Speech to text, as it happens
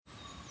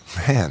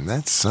Man,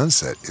 that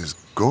sunset is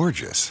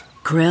gorgeous.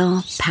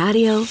 Grill,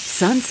 patio,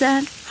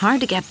 sunset.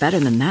 Hard to get better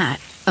than that.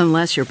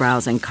 Unless you're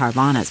browsing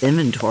Carvana's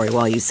inventory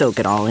while you soak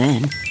it all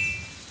in.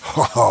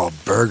 Oh,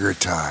 burger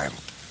time.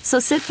 So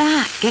sit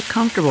back, get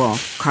comfortable.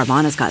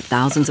 Carvana's got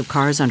thousands of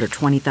cars under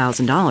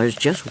 $20,000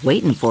 just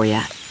waiting for you.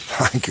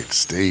 I could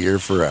stay here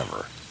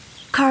forever.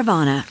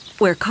 Carvana,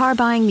 where car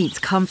buying meets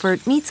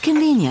comfort meets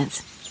convenience.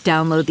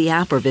 Download the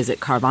app or visit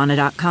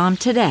Carvana.com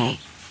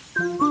today.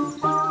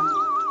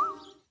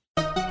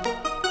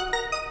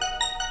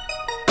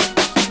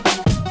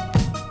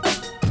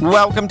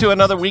 Welcome to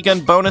another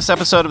weekend bonus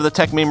episode of the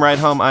Tech Meme Ride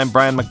Home. I'm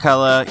Brian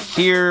McCullough.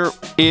 Here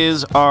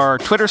is our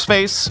Twitter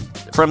space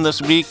from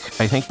this week.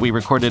 I think we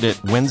recorded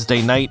it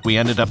Wednesday night. We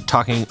ended up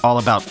talking all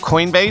about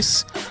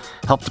Coinbase,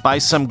 helped by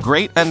some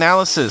great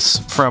analysis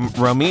from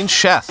Romin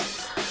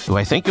Sheth, who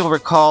I think you'll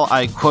recall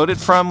I quoted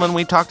from when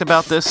we talked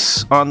about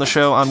this on the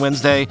show on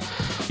Wednesday.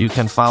 You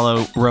can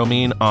follow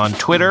Romin on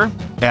Twitter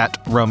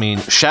at Romin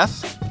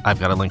Sheth. I've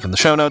got a link in the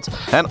show notes.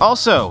 And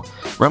also,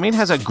 Romin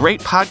has a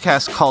great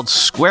podcast called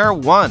Square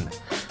One,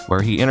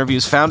 where he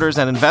interviews founders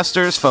and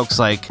investors, folks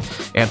like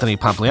Anthony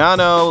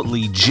Pompliano,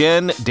 Li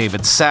Jin,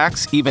 David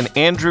Sachs, even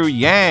Andrew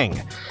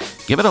Yang.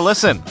 Give it a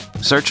listen.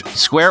 Search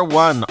Square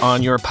One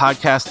on your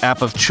podcast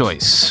app of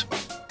choice.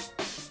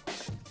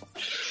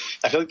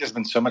 I feel like there's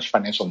been so much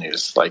financial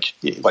news, like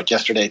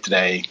yesterday,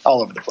 today,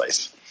 all over the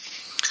place.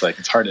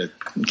 It's hard to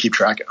keep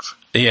track of.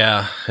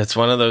 Yeah, it's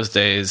one of those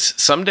days.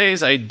 Some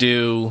days I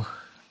do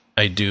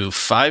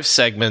 5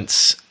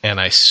 segments and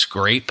I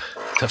scrape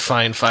to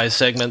find 5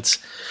 segments.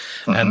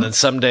 Mm-hmm. And then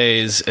some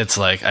days it's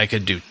like I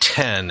could do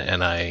 10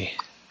 and I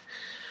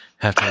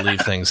have to leave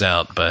things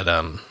out. But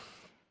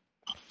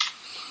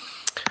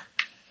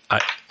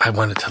I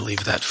wanted to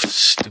leave that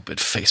stupid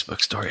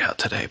Facebook story out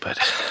today, but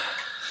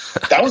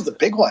that was the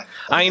big one.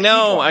 I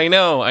know.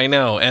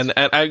 And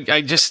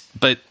I just,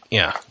 but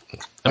yeah.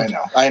 I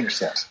know. I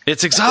understand.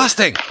 It's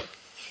exhausting.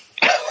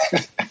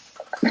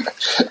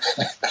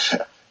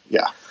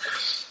 Yeah.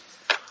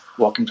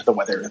 Welcome to the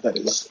weather that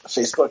is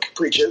Facebook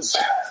preaches.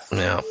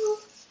 Yeah.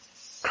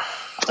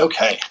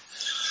 Okay.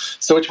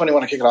 So which one do you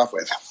want to kick it off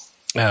with?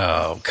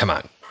 Oh, come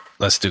on.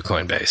 Let's do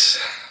Coinbase.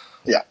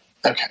 Yeah.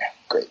 Okay.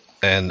 Great.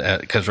 And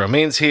because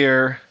Romin's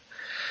here.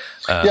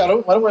 Why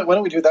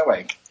don't we do it that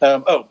way?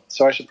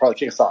 So I should probably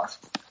kick us off.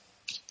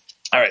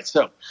 All right.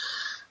 So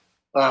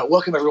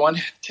welcome, everyone.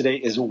 Today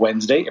is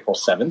Wednesday, April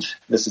 7th.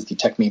 This is the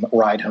Tech Meme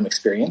Ride Home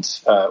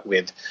Experience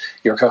with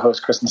your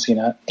co-host, Chris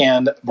Messina,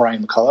 and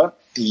Brian McCullough,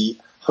 the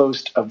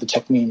host of the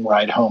Tech Meme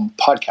Ride Home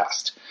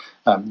podcast.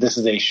 This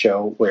is a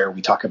show where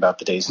we talk about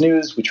the day's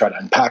news. We try to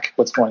unpack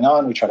what's going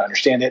on. We try to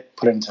understand it,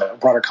 put it into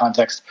broader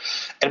context,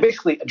 and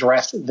basically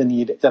address the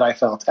need that I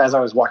felt as I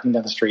was walking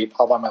down the street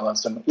all by my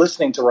lonesome,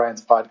 listening to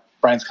Brian's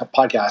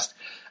podcast,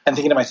 and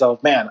thinking to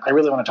myself, man, I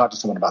really want to talk to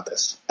someone about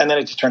this. And then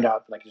it just turned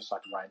out that I could just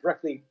talk to Brian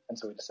directly, and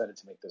so we decided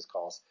to make those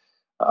calls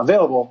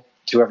available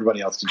to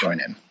everybody else to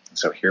join in.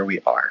 So here we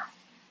are.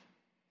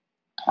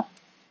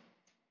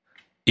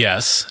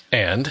 Yes,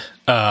 and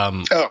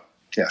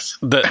yes.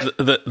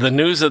 The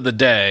news of the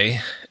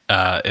day,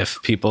 if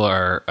people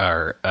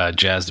are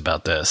jazzed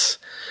about this,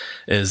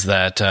 is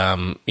that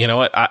you know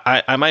what,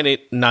 I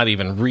might not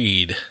even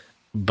read,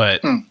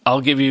 but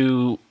I'll give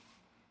you.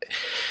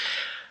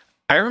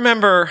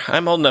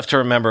 I'm old enough to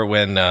remember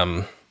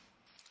when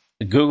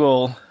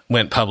Google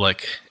went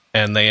public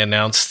and they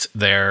announced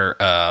their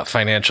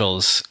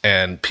financials,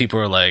 and people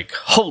were like,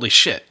 "Holy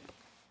shit!"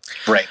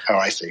 Right. Oh,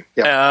 I see.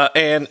 Yeah.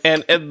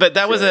 But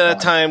that was at a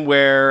time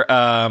where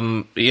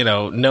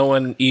no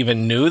one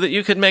even knew that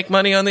you could make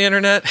money on the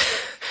internet.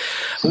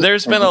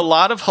 There's been a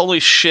lot of holy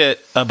shit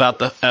about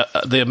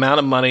the amount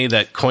of money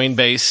that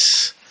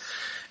Coinbase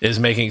is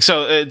making.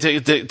 So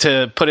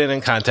to put it in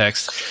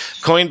context,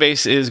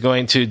 Coinbase is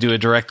going to do a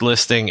direct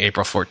listing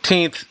April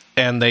 14th,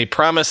 and they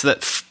promise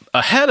that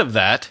ahead of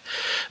that,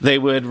 they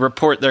would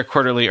report their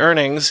quarterly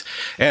earnings.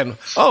 And,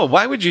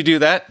 why would you do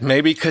that?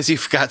 Maybe because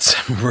you've got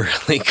some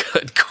really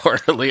good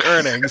quarterly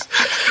earnings.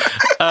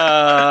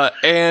 We're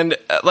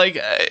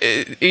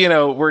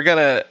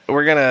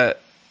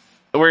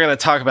gonna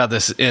talk about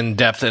this in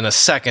depth in a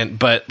second,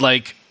 but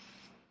like,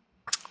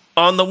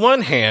 on the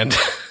one hand,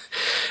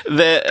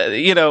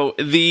 they're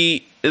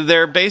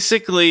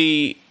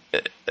basically,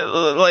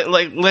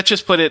 like let's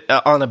just put it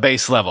on a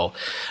base level.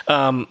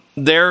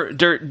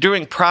 They're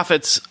doing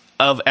profits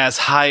of as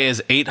high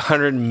as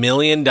 $800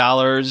 million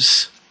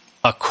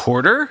a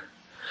quarter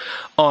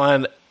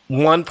on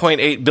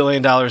 $1.8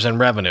 billion in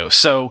revenue.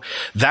 So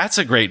that's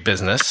a great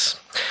business.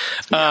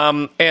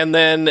 And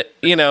then,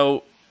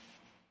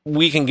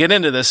 we can get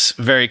into this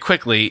very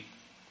quickly.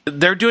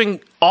 They're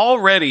doing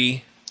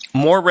already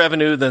more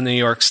revenue than the New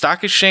York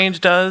Stock Exchange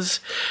does.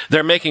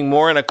 They're making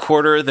more in a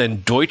quarter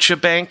than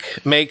Deutsche Bank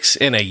makes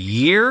in a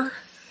year.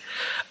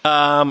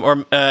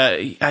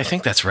 I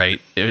think that's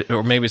right.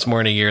 Or maybe it's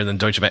more in a year than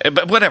Deutsche Bank.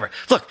 But whatever.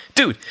 Look,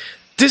 dude,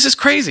 this is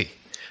crazy.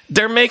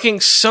 They're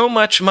making so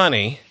much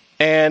money.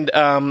 And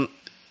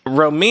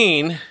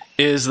Romin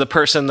is the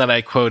person that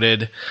I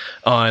quoted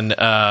on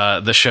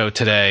the show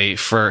today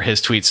for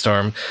his tweet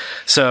storm.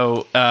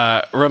 So,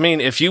 Romeen,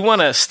 if you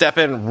want to step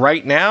in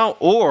right now,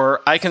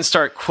 or I can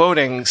start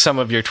quoting some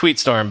of your tweet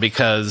storm,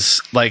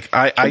 because by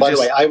the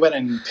way, I went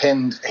and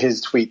pinned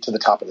his tweet to the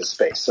top of the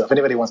space. So if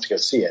anybody wants to go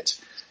see it,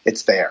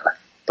 it's there.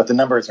 But the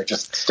numbers are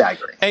just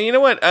staggering. And you know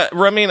what,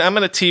 Romeen, I'm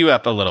going to tee you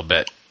up a little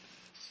bit.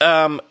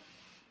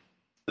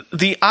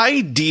 The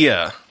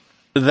idea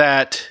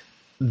that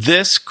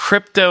this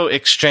crypto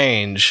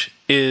exchange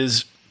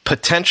is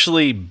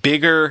potentially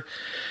bigger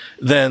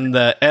than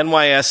the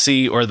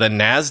NYSE or the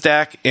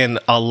NASDAQ in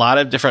a lot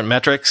of different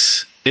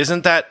metrics,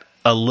 isn't that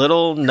a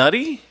little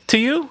nutty to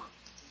you?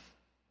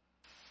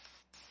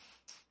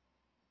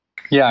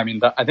 Yeah, I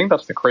mean, I think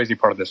that's the crazy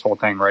part of this whole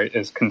thing, right,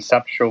 is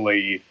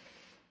conceptually,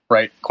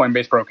 right,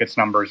 Coinbase broke its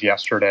numbers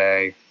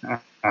yesterday,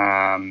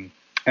 and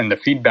the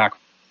feedback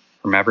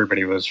from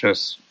everybody was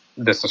just,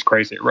 this is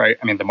crazy, right?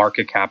 I mean, the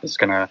market cap is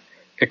going to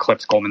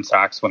eclipse Goldman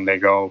Sachs when they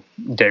go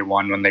day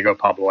one, when they go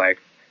public.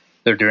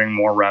 They're doing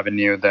more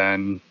revenue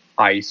than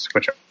ICE,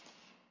 which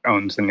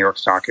owns the New York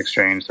Stock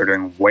Exchange. They're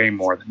doing way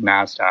more than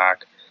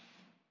NASDAQ.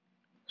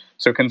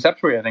 So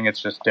conceptually, I think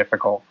it's just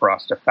difficult for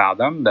us to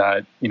fathom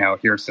that,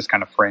 here's this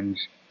kind of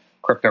fringe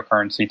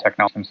cryptocurrency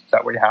technology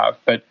that we have.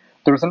 But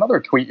there was another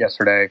tweet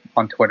yesterday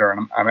on Twitter,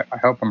 and I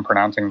hope I'm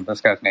pronouncing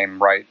this guy's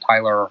name right.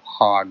 Tyler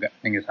Hogg, I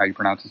think is how you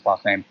pronounce his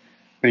last name.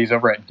 But he's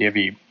over at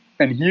Divvy.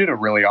 And he had a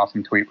really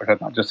awesome tweet, which I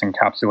thought just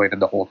encapsulated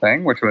the whole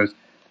thing, which was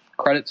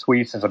Credit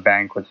Suisse is a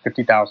bank with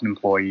 50,000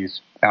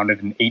 employees, founded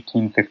in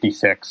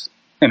 1856,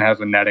 and has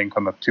a net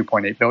income of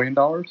 $2.8 billion.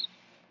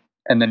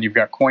 And then you've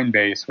got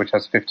Coinbase, which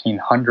has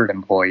 1,500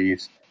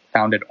 employees,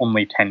 founded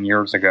only 10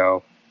 years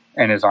ago,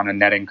 and is on a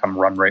net income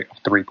run rate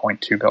of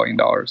 $3.2 billion.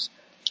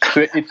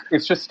 So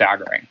it's just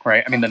staggering,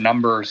 right? I mean, the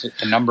numbers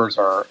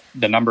are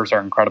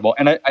incredible.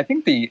 And I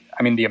think the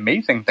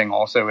amazing thing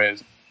also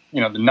is,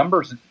 the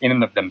numbers in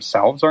and of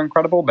themselves are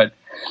incredible, but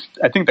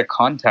I think the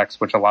context,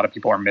 which a lot of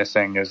people are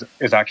missing,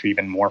 is actually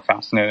even more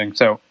fascinating.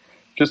 So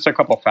just a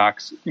couple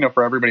facts,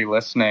 for everybody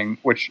listening,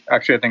 which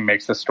actually I think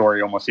makes this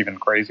story almost even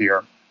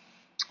crazier.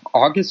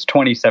 August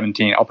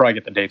 2017, I'll probably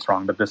get the dates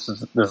wrong, but this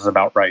is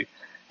about right.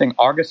 I think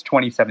August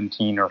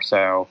 2017 or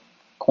so,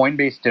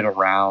 Coinbase did a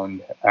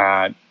round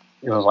at,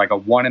 it was like a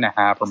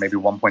 $1.5 or maybe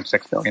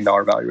 $1.6 billion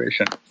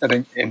valuation. I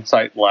think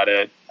Insight led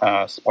it,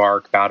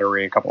 Spark,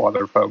 Battery, a couple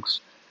other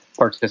folks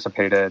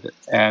participated.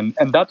 And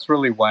that's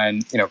really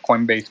when,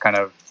 Coinbase kind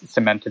of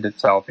cemented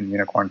itself in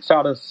unicorn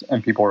status,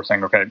 and people were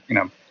saying, okay,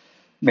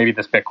 maybe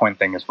this Bitcoin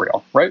thing is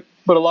real, right?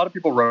 But a lot of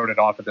people wrote it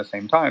off at the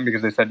same time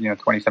because they said,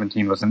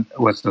 2017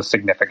 was the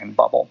significant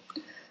bubble.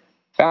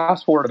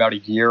 Fast forward about a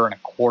year and a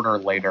quarter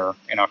later,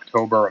 in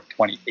October of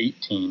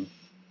 2018,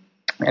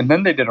 and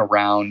then they did a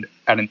round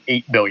at an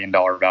 $8 billion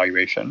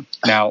valuation.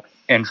 Now,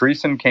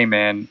 Andreessen came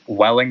in,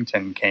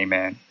 Wellington came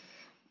in,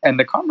 and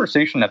the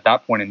conversation at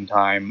that point in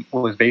time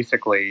was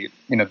basically,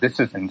 this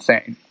is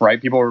insane,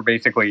 right? People were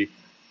basically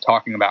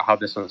talking about how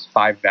this was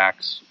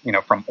 5x,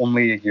 from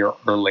only a year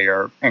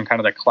earlier, and kind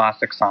of the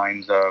classic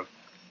signs of,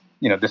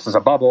 this is a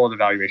bubble, the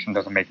valuation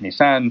doesn't make any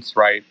sense,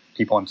 right?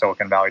 People in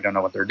Silicon Valley don't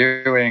know what they're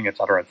doing, et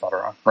cetera,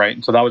 right?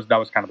 And so that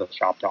was kind of the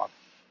shop talk.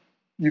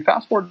 You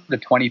fast forward to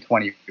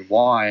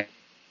 2021,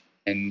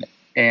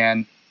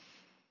 and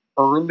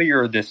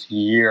earlier this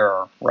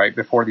year, right,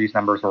 before these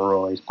numbers were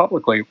released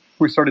publicly,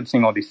 we started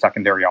seeing all these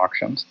secondary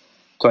auctions.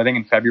 So I think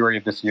in February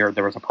of this year,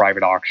 there was a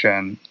private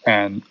auction,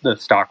 and the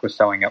stock was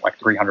selling at like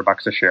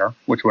 $300 a share,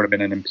 which would have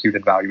been an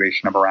imputed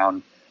valuation of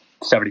around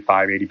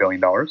 $75-80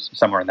 billion,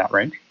 somewhere in that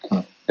range.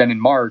 Then in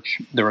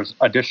March, there was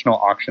additional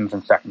auctions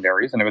and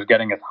secondaries, and it was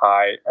getting as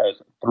high as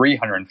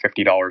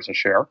 $350 a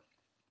share.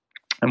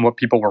 And what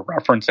people were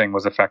referencing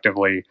was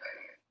effectively,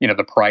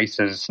 the price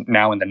is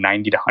now in the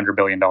 $90 to $100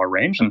 billion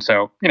range. And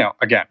so,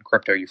 again,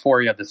 crypto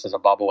euphoria, this is a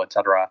bubble, et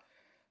cetera.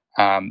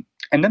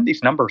 And then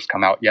these numbers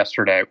come out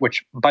yesterday,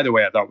 which, by the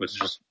way, I thought was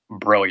just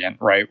brilliant,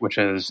 right? Which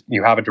is,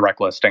 you have a direct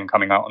listing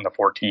coming out on the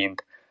 14th.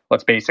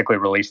 Let's basically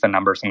release the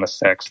numbers on the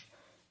 6th.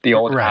 The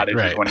old adage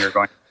is when you're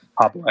going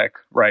public,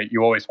 right?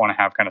 You always want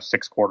to have kind of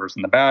 6 quarters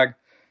in the bag.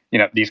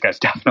 These guys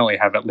definitely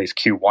have at least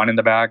Q1 in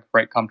the bag,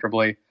 right?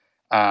 Comfortably.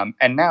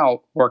 And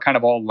now we're kind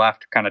of all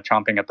left kind of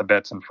chomping at the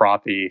bits and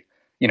frothy,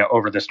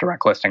 over this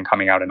direct listing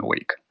coming out in a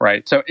week,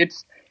 right? So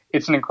it's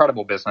an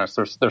incredible business.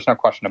 There's no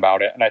question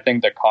about it. And I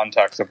think the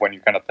context of when you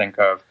kind of think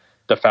of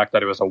the fact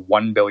that it was a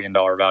 $1 billion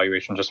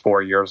valuation just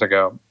 4 years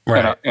ago,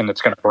 right, and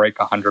it's going to break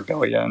 $100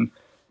 billion,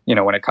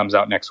 when it comes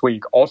out next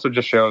week, also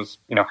just shows,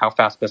 how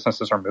fast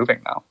businesses are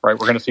moving now, right?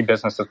 We're going to see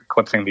businesses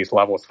eclipsing these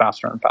levels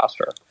faster and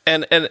faster.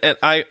 And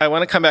I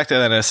want to come back to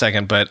that in a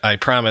second, but I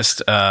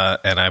promised,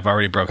 and I've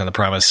already broken the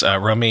promise.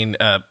 Romeen,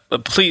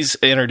 please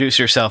introduce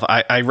yourself.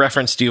 I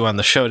referenced you on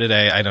the show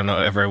today. I don't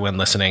know if everyone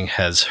listening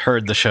has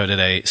heard the show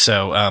today.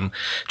 So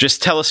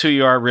just tell us who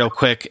you are real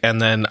quick,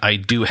 and then I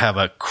do have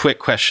a quick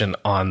question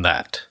on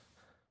that.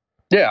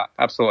 Yeah,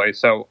 absolutely.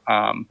 So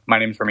my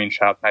name is Romeen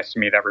Shah. Nice to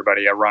meet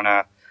everybody. I run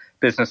a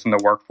business in the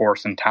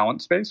workforce and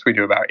talent space. We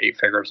do about 8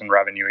 figures in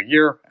revenue a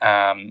year.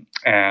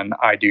 And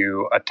I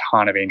do a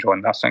ton of angel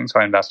investing. So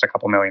I invest a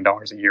couple $1 million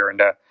a year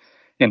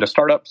into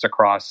startups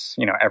across,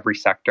 every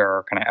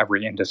sector, kind of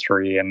every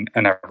industry and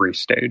every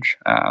stage.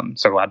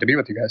 So glad to be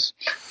with you guys.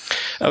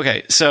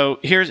 Okay. So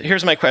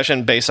here's my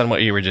question based on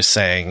what you were just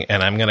saying.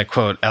 And I'm going to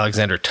quote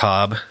Alexander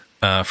Taub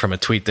from a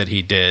tweet that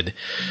he did,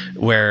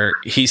 where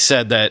he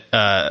said that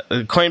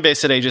Coinbase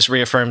today just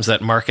reaffirms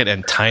that market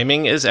and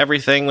timing is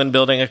everything when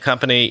building a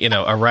company.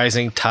 A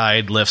rising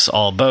tide lifts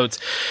all boats,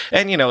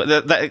 and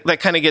that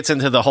kind of gets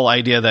into the whole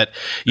idea that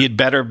you'd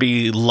better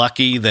be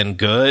lucky than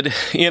good.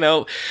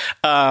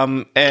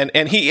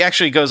 And he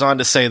actually goes on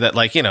to say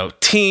that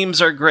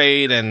teams are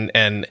great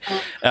and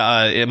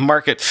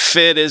market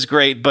fit is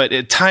great,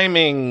 but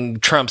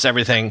timing trumps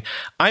everything.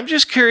 I'm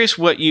just curious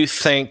what you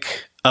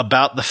think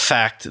about the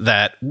fact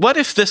that what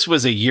if this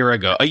was a year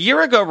ago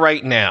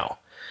right now,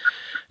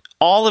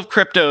 all of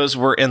cryptos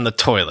were in the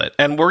toilet,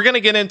 and we're going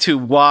to get into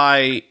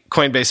why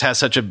Coinbase has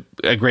such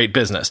a great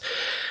business.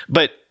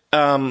 But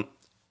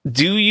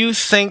do you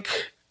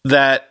think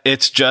that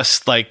it's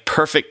just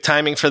perfect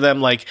timing for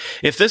them?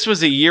 If this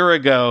was a year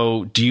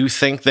ago, do you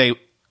think they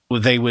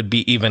would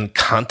be even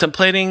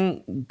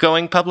contemplating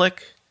going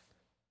public?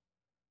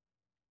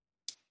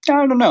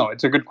 I don't know.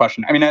 It's a good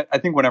question. I mean, I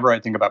think whenever I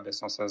think about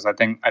businesses, I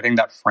think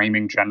that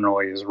framing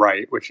generally is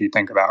right, which you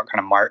think about kind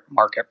of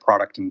market,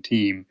 product, and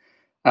team.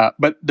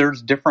 But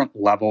there's different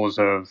levels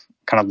of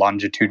kind of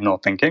longitudinal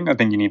thinking I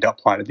think you need to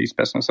apply to these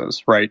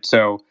businesses, right?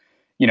 So,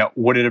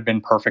 would it have been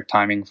perfect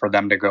timing for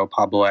them to go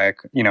public,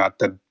 at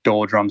the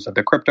doldrums of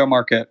the crypto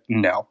market?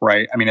 No,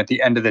 right? I mean, at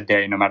the end of the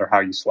day, no matter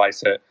how you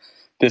slice it,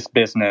 this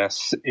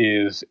business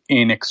is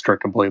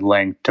inextricably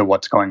linked to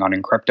what's going on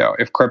in crypto.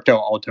 If crypto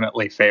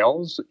ultimately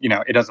fails,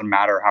 it doesn't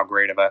matter how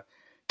great of a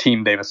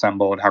team they've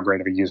assembled, how great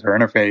of a user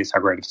interface,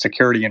 how great of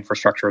security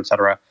infrastructure, et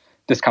cetera.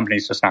 This company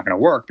is just not going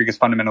to work because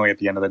fundamentally at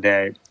the end of the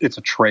day, it's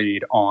a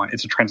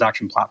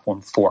transaction platform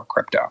for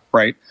crypto,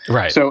 right?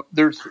 Right. So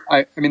there's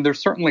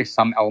certainly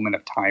some element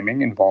of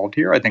timing involved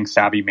here. I think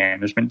savvy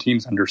management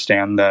teams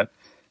understand that,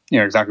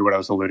 exactly what I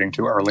was alluding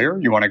to earlier.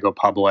 You want to go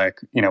public,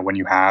 when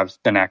you have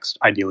the next,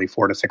 ideally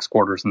 4 to 6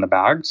 quarters in the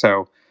bag.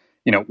 So,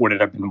 would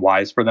it have been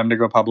wise for them to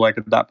go public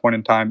at that point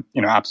in time?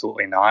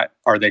 Absolutely not.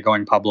 Are they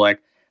going public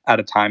at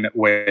a time at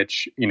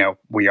which,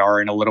 we are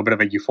in a little bit of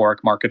a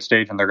euphoric market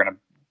stage and they're going to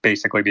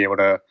basically be able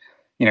to,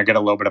 get a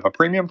little bit of a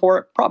premium for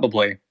it?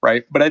 Probably,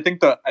 right? But I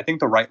think the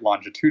right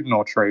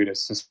longitudinal trade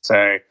is to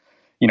say,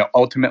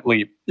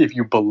 ultimately, if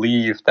you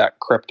believe that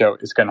crypto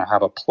is going to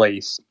have a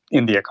place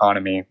in the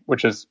economy,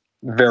 which is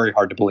very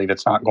hard to believe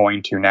it's not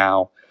going to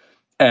now.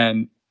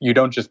 And you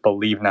don't just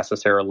believe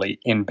necessarily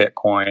in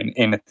Bitcoin,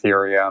 in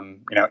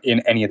Ethereum,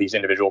 in any of these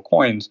individual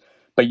coins,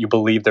 but you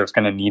believe there's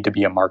going to need to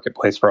be a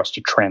marketplace for us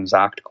to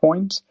transact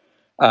coins.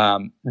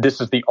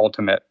 This is the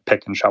ultimate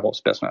pick and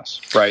shovels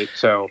business, right?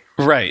 So,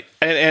 right.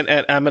 And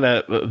I'm going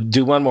to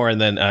do one more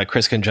and then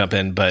Chris can jump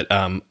in, but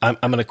I'm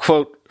going to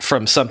quote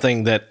from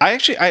something that I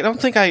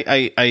don't think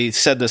I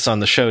said this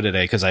on the show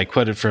today because I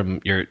quoted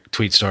from your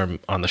tweet storm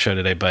on the show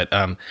today, but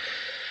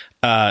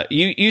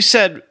you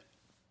said,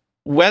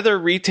 whether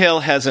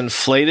retail has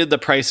inflated the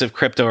price of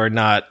crypto or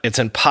not, it's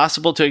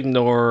impossible to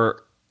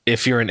ignore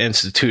if you're an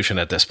institution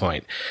at this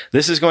point.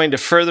 This is going to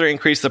further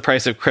increase the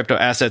price of crypto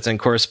assets and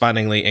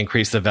correspondingly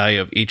increase the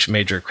value of each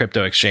major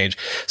crypto exchange.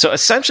 So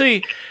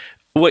essentially,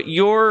 what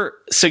you're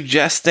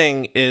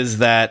suggesting is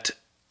that,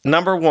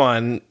 number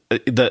one,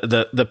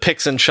 the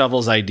picks and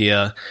shovels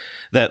idea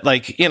that,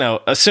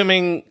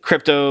 assuming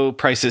crypto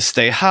prices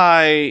stay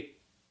high,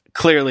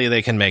 clearly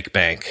they can make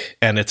bank,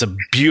 and it's a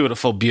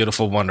beautiful,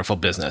 beautiful, wonderful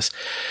business.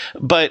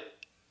 But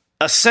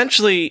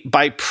essentially,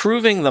 by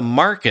proving the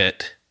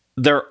market,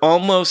 they're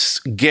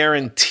almost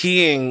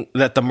guaranteeing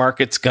that the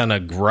market's gonna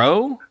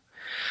grow.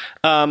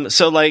 I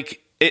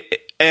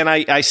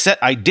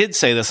did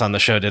say this on the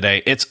show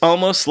today. It's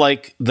almost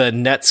like the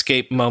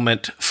Netscape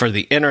moment for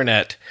the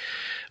internet,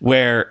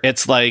 where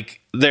it's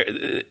like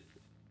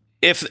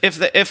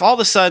if all of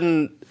a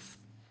sudden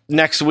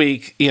next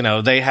week,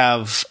 they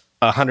have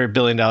 $100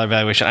 billion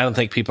valuation. I don't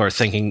think people are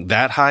thinking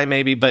that high,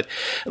 maybe, but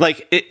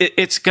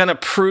it's going to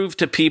prove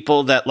to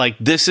people that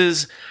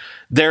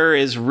there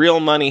is real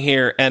money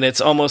here, and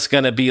it's almost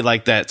going to be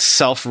like that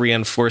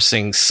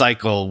self-reinforcing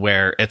cycle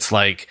where it's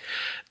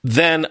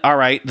then all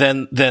right,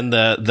 then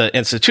the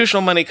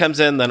institutional money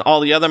comes in, then all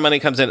the other money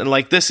comes in, and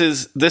this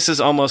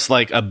is almost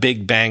like a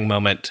big bang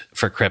moment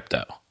for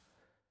crypto.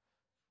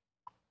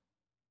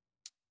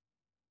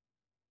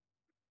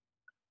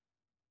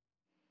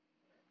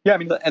 Yeah, I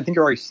mean, I think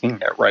you're already seeing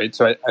it, right?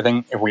 So I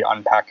think if we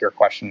unpack your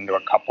question into a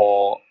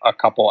couple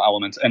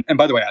elements, and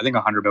by the way, I think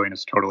 100 billion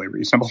is totally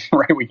reasonable,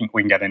 right? We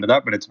can get into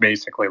that, but it's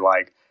basically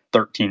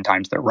 13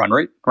 times their run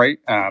rate, right?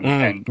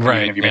 And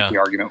right, if you make the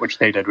argument, which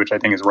they did, which I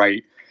think is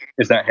right,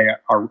 is that, hey,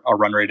 our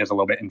run rate is a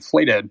little bit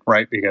inflated,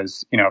 right?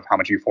 Because, of how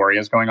much euphoria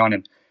is going on.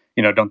 And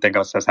don't think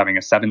of us as having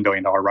a $7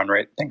 billion run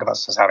rate. Think of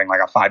us as having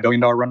like a $5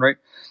 billion run rate.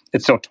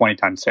 It's still 20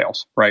 times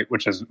sales, right?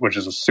 Which is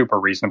super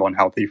reasonable and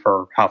healthy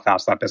for how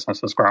fast that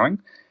business is growing.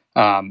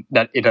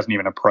 That it doesn't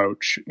even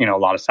approach, a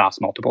lot of SaaS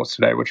multiples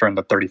today, which are in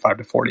the 35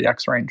 to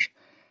 40x range.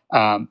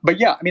 But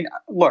yeah, I mean,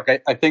 look,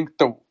 I think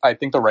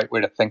the right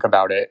way to think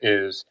about it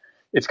is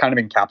it's kind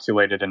of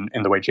encapsulated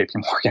in the way JP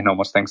Morgan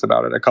almost thinks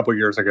about it. A couple of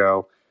years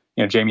ago,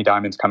 Jamie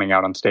Dimon's coming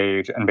out on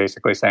stage and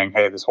basically saying,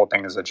 hey, this whole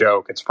thing is a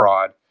joke. It's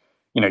fraud.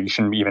 You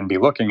shouldn't even be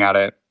looking at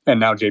it. And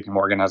now JP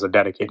Morgan has a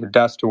dedicated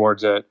desk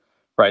towards it,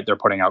 right? They're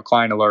putting out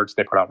client alerts.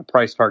 They put out a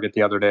price target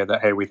the other day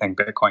that, hey, we think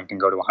Bitcoin can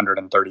go to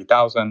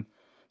 130,000.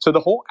 So the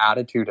whole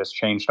attitude has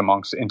changed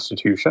amongst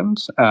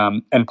institutions.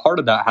 And part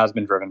of that has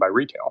been driven by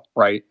retail,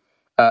 right?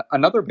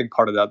 Another big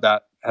part of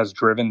that has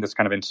driven this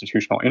kind of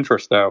institutional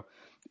interest, though,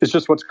 is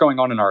just what's going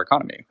on in our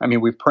economy. I mean,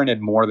 we've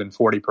printed more than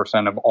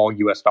 40% of all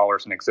US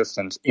dollars in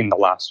existence in the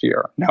last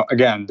year. Now,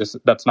 again,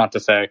 that's not to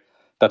say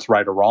that's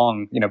right or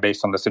wrong,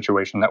 based on the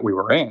situation that we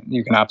were in.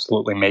 You can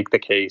absolutely make the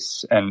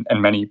case, and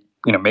many,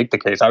 make the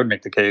case. I would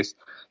make the case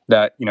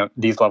that,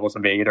 these levels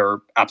of aid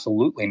are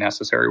absolutely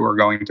necessary. We're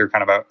going through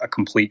kind of a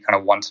complete kind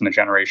of once in a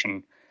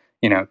generation,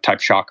 type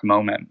shock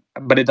moment.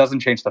 But it doesn't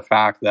change the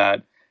fact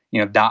that,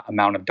 that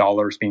amount of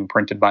dollars being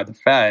printed by the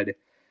Fed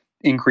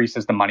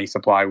increases the money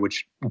supply,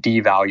 which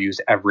devalues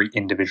every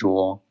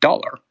individual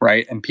dollar,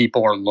 right? And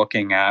people are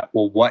looking at,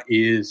 well, what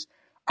is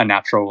a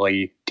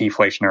naturally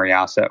deflationary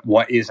asset?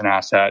 What is an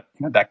asset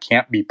that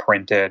can't be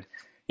printed,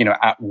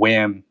 at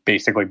whim,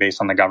 basically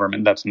based on the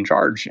government that's in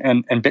charge?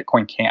 And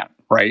Bitcoin can't,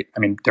 right? I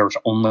mean, there's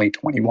only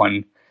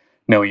 21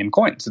 million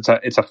coins.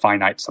 It's a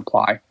finite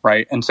supply,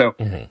 right? And so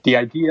the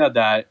idea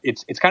that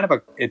it's kind of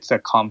a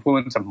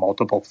confluence of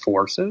multiple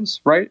forces,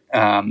 right?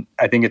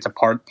 I think it's a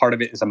part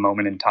of it is a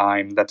moment in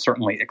time that's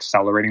certainly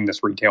accelerating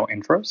this retail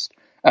interest.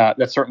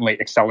 That's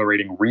certainly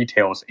accelerating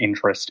retail's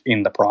interest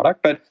in the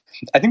product. But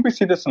I think we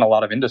see this in a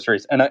lot of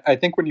industries. And I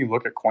think when you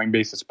look at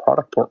Coinbase's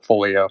product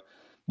portfolio,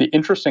 the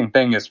interesting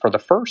thing is for the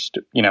first,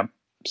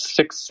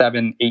 6,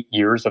 7, 8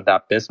 years of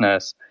that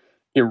business,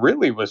 it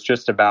really was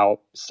just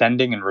about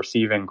sending and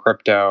receiving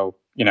crypto,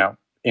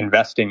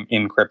 investing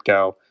in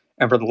crypto.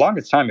 And for the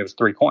longest time, it was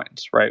 3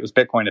 coins, right? It was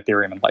Bitcoin,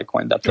 Ethereum, and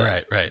Litecoin. That's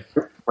right.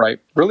 Right.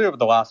 Really, over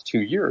the last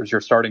 2 years,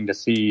 you're starting to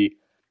see,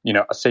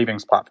 a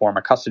savings platform,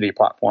 a custody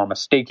platform, a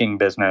staking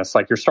business.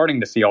 Like, you're starting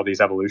to see all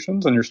these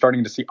evolutions, and you're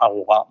starting to see a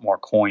lot more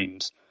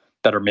coins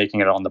that are making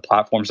it on the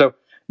platform. So,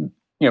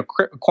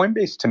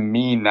 Coinbase to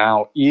me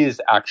now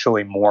is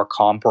actually more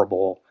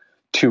comparable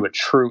to a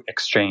true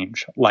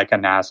exchange like a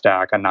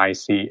NASDAQ, a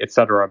NYSE, et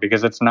cetera,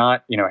 because it's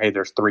not, hey,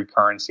 there's 3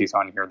 currencies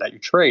on here that you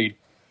trade,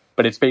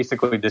 but it's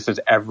basically this is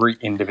every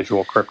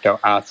individual crypto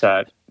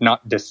asset,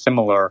 not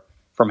dissimilar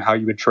from how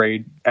you would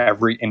trade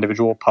every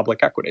individual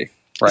public equity.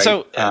 Right.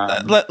 So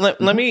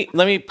let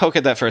me poke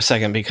at that for a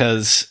second,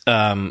 because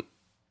I'm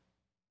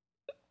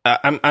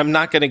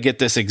not going to get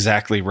this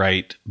exactly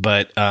right,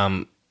 but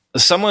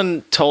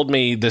someone told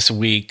me this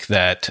week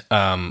that,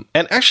 and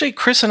actually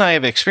Chris and I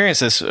have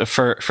experienced this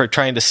for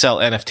trying to sell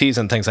NFTs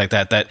and things like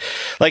that, that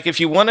like if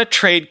you want to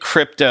trade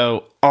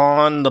crypto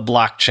on the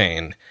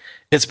blockchain,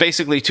 it's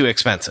basically too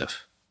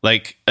expensive.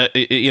 Like,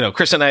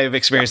 Chris and I have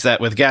experienced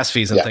that with gas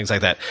fees and things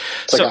like that.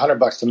 It's like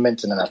 $100 to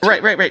mint an NFT.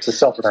 Right. To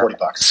sell for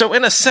 $40. So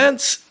in a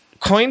sense,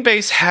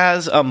 Coinbase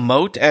has a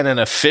moat and an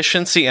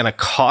efficiency and a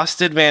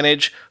cost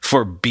advantage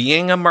for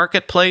being a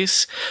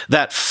marketplace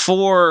that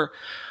for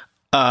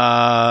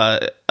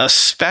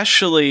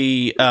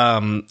especially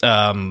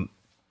the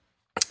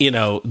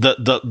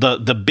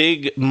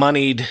big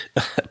moneyed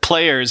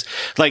players,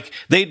 like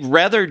they'd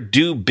rather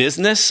do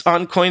business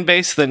on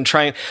Coinbase than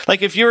trying,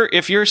 like if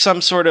you're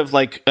some sort of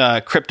like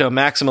crypto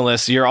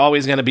maximalist, you're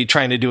always going to be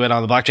trying to do it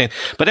on the blockchain,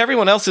 but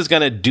everyone else is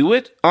going to do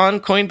it on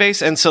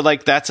Coinbase. And so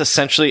like that's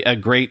essentially a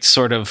great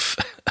sort of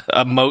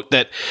a moat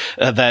that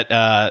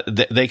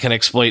they can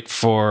exploit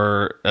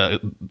for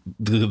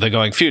the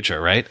going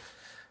future, right?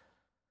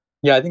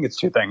 Yeah, I think it's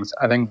 2 things.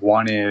 I think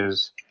one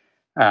is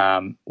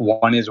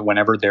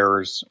whenever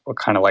there's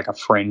kind of like a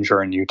fringe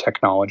or a new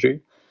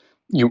technology,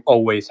 you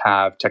always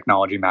have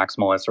technology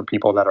maximalists or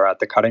people that are at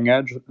the cutting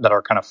edge that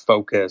are kind of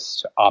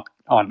focused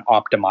on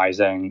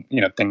optimizing,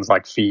 things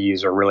like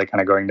fees or really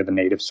kind of going to the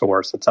native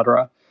source, et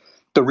cetera.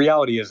 The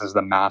reality is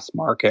the mass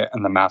market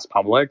and the mass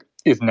public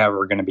is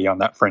never going to be on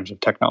that fringe of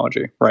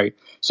technology, right?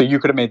 So you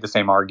could have made the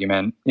same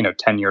argument,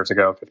 10 years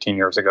ago, 15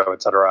 years ago,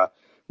 et cetera,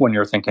 when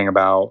you're thinking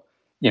about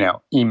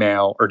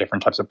email or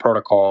different types of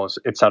protocols,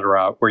 et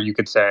cetera, where you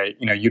could say,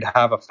 you'd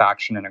have a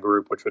faction in a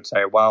group which would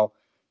say, well,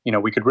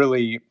 we could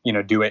really,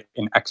 do it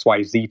in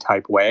XYZ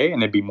type way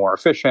and it'd be more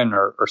efficient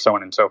or so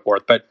on and so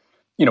forth. But,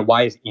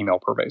 why is email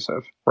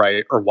pervasive,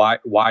 right? Or why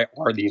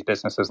are these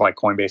businesses like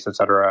Coinbase, et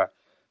cetera,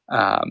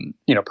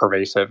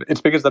 pervasive? It's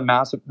because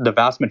the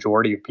vast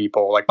majority of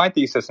people, like my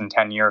thesis in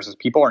 10 years is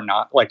people are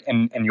not like,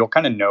 and you'll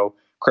kind of know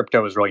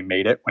crypto has really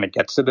made it when it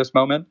gets to this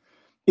moment,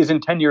 is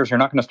in 10 years, you're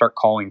not going to start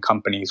calling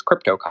companies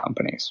crypto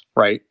companies,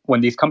 right?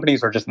 When these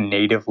companies are just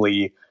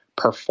natively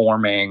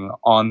performing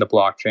on the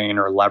blockchain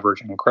or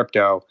leveraging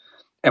crypto,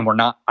 and we're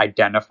not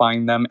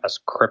identifying them as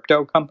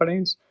crypto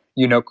companies,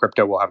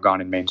 crypto will have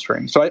gone in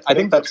mainstream. So I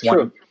think that's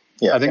true.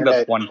 I think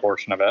that's one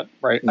portion of it,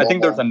 right? I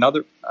think there's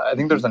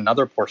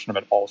another portion of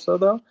it also,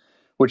 though,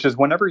 which is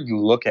whenever you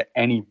look at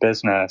any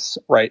business,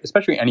 right,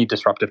 especially any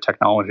disruptive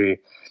technology,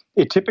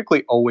 it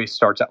typically always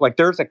starts at, like,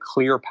 there's a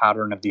clear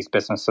pattern of these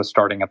businesses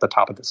starting at the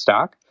top of the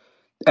stack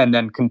and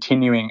then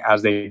continuing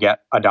as they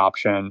get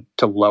adoption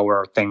to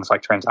lower things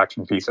like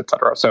transaction fees, et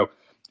cetera. So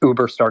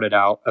Uber started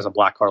out as a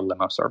black car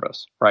limo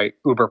service, right?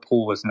 Uber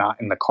Pool was not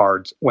in the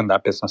cards when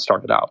that business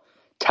started out.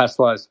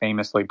 Tesla has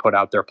famously put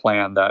out their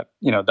plan that,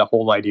 the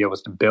whole idea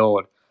was to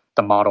build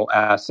the Model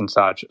S and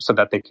such so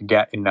that they could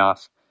get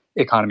enough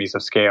economies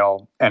of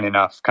scale and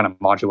enough kind of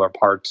modular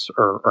parts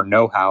or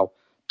know-how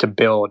to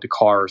build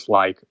cars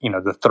like,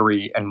 the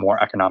 3 and more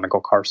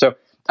economical cars. So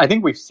I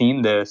think we've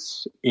seen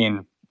this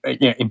in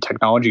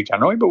technology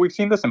generally, but we've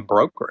seen this in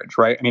brokerage,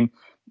 right? I mean,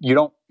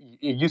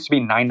 it used to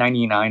be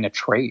 $9.99 a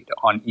trade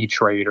on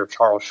E-Trade or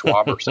Charles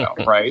Schwab or so,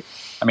 right?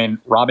 I mean,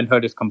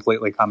 Robinhood has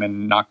completely come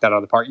and knocked that out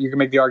of the park. You can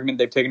make the argument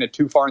they've taken it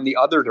too far in the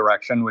other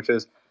direction, which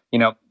is,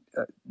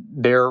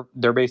 they're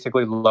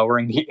basically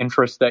lowering the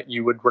interest that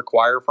you would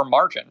require for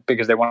margin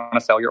because they want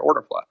to sell your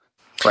order flow,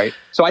 right?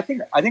 So I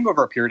think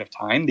over a period of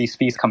time, these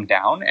fees come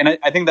down. And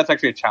I think that's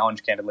actually a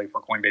challenge, candidly,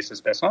 for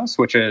Coinbase's business,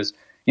 which is,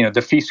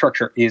 the fee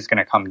structure is going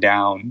to come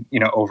down,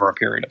 over a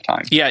period of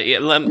time. Yeah.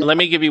 Let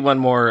me give you one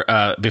more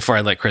before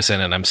I let Chris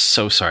in. And I'm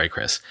so sorry,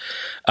 Chris.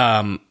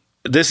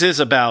 This is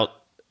about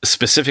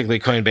specifically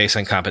Coinbase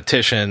and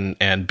competition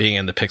and being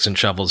in the picks and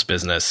shovels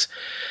business.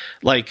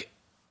 Like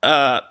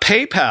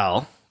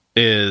PayPal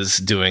is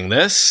doing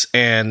this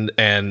and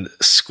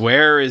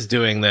Square is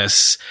doing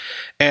this.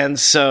 And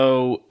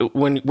so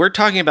when we're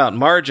talking about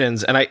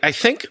margins, and I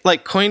think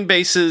like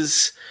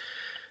Coinbase's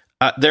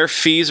their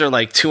fees are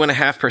like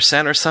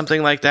 2.5% or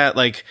something like that.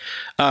 Like,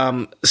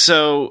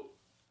 so,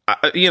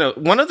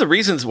 one of the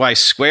reasons why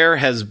Square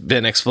has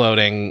been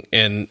exploding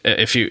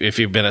if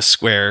you've been a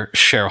Square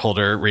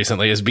shareholder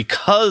recently is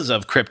because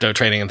of crypto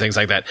trading and things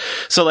like that.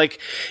 So like,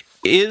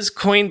 is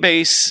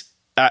Coinbase,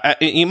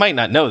 you might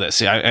not know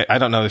this. I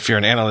don't know if you're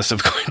an analyst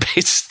of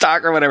Coinbase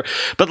stock or whatever,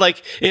 but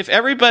like if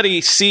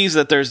everybody sees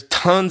that there's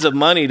tons of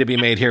money to be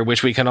made here,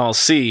 which we can all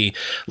see,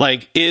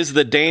 like is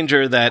the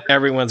danger that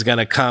everyone's going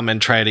to come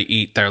and try to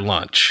eat their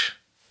lunch?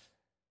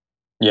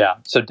 Yeah.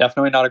 So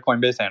definitely not a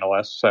Coinbase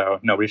analyst. So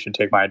nobody should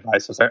take my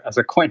advice as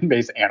a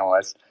Coinbase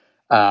analyst.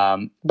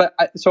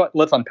 So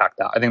let's unpack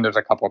that. I think there's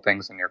a couple of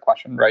things in your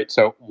question, right?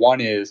 So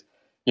one is,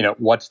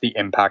 what's the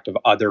impact of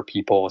other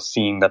people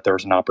seeing that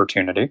there's an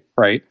opportunity,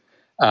 right?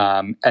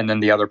 And then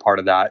the other part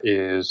of that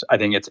is, I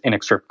think it's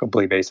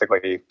inextricably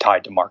basically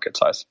tied to market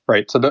size,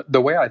 right? So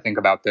the way I think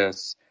about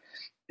this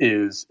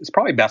is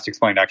probably best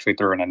explained actually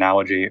through an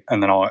analogy,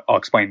 and then I'll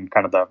explain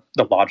kind of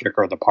the logic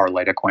or the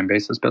parlay to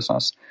Coinbase's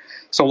business.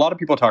 So a lot of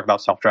people talk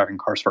about self-driving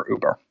cars for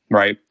Uber,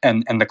 right?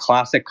 And the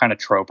classic kind of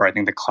trope, or I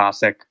think the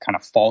classic kind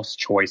of false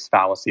choice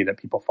fallacy that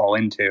people fall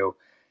into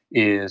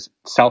is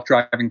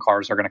self-driving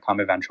cars are going to come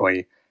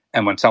eventually.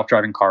 And when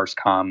self-driving cars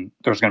come,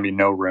 there's going to be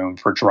no room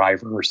for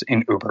drivers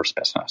in Uber's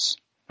business.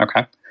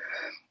 Okay.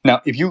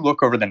 Now, if you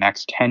look over the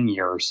next 10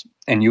 years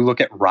and you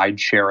look at ride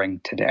sharing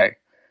today,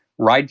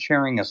 ride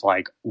sharing is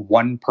like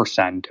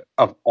 1%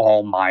 of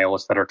all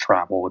miles that are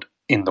traveled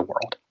in the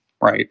world,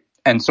 right?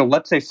 And so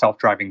let's say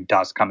self-driving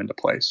does come into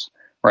place,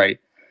 right?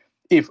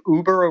 If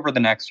Uber over the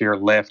next year,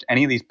 Lyft,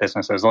 any of these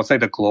businesses, let's say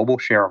the global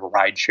share of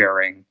ride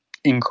sharing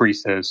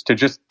increases to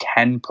just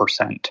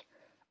 10%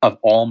 of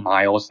all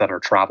miles that are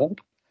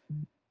traveled,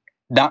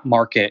 that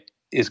market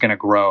is going to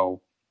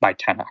grow by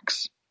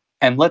 10x.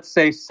 And let's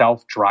say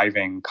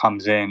self-driving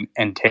comes in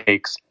and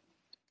takes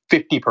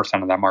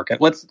 50% of that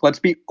market. Let's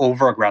be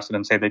over aggressive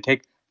and say they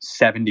take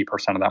 70%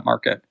 of that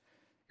market.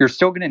 You're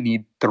still going to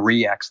need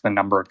 3x the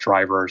number of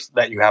drivers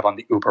that you have on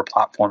the Uber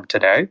platform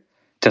today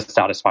to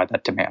satisfy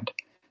that demand.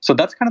 So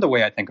that's kind of the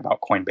way I think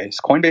about Coinbase.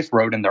 Coinbase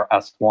wrote in their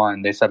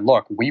S1, they said,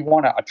 look, we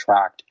want to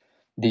attract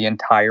the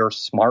entire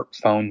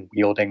smartphone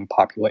wielding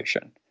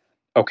population.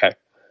 Okay.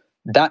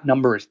 That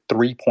number is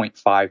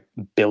 3.5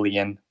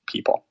 billion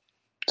people.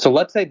 So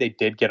let's say they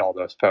did get all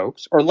those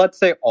folks, or let's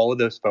say all of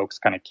those folks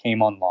kind of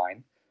came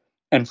online.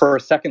 And for a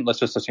second, let's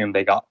just assume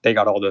they got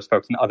all those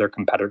folks and other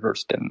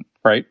competitors didn't,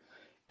 right?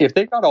 If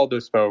they got all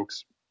those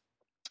folks,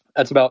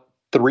 that's about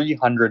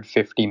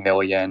 350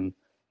 million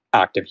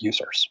active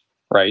users,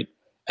 right?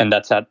 And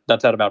that's at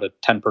about a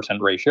 10%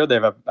 ratio. They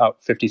have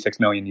about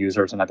 56 million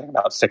users, and I think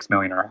about 6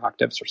 million are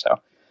actives or so.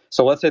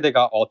 So let's say they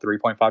got all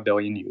 3.5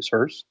 billion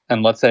users,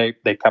 and let's say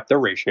they kept their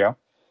ratio,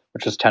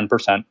 which is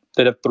 10%.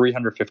 They'd have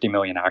 350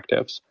 million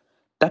actives.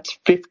 That's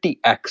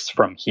 50x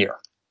from here.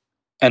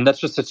 And that's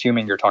just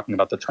assuming you're talking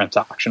about the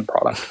transaction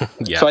product.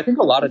 Yeah. So I think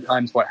a lot of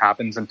times what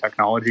happens in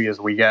technology is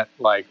we get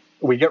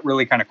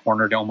really kind of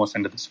cornered almost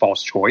into this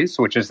false choice,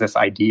 which is this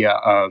idea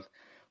of,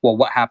 well,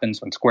 what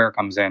happens when Square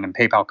comes in and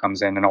PayPal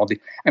comes in and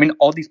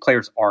all these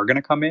players are going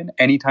to come in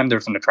anytime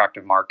there's an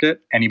attractive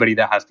market. Anybody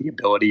that has the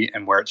ability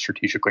and where it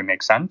strategically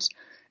makes sense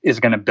is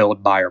going to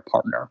build, buy, or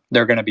partner.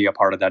 They're going to be a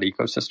part of that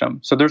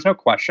ecosystem. So there's no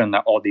question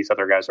that all these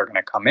other guys are going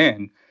to come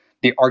in.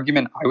 The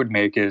argument I would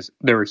make is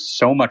there is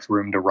so much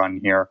room to run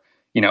here.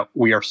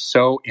 We are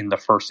so in the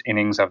first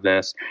innings of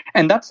this.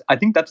 And I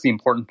think that's the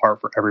important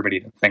part for everybody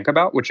to think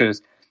about, which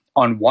is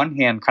on one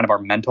hand, kind of our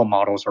mental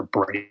models are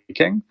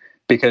breaking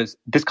because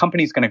this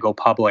company is going to go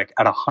public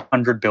at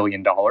 $100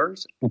 billion.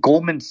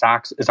 Goldman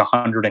Sachs is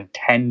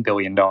 $110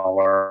 billion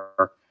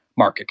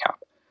market cap.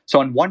 So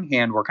on one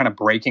hand, we're kind of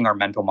breaking our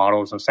mental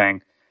models of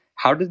saying,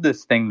 how did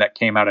this thing that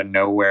came out of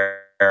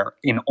nowhere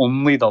in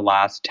only the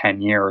last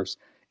 10 years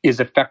is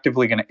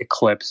effectively going to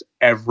eclipse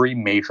every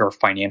major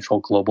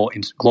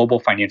global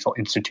financial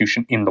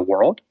institution in the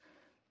world?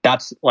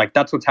 That's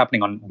what's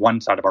happening on one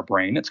side of our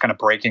brain. It's kind of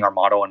breaking our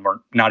model and we're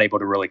not able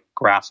to really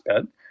grasp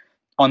it.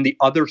 On the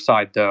other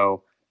side,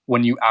 though,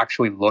 when you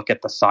actually look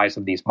at the size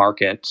of these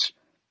markets,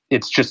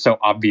 it's just so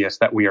obvious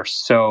that we are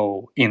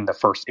so in the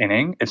first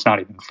inning. It's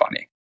not even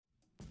funny.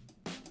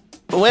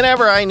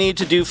 Whenever I need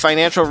to do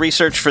financial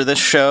research for this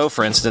show,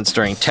 for instance,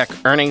 during tech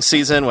earnings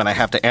season, when I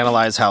have to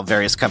analyze how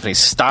various companies'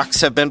 stocks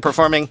have been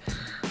performing,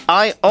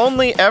 I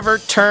only ever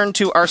turn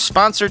to our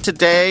sponsor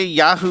today,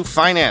 Yahoo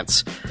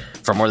Finance.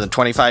 For more than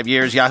 25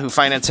 years, Yahoo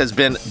Finance has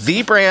been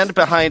the brand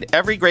behind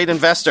every great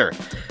investor.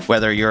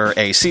 Whether you're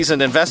a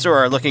seasoned investor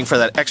or are looking for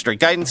that extra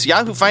guidance,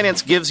 Yahoo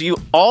Finance gives you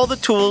all the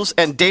tools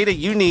and data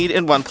you need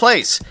in one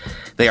place.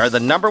 They are the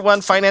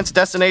 #1 finance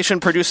destination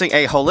producing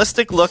a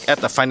holistic look at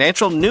the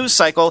financial news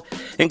cycle,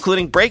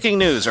 including breaking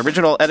news,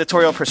 original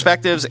editorial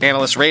perspectives,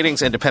 analyst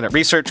ratings, independent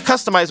research,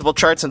 customizable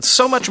charts, and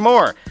so much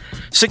more.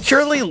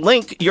 Securely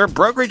link your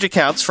brokerage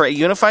accounts for a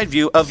unified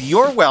view of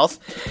your wealth,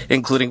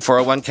 including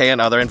 401k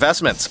and other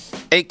investments.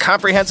 A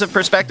comprehensive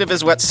perspective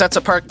is what sets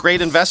apart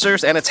great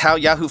investors, and it's how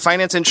Yahoo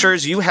Finance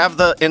ensures you have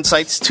the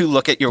insights to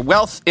look at your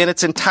wealth in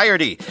its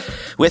entirety.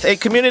 With a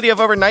community of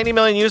over 90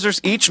 million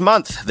users each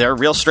month, their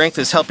real strength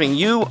is helping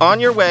you on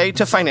your way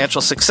to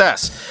financial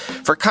success.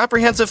 For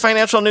comprehensive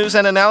financial news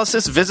and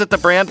analysis, visit the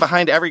brand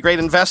behind every great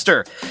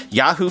investor,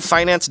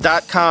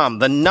 yahoofinance.com,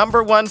 the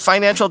 #1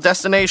 financial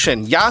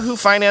destination,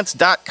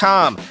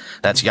 yahoofinance.com.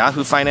 That's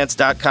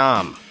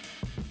yahoofinance.com.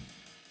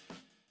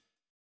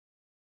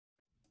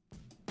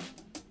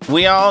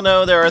 We all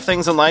know there are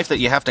things in life that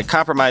you have to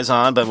compromise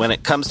on, but when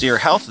it comes to your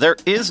health, there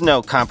is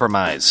no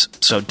compromise.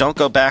 So don't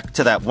go back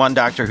to that one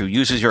doctor who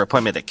uses your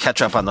appointment to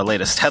catch up on the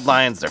latest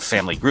headlines, their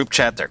family group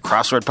chat, their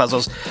crossword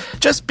puzzles,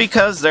 just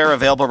because they're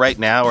available right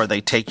now or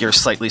they take your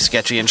slightly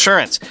sketchy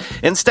insurance.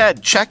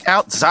 Instead, check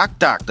out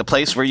ZocDoc, the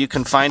place where you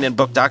can find and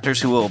book doctors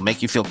who will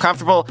make you feel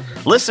comfortable,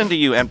 listen to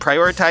you, and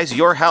prioritize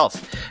your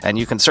health. And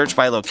you can search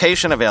by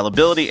location,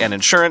 availability, and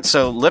insurance,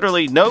 so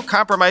literally no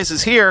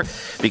compromises here,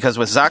 because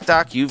with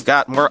ZocDoc, you've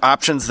got more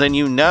options than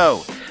you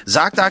know.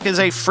 ZocDoc is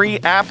a free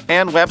app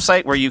and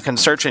website where you can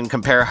search and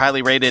compare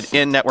highly rated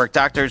in-network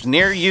doctors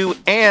near you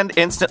and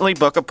instantly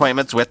book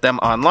appointments with them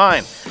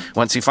online.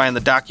 Once you find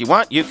the doc you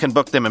want, you can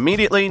book them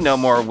immediately. No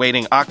more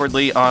waiting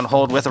awkwardly on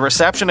hold with a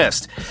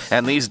receptionist.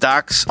 And these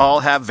docs all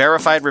have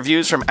verified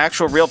reviews from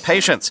actual real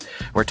patients.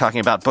 We're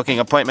talking about booking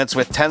appointments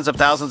with tens of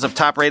thousands of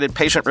top-rated,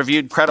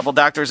 patient-reviewed, credible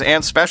doctors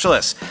and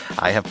specialists.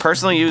 I have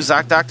personally used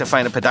ZocDoc to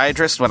find a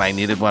podiatrist when I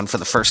needed one for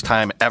the first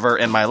time ever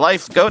in my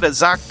life. Go to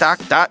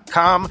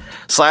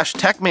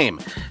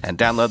ZocDoc.com/TechMeme and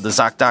download the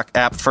ZocDoc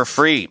app for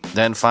free.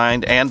 Then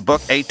find and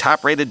book a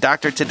top-rated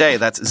doctor today.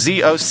 That's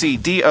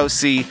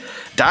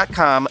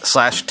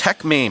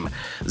ZocDoc.com/TechMeme.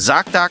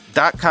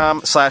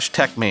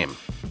 ZocDoc.com/TechMeme.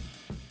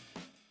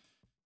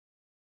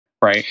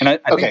 Right. And I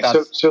okay,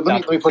 think so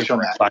let me push you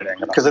on that,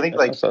 because I think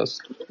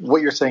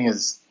what you're saying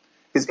is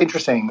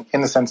interesting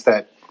in the sense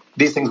that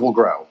these things will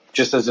grow,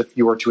 just as if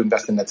you were to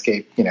invest in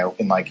Netscape,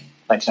 in like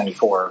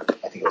 1994,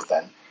 I think it was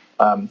then.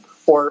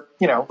 Or,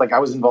 like I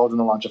was involved in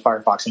the launch of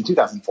Firefox in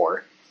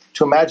 2004.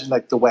 To imagine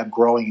like the web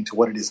growing into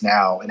what it is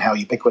now and how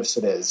ubiquitous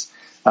it is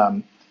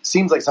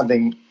seems like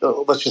something,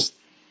 of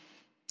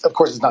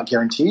course it's not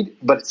guaranteed,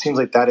 but it seems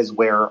like that is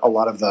where a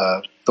lot of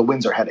the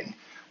winds are heading.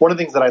 One of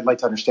the things that I'd like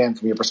to understand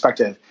from your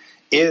perspective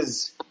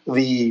is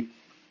the,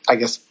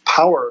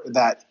 power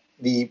that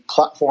the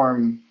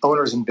platform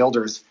owners and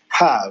builders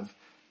have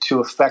to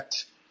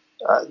affect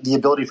the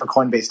ability for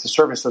Coinbase to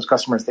service those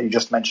customers that you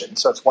just mentioned.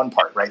 So it's one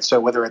part, right? So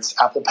whether it's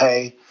Apple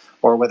Pay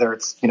or whether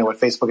it's, what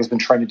Facebook has been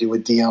trying to do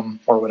with Diem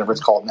or whatever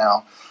it's called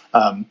now,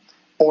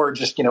 or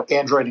just,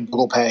 Android and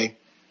Google Pay,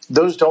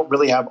 those don't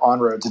really have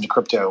on-roads into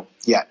crypto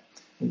yet.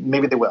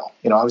 Maybe they will.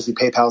 Obviously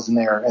PayPal's in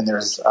there, and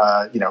there's,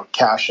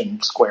 Cash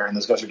and Square, and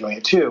those guys are doing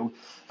it too.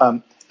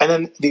 And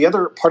then the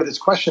other part of this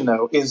question,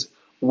 though, is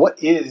what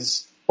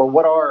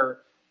are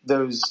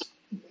those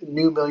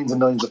new millions and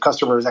millions of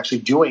customers actually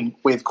doing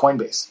with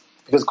Coinbase?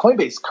 Because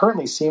Coinbase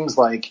currently seems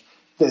like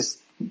this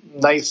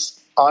nice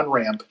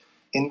on-ramp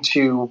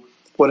into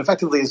what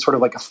effectively is sort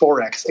of like a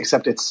Forex,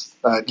 except it's,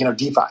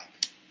 DeFi.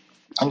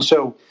 And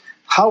so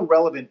how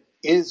relevant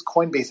is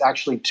Coinbase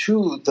actually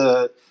to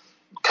the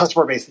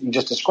customer base that you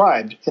just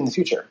described in the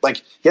future?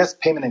 Like, yes,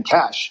 payment in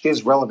cash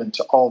is relevant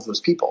to all of those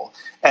people.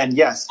 And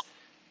yes,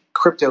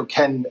 crypto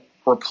can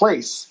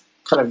replace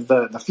kind of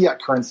the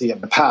fiat currency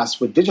of the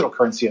past with digital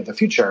currency of the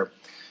future.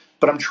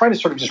 But I'm trying to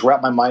sort of just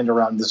wrap my mind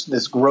around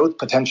this growth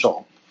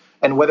potential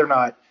and whether or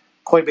not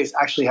Coinbase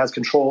actually has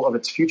control of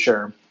its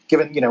future,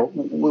 given,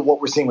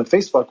 what we're seeing with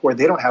Facebook, where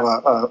they don't have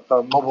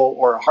a mobile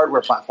or a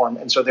hardware platform.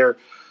 And so they're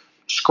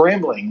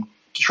scrambling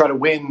to try to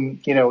win,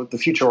 the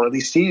future, or at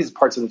least seize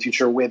parts of the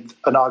future with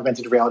an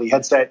augmented reality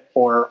headset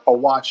or a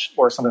watch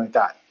or something like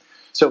that.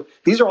 So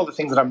these are all the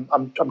things that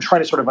I'm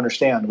trying to sort of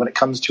understand when it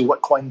comes to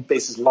what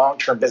Coinbase's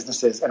long-term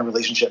businesses and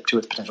relationship to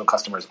its potential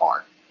customers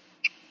are.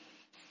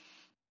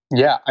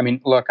 Yeah, I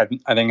mean, look, I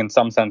think in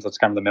some sense it's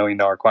kind of the $1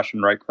 million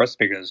question, right, Chris?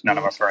 Because none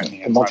of us are in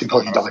the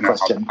multi-billion-dollar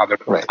question.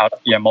 Right.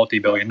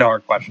 Multi-billion-dollar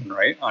question,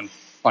 right, on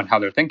how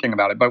they're thinking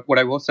about it. But what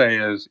I will say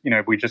is,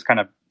 if we just kind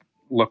of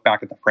look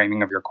back at the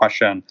framing of your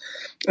question,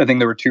 I think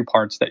there were two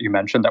parts that you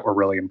mentioned that were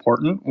really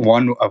important.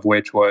 One of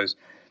which was,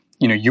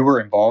 you were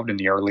involved in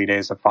the early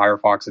days of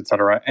Firefox, et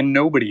cetera, and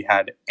nobody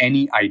had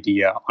any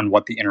idea on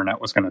what the internet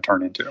was going to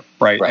turn into,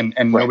 right?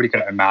 And nobody could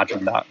have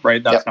imagined that,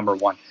 right? That's number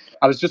one.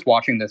 I was just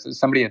watching this.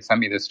 Somebody had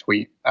sent me this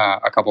tweet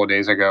a couple of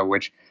days ago,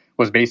 which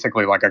was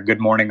basically like a Good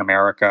Morning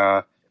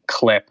America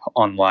clip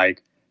on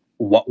like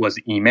what was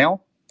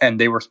email. And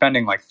they were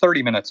spending like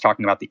 30 minutes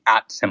talking about the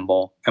 @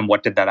 symbol and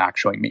what did that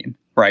actually mean,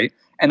 right?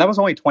 And that was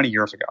only 20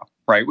 years ago,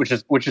 right? Which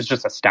is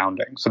just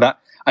astounding. So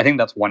I think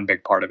that's one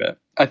big part of it.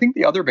 I think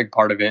the other big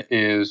part of it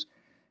is,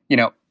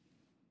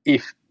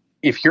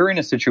 if you're in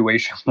a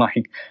situation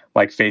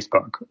like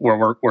Facebook,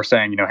 where we're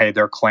saying, hey,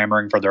 they're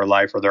clamoring for their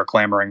life, or they're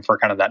clamoring for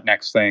kind of that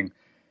next thing.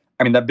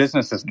 I mean, that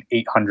business is an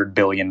 $800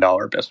 billion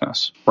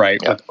business, right?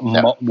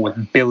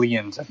 With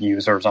billions of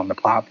users on the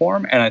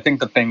platform. And I think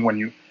the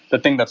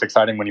thing that's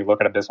exciting when you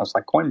look at a business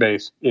like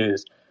Coinbase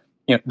is,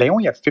 they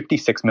only have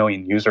 56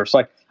 million users.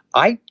 Like,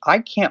 I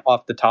can't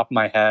off the top of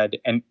my head,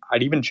 and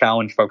I'd even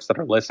challenge folks that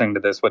are listening to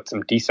this with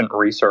some decent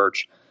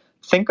research,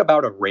 think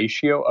about a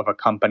ratio of a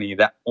company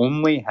that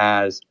only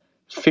has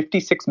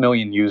 56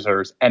 million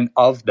users, and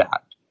of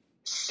that,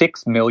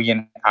 6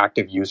 million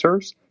active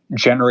users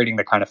generating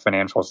the kind of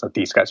financials that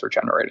these guys are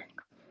generating.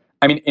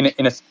 I mean,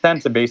 in a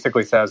sense, it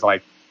basically says,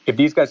 like, if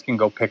these guys can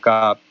go pick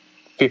up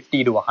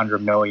 50 to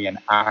 100 million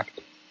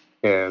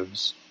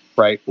actives,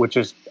 right, which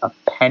is a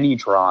penny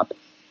drop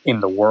in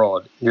the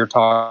world, you're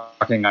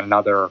talking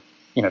another,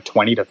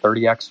 20 to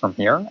 30x from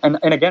here. And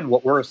again,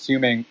 what we're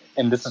assuming,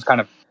 and this is kind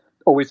of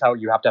always how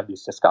you have to have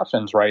these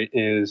discussions, right,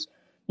 is,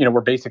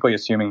 we're basically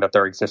assuming that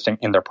they're existing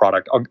in their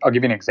product. I'll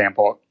give you an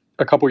example.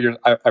 A couple of years,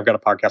 I've got a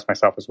podcast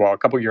myself as well. A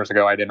couple of years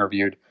ago, I'd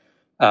interviewed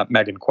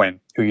Megan Quinn,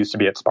 who used to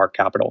be at Spark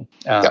Capital,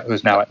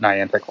 who's now at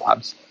Niantic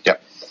Labs.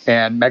 Yep.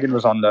 And Megan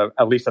was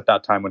at least at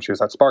that time when she was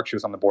at Spark, she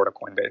was on the board of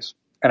Coinbase.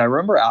 And I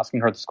remember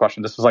asking her this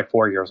question. This was like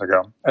 4 years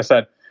ago. I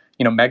said,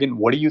 Megan,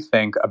 what do you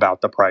think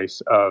about the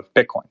price of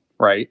Bitcoin,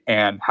 right?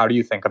 And how do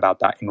you think about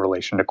that in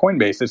relation to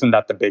Coinbase? Isn't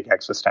that the big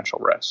existential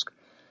risk?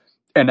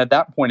 And at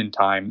that point in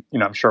time,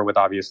 I'm sure with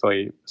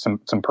obviously some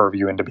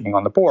purview into being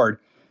on the board,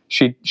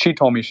 she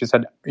told me, she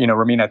said,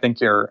 Ramin,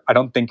 I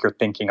don't think you're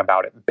thinking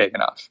about it big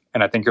enough.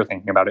 And I think you're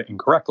thinking about it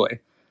incorrectly,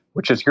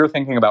 which is you're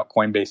thinking about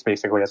Coinbase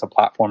basically as a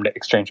platform to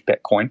exchange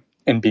Bitcoin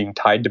and being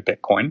tied to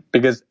Bitcoin,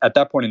 because at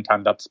that point in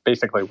time, that's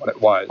basically what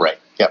it was. Right.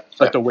 Yep.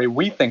 But the way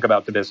we think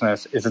about the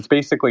business is it's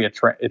basically a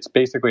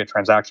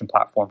transaction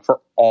platform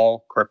for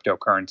all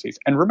cryptocurrencies.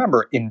 And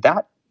remember, in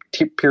that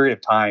period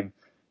of time,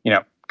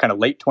 kind of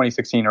late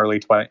 2016, early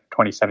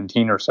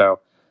 2017 or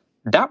so,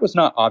 that was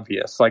not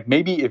obvious. Like,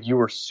 maybe if you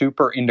were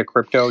super into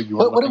crypto, you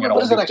were looking at all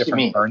these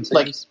different currencies.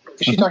 Like, is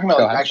she talking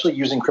about actually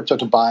using crypto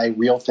to buy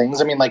real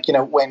things? I mean, like,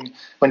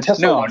 when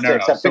Tesla wants to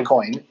accept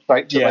Bitcoin,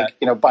 right,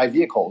 to buy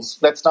vehicles,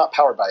 that's not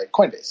powered by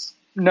Coinbase.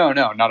 No,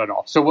 not at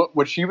all. So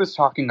what she was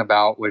talking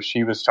about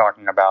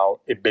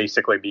it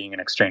basically being an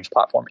exchange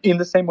platform in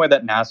the same way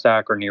that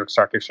NASDAQ or New York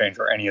Stock Exchange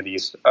or any of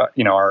these, are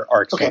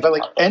exchange. Okay, but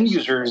like end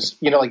users,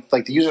 like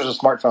the users of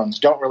smartphones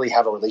don't really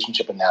have a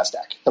relationship with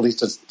NASDAQ, at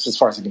least as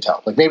far as I can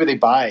tell. Like, maybe they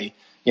buy,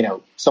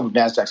 some of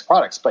NASDAQ's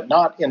products, but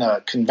not in a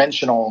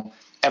conventional,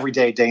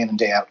 everyday, day in and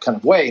day out kind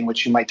of way in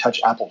which you might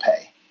touch Apple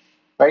Pay,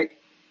 right?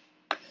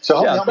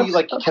 So help me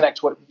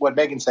connect what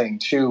Megan's saying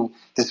to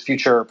this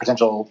future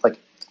potential,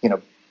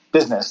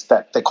 business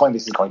that Coinbase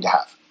is going to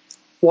have.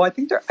 Well, I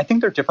think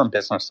they're different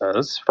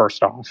businesses,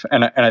 first off,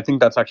 and I think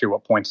that's actually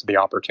what points to the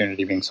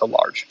opportunity being so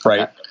large,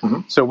 right? Okay. Mm-hmm.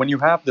 So when you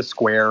have the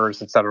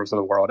Squares, et cetera, of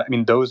the world, I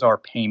mean, those are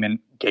payment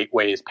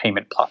gateways,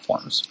 payment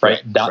platforms,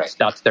 right?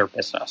 That's their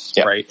business,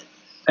 right?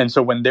 And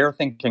so when they're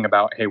thinking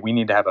about, hey, we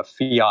need to have a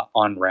fiat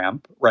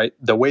on-ramp, right?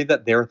 The way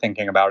that they're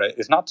thinking about it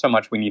is not so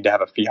much we need to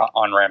have a fiat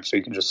on-ramp so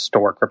you can just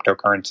store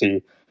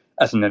cryptocurrency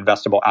as an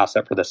investable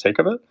asset for the sake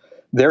of it.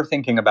 They're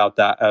thinking about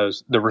that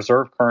as the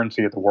reserve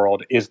currency of the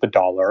world is the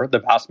dollar. The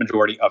vast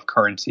majority of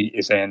currency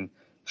is in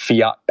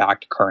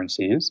fiat-backed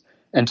currencies.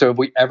 And so if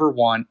we ever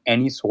want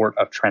any sort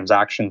of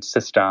transaction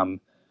system,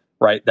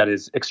 right, that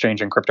is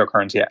exchanging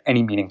cryptocurrency at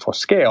any meaningful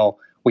scale,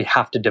 we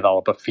have to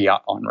develop a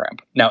fiat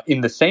on-ramp. Now,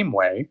 in the same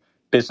way,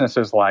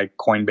 businesses like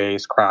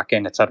Coinbase,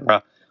 Kraken, et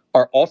cetera,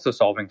 are also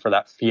solving for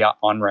that fiat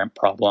on-ramp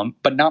problem,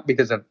 but not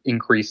because of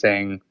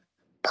increasing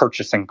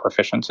purchasing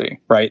proficiency,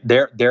 right?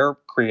 They're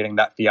creating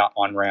that fiat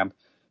on-ramp,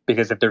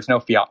 because if there's no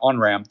fiat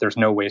on-ramp, there's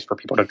no ways for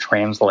people to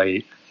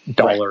translate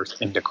dollars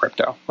into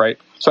crypto, right?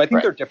 So I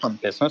think they're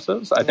different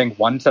businesses. I think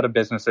one set of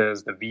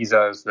businesses, the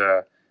Visas,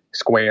 the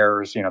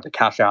Squares, the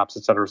Cash Apps,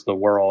 et cetera, of the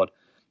world,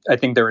 I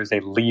think there is a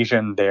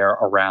lesion there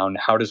around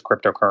how does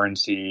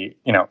cryptocurrency,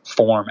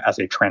 form as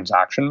a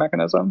transaction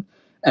mechanism.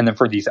 And then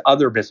for these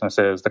other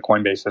businesses, the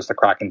Coinbases, the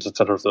Krakens, et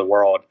cetera, of the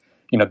world,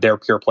 they're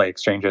pure play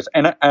exchanges.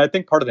 And I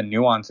think part of the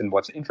nuance and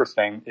what's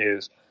interesting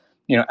is,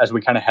 as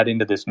we kind of head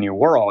into this new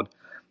world,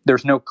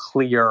 there's no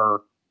clear,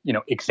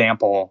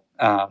 example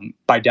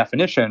by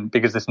definition,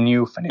 because this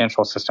new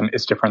financial system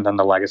is different than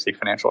the legacy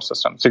financial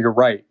system. So you're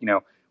right.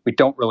 We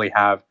don't really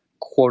have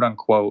quote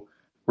unquote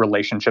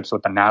relationships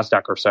with the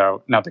NASDAQ or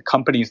so. Now, the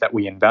companies that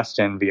we invest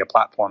in via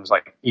platforms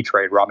like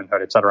E-Trade,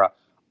 Robinhood, et cetera,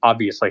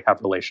 obviously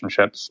have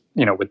relationships,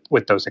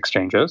 with those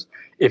exchanges.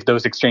 If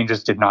those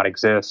exchanges did not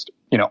exist,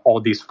 all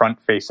these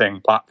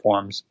front-facing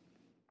platforms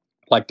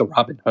like the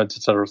Robinhoods,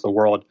 et cetera, of the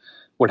world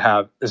would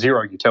have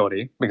zero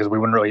utility, because we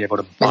wouldn't really be able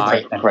to buy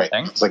anything. Right.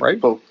 It's like, right?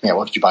 Well,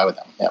 what could you buy with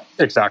them? Yeah,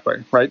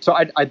 exactly. Right. So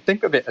I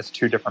think of it as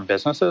two different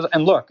businesses.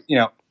 And look,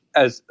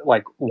 as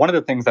like one of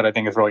the things that I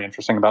think is really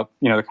interesting about,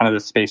 the kind of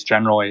this space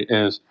generally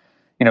is,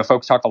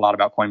 folks talk a lot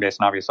about Coinbase,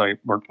 and obviously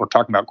we're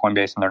talking about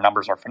Coinbase and their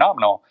numbers are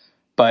phenomenal,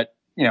 but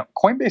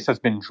Coinbase has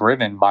been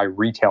driven by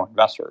retail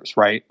investors,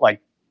 right?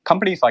 Like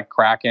companies like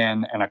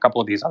Kraken and a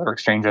couple of these other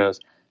exchanges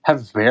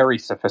have very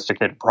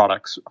sophisticated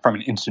products from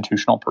an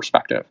institutional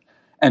perspective.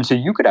 And so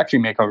you could actually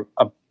make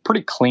a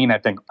pretty clean, I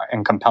think,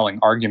 and compelling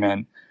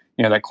argument,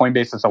 that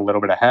Coinbase is a little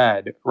bit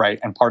ahead, right?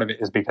 And part of it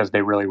is because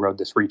they really rode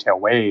this retail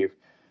wave.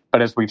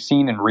 But as we've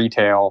seen in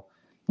retail,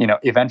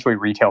 eventually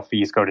retail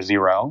fees go to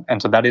zero.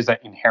 And so that is an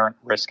inherent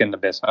risk in the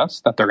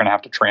business that they're going to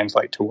have to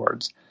translate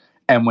towards.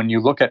 And when you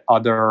look at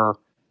other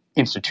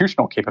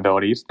institutional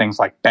capabilities, things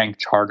like bank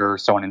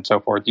charters, so on and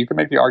so forth, you could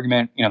make the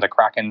argument, the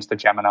Krakens, the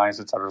Geminis,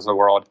 et cetera, of the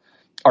world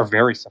are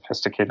very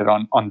sophisticated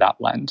on that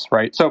lens,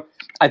 right? So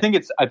I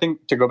think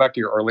to go back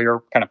to your earlier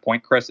kind of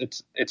point, Chris,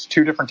 it's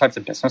two different types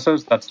of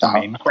businesses. That's the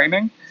main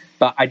framing.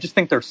 But I just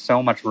think there's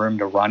so much room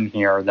to run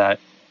here that,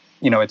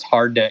 it's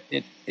hard to,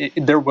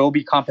 there will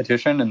be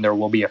competition and there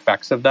will be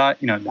effects of that.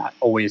 That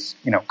always,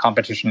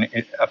 competition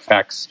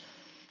affects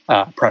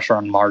pressure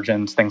on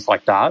margins, things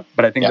like that.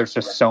 But I think there's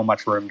just so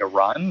much room to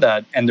run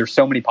and there's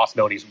so many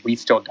possibilities we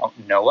still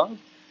don't know of.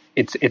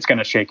 It's going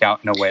to shake out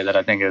in a way that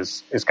I think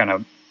is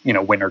going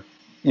to, winner.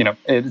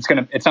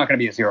 It's not going to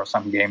be a zero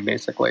sum game,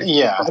 basically.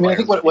 Yeah, I mean, I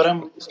think what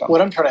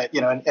I'm trying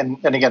to,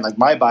 and again, like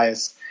my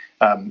bias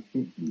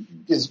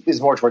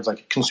is more towards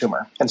like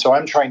consumer, and so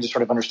I'm trying to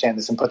sort of understand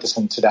this and put this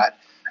into that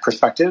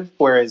perspective.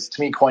 Whereas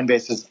to me,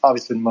 Coinbase is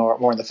obviously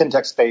more in the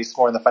fintech space,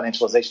 more in the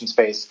financialization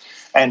space,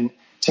 and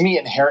to me,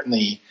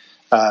 inherently,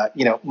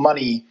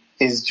 money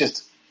is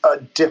just a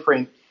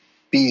different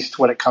beast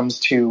when it comes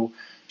to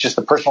just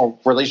the personal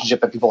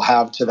relationship that people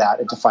have to that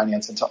and to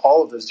finance and to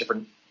all of those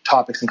different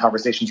topics and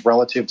conversations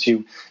relative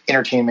to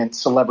entertainment,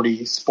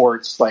 celebrity,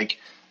 sports, like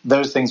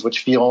those things which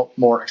feel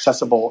more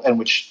accessible and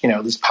which,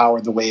 at least power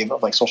the wave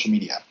of like social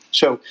media.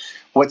 So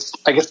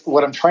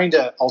what I'm trying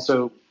to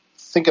also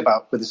think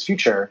about with this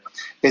future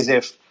is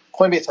if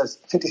Coinbase has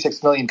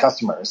 56 million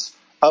customers,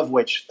 of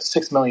which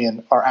 6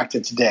 million are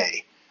active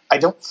today, I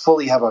don't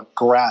fully have a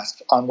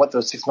grasp on what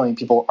those 6 million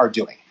people are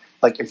doing.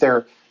 Like if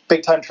they're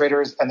big time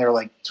traders and they're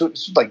like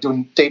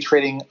doing day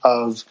trading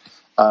of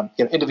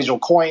individual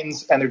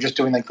coins, and they're just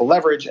doing like the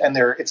leverage, and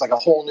it's like a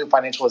whole new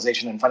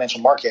financialization and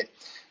financial market.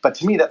 But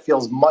to me, that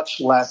feels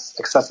much less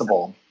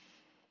accessible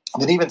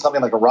than even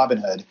something like a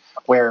Robinhood,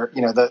 where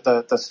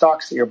the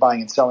stocks that you're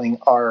buying and selling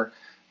are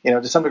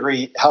to some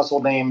degree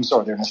household names,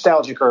 or they're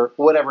nostalgic or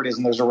whatever it is,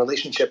 and there's a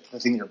relationship to the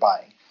thing that you're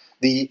buying.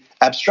 The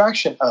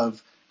abstraction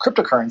of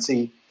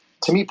cryptocurrency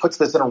to me puts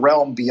this in a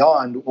realm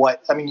beyond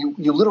what I mean.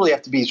 You literally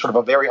have to be sort of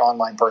a very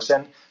online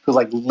person who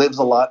like lives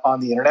a lot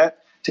on the internet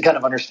to kind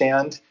of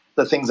understand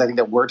the things I think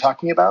that we're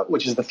talking about,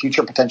 which is the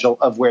future potential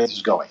of where this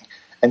is going.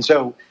 And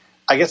so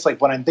I guess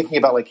like when I'm thinking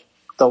about like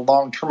the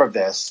long term of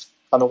this,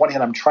 on the one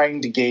hand, I'm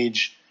trying to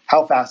gauge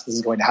how fast this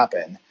is going to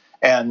happen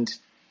and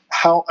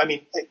how, I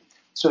mean,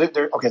 so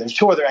there's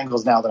two other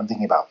angles now that I'm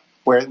thinking about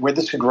where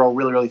this could grow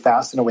really, really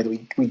fast in a way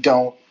that we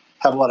don't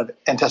have a lot of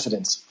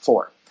antecedents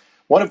for.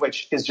 One of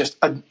which is just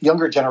a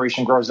younger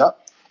generation grows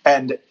up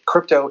and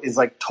crypto is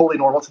like totally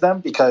normal to them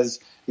because,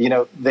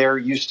 they're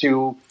used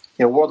to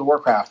World of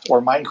Warcraft or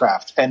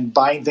Minecraft and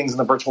buying things in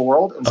the virtual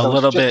world. And so a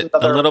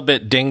little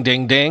bit ding,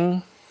 ding,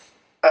 ding.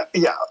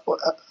 Yeah. What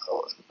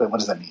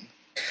does that mean?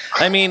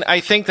 I mean,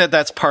 I think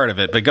that's part of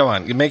it, but go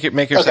on. Make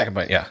your second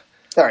point. Yeah.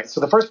 All right. So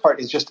the first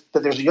part is just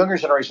that there's a younger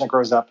generation that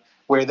grows up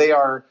where they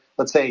are,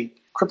 let's say,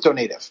 crypto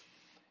native.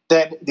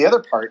 Then the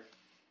other part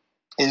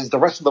is the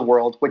rest of the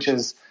world, which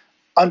is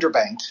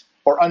underbanked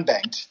or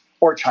unbanked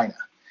or China.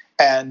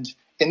 And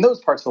in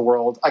those parts of the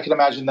world, I can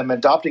imagine them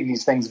adopting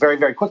these things very,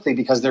 very quickly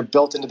because they're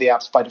built into the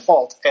apps by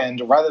default.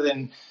 And rather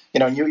than,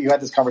 you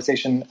had this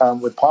conversation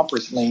with Pomp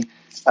recently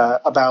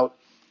about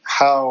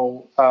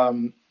how,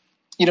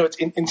 it's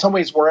in some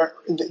ways where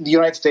the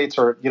United States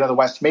or, the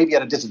West may be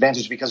at a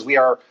disadvantage because we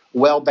are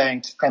well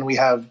banked and we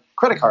have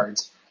credit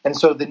cards. And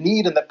so the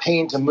need and the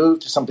pain to move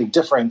to something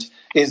different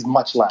is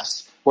much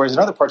less. Whereas in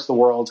other parts of the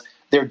world,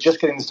 they're just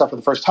getting the stuff for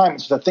the first time.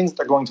 And so the things that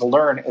they're going to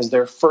learn as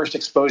their first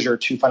exposure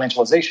to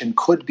financialization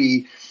could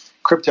be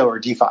crypto or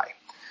DeFi.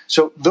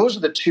 So those are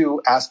the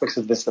two aspects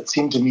of this that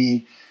seem to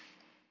me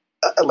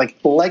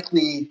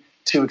likely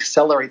to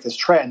accelerate this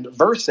trend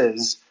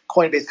versus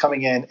Coinbase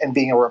coming in and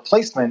being a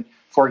replacement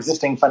for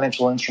existing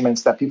financial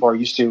instruments that people are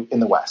used to in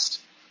the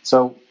West.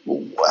 So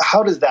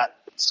how does that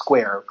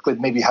square with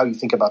maybe how you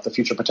think about the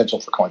future potential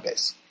for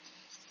Coinbase?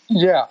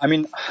 Yeah, I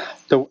mean,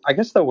 I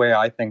guess the way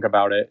I think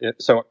about it,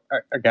 so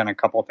again, a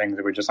couple of things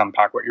that we just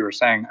unpack what you were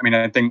saying. I mean,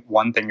 I think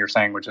one thing you're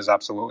saying, which is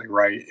absolutely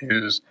right,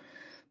 is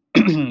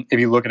if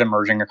you look at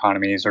emerging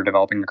economies or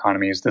developing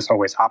economies, this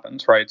always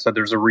happens, right? So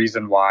there's a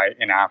reason why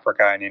in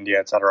Africa and India,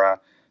 et cetera,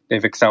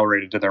 they've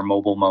accelerated to their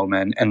mobile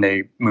moment and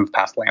they move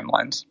past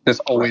landlines. This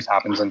always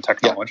happens in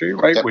technology,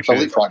 right? Yeah, which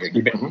is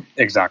leapfrogging.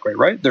 Exactly,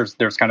 right? There's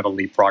kind of a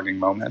leapfrogging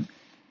moment.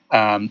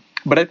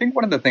 But I think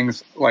one of the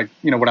things, what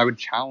I would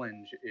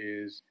challenge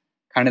is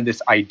kind of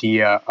this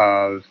idea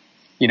of,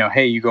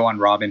 hey, you go on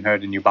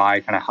Robinhood and you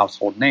buy kind of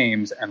household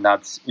names, and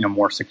that's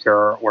more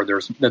secure, or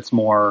that's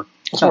more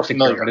it's more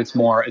familiar, but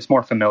it's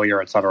more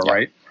familiar, et cetera,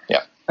 right?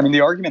 Yeah. I mean,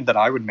 the argument that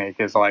I would make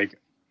is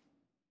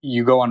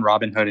you go on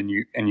Robinhood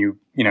and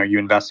you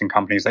invest in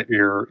companies that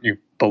you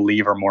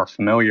believe are more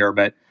familiar,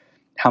 but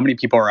how many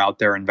people are out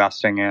there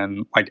investing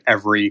in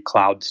every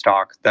cloud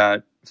stock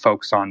that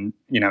folks on,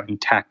 in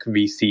tech,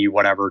 VC,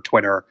 whatever,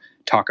 Twitter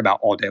talk about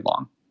all day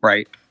long,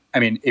 right? I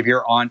mean, if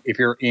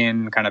you're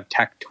in kind of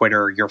tech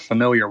Twitter, you're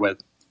familiar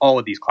with all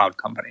of these cloud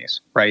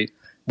companies, right?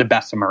 The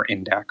Bessemer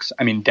Index.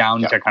 I mean,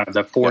 down to kind of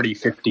the 40,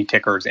 50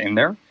 tickers in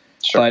there.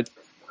 Sure. But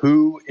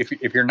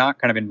if you're not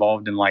kind of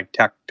involved in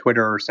tech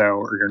Twitter or so,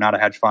 or you're not a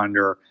hedge fund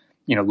or,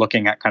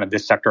 looking at kind of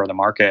this sector of the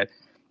market,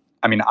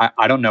 I mean,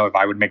 I don't know if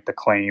I would make the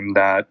claim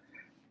that,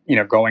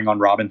 going on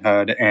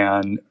Robinhood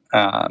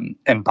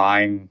and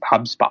buying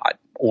HubSpot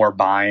or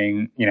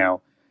buying,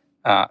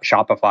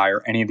 Shopify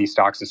or any of these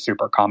stocks is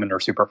super common or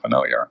super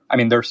familiar. I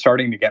mean, they're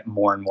starting to get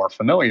more and more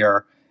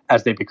familiar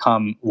as they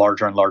become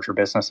larger and larger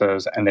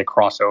businesses and they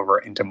cross over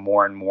into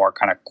more and more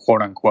kind of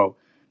quote unquote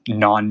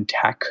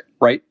non-tech,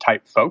 right,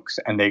 type folks,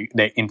 and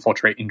they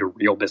infiltrate into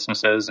real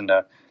businesses,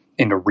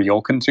 into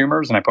real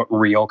consumers. And I put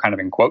real kind of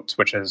in quotes,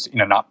 which is,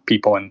 not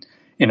people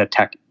in a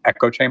tech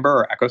echo chamber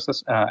or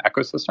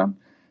ecosystem.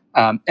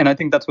 And I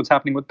think that's what's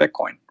happening with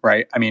Bitcoin,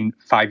 right? I mean,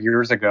 5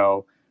 years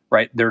ago,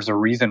 right, there's a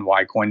reason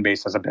why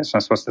Coinbase as a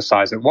business was the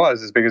size it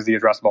was, is because the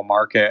addressable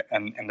market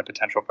and the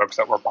potential folks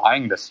that were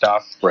buying this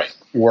stuff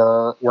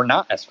were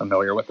not as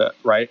familiar with it,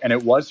 right? And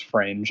it was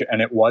fringe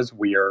and it was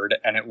weird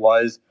and it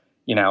was,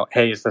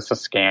 hey, is this a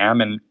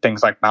scam? And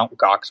things like Mt.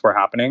 Gox were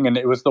happening and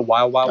it was the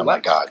wild west. Oh my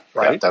God,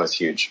 right? Yeah, that was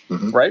huge.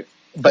 Mm-hmm. Right?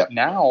 But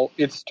now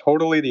it's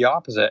totally the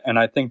opposite. And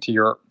I think to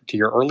your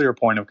earlier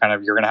point of kind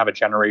of you're going to have a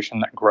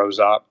generation that grows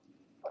up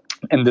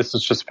and this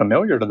is just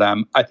familiar to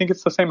them. I think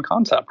it's the same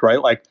concept,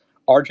 right?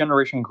 Our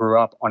generation grew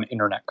up on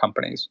internet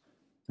companies.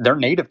 They're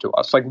native to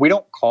us. We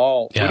don't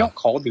call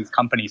these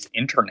companies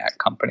internet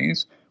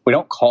companies. We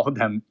don't call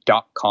them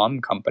 .com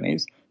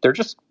companies. They're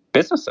just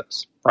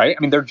businesses, right?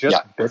 I mean, they're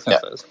just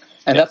businesses.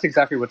 And that's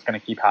exactly what's going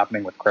to keep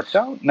happening with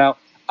crypto. Now,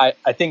 I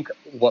think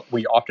what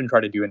we often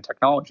try to do in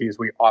technology is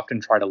we often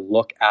try to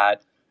look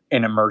at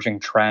an emerging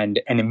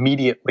trend and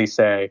immediately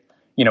say,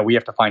 we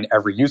have to find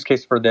every use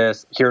case for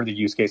this. Here are the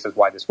use cases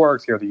why this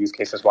works. Here are the use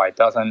cases why it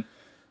doesn't.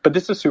 But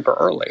this is super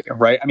early,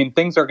 right? I mean,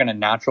 things are going to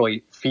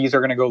naturally, fees are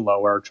going to go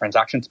lower,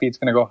 transaction speed's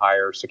going to go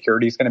higher,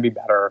 security is going to be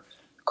better.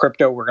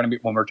 Crypto,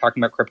 when we're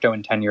talking about crypto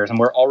in 10 years, and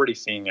we're already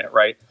seeing it,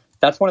 right?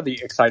 That's one of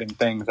the exciting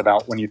things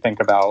about when you think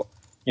about,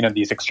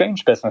 these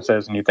exchange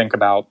businesses and you think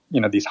about,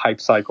 these hype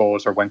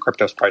cycles or when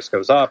crypto's price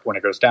goes up, when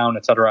it goes down,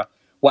 et cetera.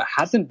 What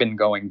hasn't been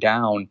going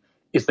down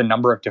is the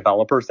number of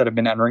developers that have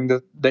been entering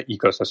the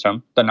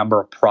ecosystem, the number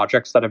of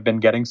projects that have been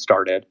getting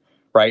started,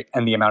 right?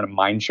 And the amount of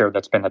mind share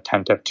that's been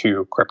attentive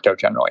to crypto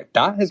generally.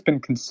 That has been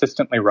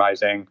consistently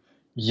rising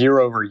year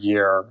over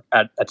year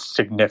at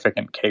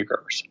significant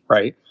CAGRs,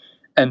 right?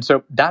 And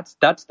so that's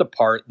the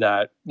part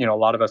that, a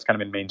lot of us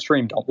kind of in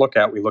mainstream don't look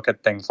at. We look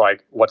at things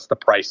like what's the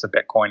price of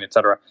Bitcoin, et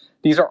cetera.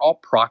 These are all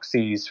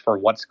proxies for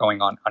what's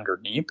going on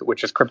underneath,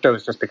 which is crypto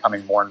is just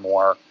becoming more and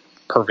more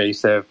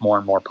pervasive, more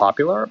and more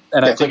popular.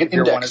 And I think an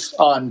index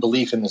on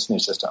belief in this new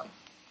system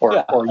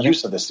or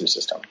use of this new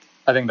system.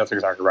 I think that's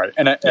exactly right.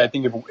 And I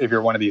think if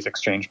you're one of these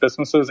exchange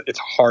businesses, it's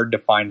hard to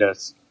find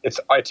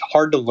it's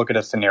hard to look at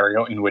a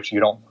scenario in which you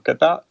don't look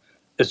at that.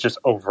 It's just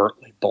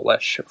overtly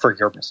bullish for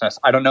your business.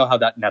 I don't know how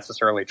that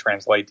necessarily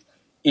translates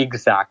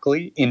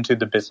exactly into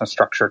the business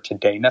structure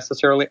today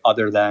necessarily,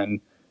 other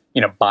than,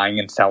 buying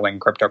and selling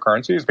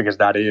cryptocurrencies, because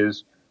that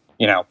is,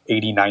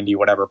 80, 90,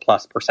 whatever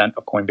plus %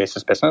 of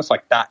Coinbase's business.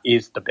 That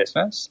is the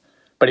business.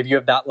 But if you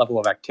have that level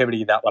of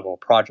activity, that level of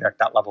project,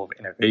 that level of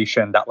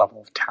innovation, that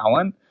level of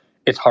talent,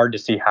 it's hard to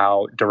see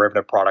how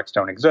derivative products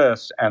don't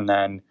exist. And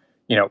then,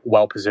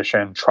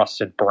 well-positioned,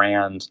 trusted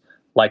brands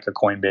like a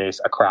Coinbase,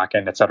 a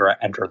Kraken, et cetera,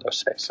 enter those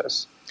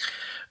spaces.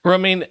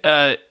 Ramin,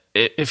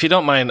 if you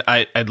don't mind,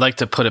 I'd like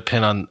to put a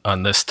pin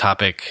on this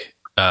topic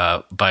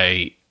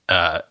by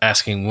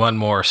asking one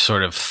more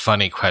sort of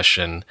funny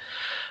question.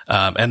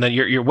 And then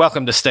you're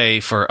welcome to stay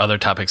for other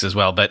topics as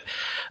well. But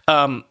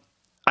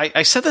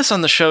I said this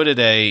on the show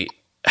today.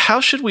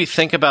 How should we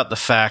think about the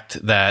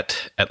fact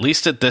that, at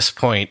least at this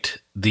point,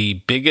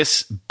 the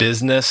biggest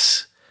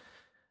business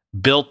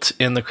built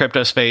in the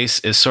crypto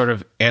space is sort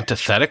of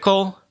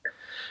antithetical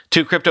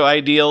to crypto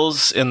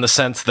ideals, in the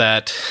sense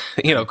that,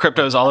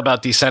 crypto is all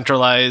about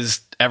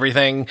decentralized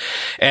everything.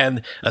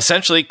 And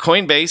essentially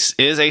Coinbase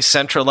is a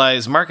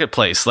centralized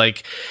marketplace.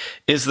 Like,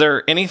 is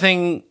there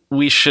anything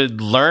we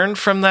should learn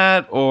from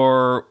that?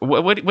 Or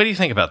what do you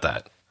think about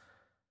that?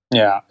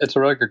 Yeah, it's a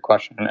really good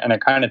question. And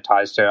it kind of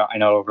ties to, I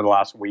know over the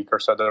last week or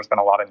so, there's been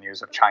a lot of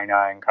news of China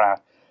and kind of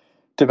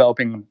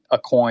developing a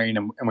coin.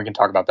 And we can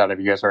talk about that if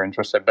you guys are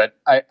interested. But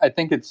I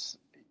think it's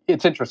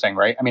interesting,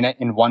 right? I mean,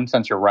 in one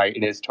sense, you're right.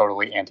 It is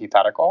totally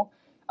antithetical.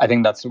 I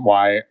think that's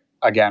why,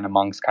 again,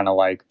 amongst kind of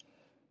like,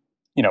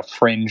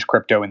 fringe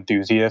crypto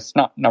enthusiasts,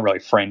 not really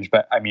fringe,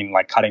 but I mean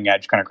like cutting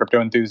edge kind of crypto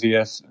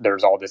enthusiasts,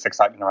 there's all this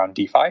excitement around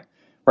DeFi,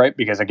 right?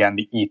 Because again,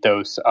 the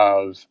ethos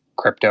of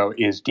crypto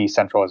is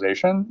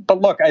decentralization. But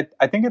look, I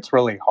think it's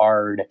really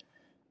hard.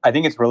 I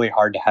think it's really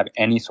hard to have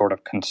any sort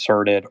of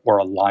concerted or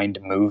aligned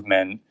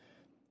movement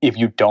if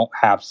you don't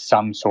have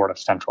some sort of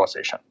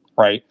centralization,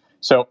 right?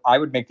 So I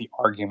would make the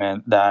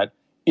argument that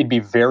it'd be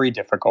very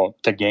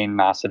difficult to gain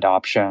mass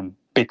adoption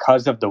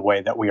because of the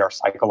way that we are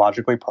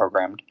psychologically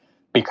programmed,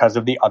 because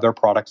of the other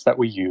products that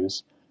we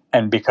use,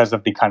 and because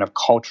of the kind of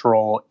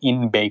cultural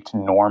in-baked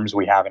norms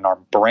we have in our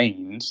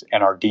brains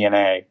and our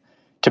DNA,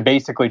 to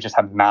basically just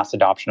have mass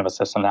adoption of a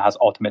system that has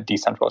ultimate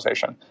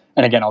decentralization.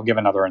 And again, I'll give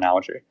another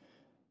analogy.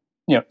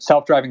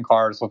 Self-driving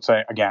cars, let's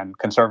say, again,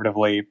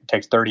 conservatively, it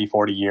takes 30,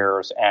 40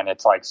 years, and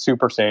it's like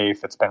super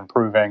safe. It's been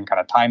proven kind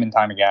of time and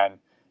time again.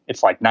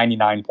 It's like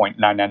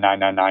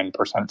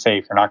 99.99999%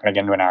 safe. You're not going to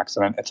get into an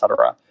accident, et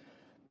cetera.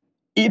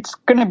 It's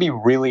going to be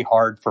really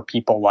hard for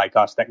people like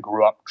us that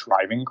grew up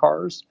driving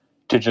cars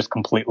to just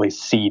completely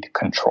cede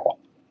control,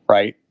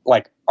 right?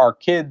 Like our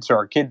kids or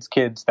our kids'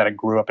 kids that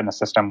grew up in a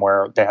system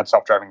where they had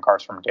self-driving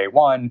cars from day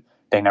one,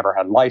 they never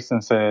had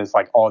licenses,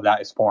 like all of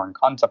that is foreign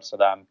concepts to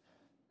them.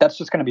 That's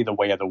just going to be the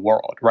way of the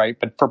world, right?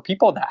 But for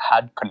people that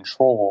had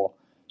control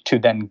to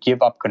then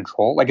give up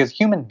control, like as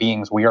human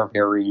beings, we are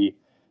very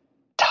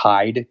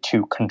tied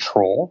to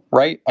control,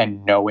 right?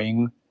 And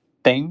knowing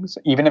things,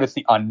 even if it's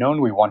the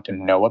unknown, we want to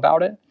know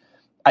about it.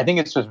 I think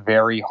it's just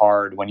very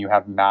hard when you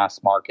have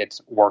mass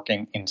markets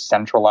working in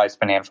centralized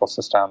financial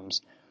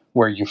systems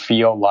where you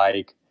feel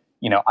like,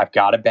 I've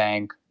got a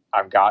bank,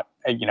 I've got,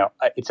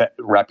 it's a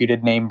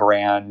reputed name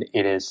brand,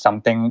 it is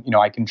something,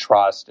 I can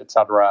trust, et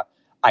cetera.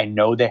 I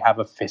know they have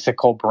a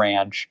physical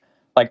branch.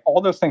 Like all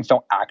those things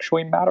don't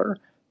actually matter,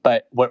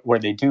 but where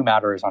they do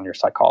matter is on your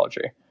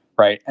psychology.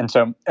 Right. And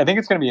so I think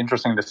it's going to be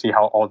interesting to see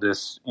how all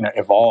this,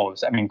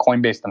 evolves. I mean,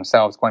 Coinbase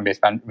themselves,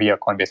 via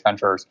Coinbase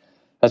Ventures,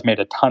 has made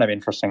a ton of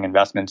interesting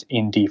investments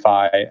in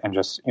DeFi and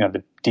just,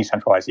 the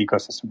decentralized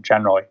ecosystem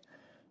generally.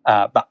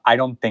 But I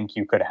don't think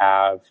you could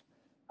have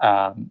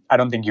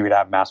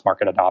mass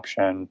market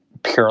adoption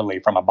purely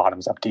from a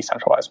bottoms up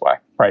decentralized way.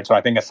 Right. So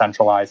I think a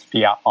centralized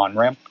fiat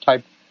on-ramp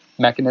type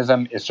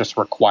mechanism is just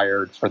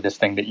required for this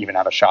thing to even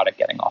have a shot at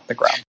getting off the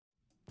ground.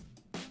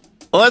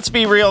 Let's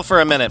be real for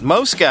a minute.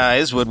 Most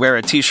guys would wear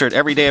a t-shirt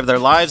every day of their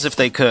lives if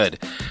they could.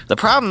 The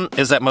problem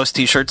is that most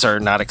t-shirts are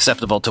not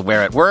acceptable to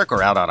wear at work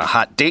or out on a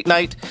hot date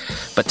night.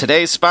 But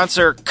today's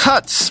sponsor,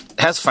 Cuts,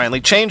 has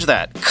finally changed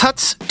that.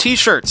 Cuts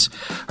t-shirts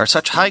are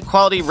such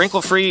high-quality,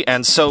 wrinkle-free,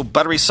 and so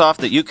buttery soft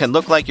that you can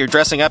look like you're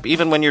dressing up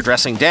even when you're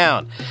dressing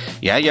down.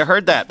 Yeah, you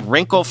heard that.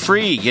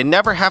 Wrinkle-free. You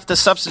never have to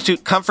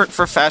substitute comfort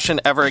for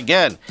fashion ever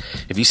again.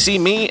 If you see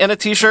me in a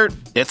t-shirt,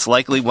 it's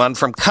likely one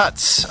from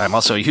Cuts. I'm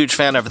also a huge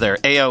fan of their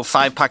AO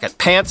 5-pocket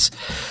pants.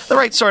 The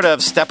right sort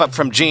of step up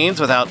from jeans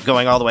without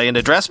going all the way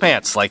into dress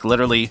pants, like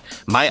literally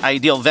my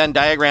ideal Venn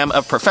diagram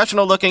of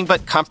professional looking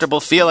but comfortable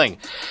feeling.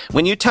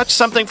 When you touch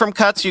something from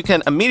Cuts, you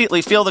can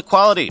immediately feel the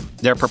quality.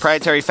 Their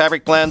proprietary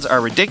fabric blends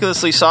are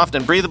ridiculously soft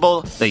and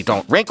breathable, they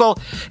don't wrinkle,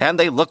 and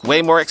they look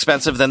way more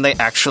expensive than they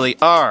actually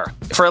are.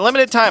 For a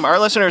limited time, our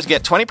listeners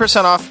get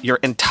 20% off your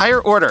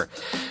entire order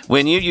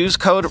when you use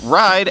code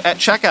RIDE at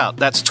checkout.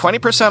 That's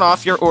 20%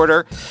 off your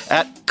order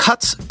at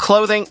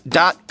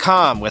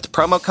cutsclothing.com with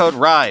promo code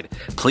RIDE.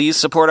 Please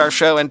support our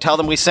show and tell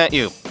them we sent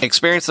you.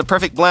 Experience the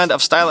perfect blend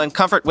of style and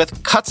comfort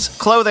with Cuts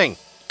Clothing.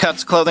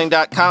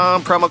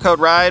 Cutsclothing.com, promo code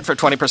RIDE for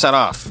 20%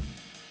 off.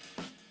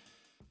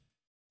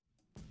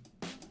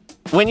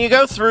 When you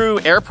go through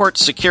airport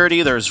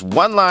security, there's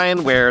one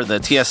line where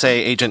the TSA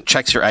agent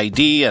checks your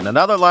ID and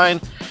another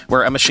line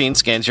where a machine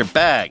scans your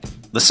bag.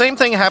 The same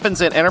thing happens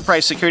in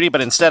enterprise security,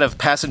 but instead of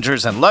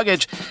passengers and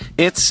luggage,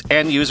 it's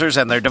end users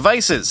and their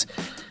devices.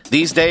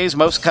 These days,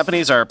 most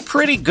companies are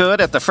pretty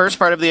good at the first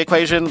part of the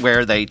equation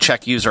where they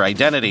check user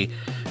identity.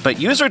 but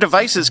user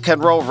devices can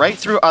roll right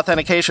through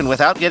authentication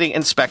without getting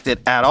inspected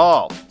at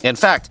all. In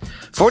fact,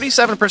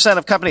 47%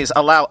 of companies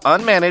allow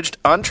unmanaged,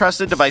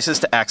 untrusted devices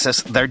to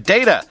access their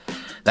data.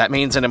 That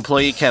means an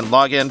employee can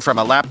log in from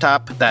a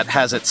laptop that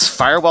has its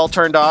firewall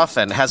turned off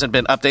and hasn't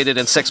been updated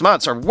in 6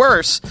 months, or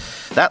worse,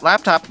 that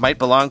laptop might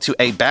belong to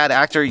a bad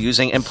actor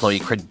using employee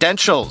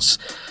credentials.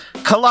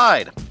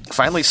 Kolide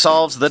finally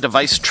solves the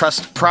device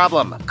trust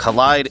problem.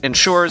 Kolide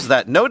ensures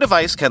that no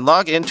device can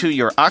log into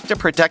your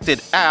Okta-protected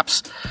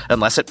apps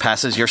unless it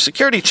passes your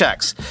security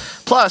checks.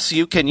 Plus,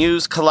 you can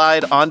use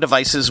Kolide on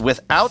devices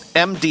without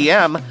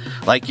MDM,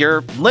 like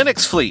your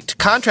Linux fleet,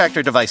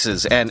 contractor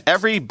devices, and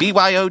every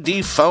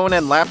BYOD phone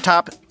and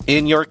laptop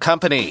in your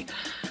company.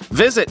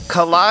 Visit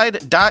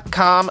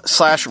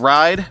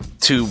kolide.com/ride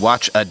to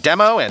watch a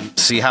demo and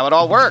see how it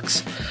all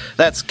works.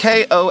 That's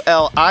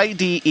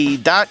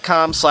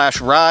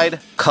KOLIDE.com/ride,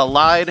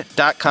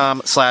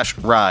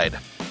 kolide.com/ride.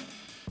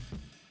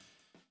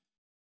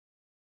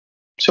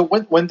 So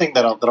one thing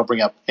that I'll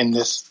bring up in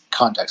this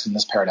context, in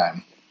this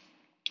paradigm,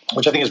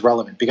 which I think is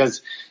relevant,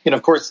 because,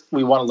 of course,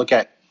 we want to look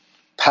at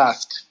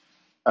past,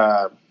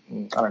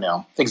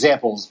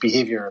 examples,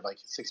 behavior, like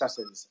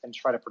successes, and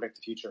try to predict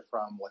the future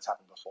from what's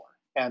happened before.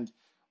 And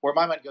where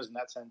my mind goes in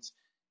that sense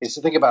is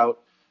to think about,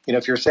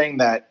 if you're saying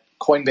that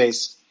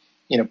Coinbase,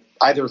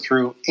 either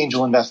through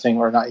angel investing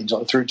or not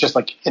angel, through just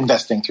like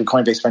investing through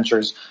Coinbase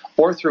Ventures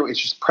or through its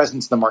just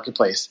presence in the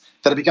marketplace,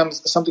 that it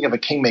becomes something of a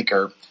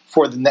kingmaker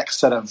for the next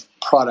set of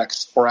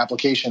products or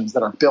applications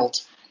that are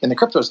built in the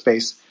crypto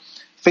space.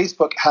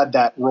 Facebook had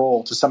that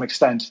role to some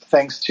extent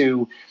thanks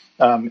to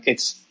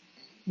its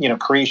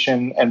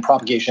creation and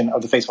propagation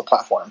of the Facebook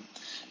platform.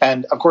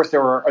 And of course,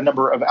 there were a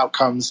number of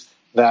outcomes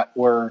that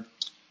were,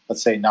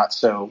 let's say, not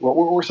so,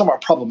 were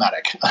somewhat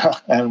problematic,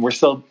 and we're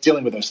still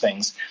dealing with those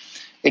things.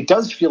 It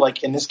does feel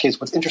like in this case,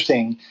 what's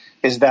interesting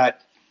is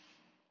that,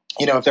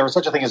 if there was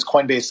such a thing as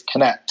Coinbase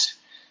Connect,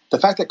 the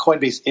fact that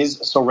Coinbase is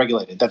so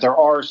regulated, that there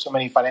are so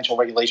many financial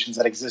regulations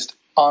that exist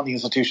on the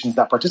institutions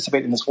that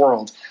participate in this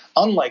world,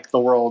 unlike the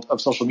world of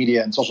social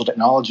media and social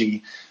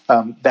technology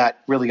that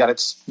really got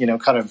its,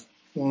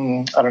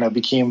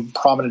 became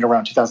prominent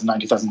around 2009,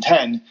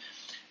 2010,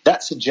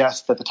 that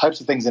suggests that the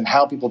types of things and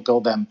how people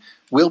build them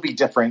will be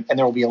different, and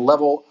there will be a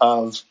level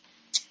of,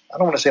 I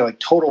don't want to say like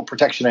total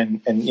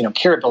protection and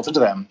care built into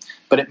them,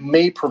 but it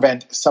may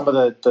prevent some of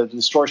the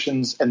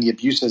distortions and the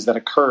abuses that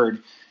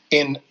occurred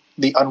in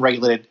the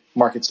unregulated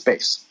market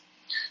space.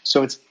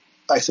 So it's,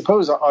 I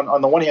suppose,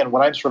 on the one hand,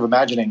 what I'm sort of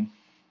imagining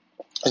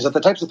is that the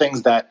types of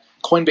things that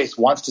Coinbase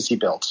wants to see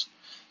built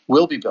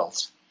will be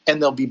built, and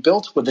they'll be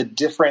built with a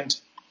different,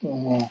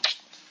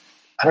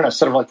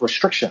 set of like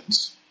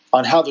restrictions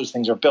on how those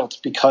things are built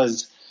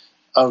because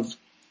of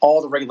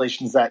all the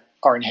regulations that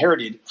are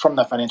inherited from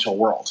the financial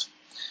world.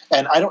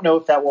 And I don't know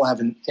if that will have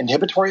an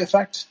inhibitory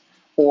effect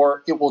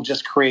or it will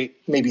just create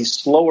maybe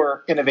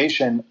slower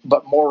innovation,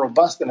 but more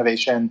robust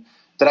innovation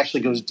that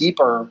actually goes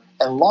deeper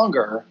and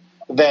longer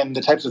than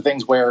the types of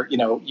things where,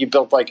 you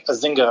built like a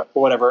Zynga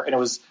or whatever, and it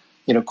was,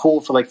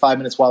 cool for like 5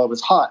 minutes while it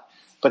was hot.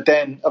 But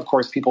then, of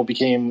course, people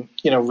became,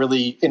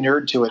 really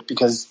inured to it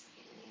because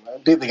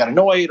they got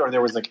annoyed, or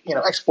there was like,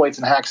 exploits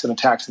and hacks and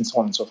attacks and so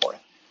on and so forth.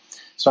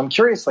 So I'm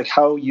curious, like,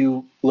 how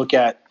you look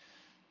at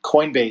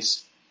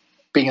Coinbase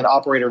being an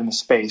operator in the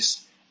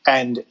space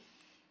and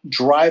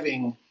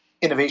driving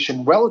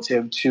innovation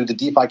relative to the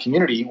DeFi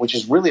community, which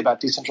is really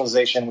about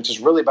decentralization, which is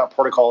really about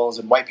protocols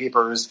and white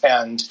papers.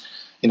 And,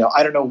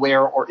 I don't know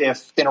where or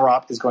if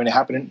interop is going to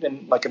happen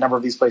in like a number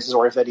of these places,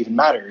 or if that even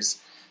matters,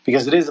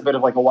 because it is a bit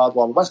of like a wild,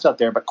 wild west out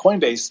there. But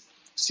Coinbase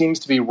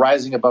seems to be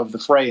rising above the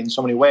fray in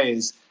so many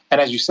ways.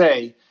 And as you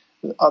say,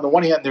 on the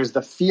one hand, there's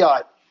the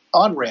fiat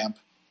on-ramp,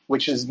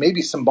 which is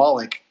maybe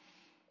symbolic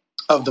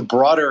of the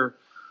broader,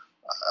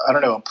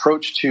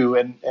 approach to,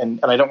 and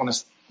I don't want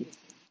to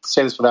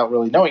say this without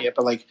really knowing it,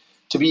 but like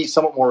to be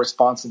somewhat more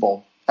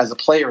responsible as a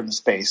player in the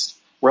space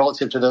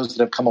relative to those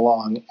that have come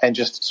along and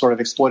just sort of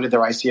exploited their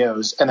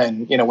ICOs and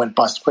then, went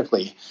bust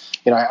quickly.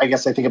 I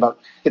guess I think about,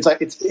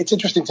 it's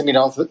interesting to me to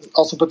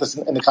also put this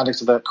in the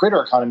context of the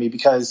creator economy,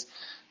 because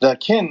the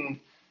Kin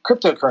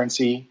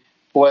cryptocurrency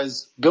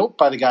was built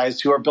by the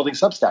guys who are building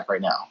Substack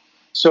right now.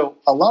 So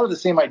a lot of the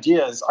same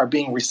ideas are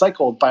being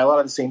recycled by a lot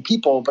of the same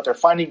people, but they're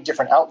finding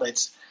different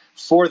outlets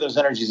for those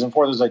energies and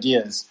for those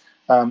ideas.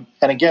 And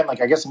again, like,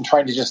 I guess I'm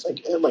trying to just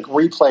like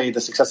replay the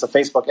success of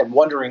Facebook and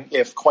wondering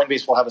if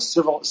Coinbase will have a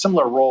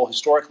similar role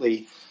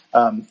historically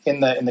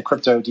in the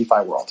crypto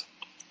DeFi world.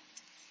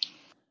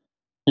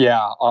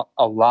 Yeah,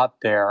 a lot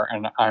there,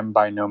 and I'm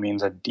by no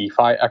means a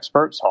DeFi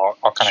expert, so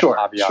I'll kind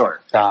of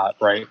caveat that,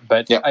 right?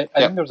 But I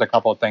think there's a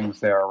couple of things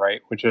there,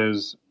 right? Which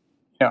is,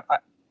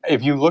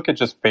 if you look at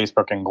just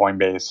Facebook and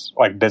Coinbase,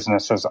 like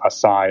businesses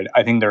aside,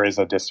 I think there is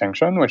a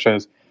distinction, which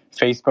is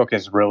Facebook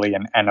is really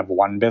an N of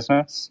one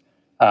business,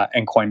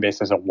 and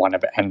Coinbase is a one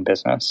of N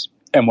business.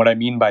 And what I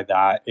mean by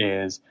that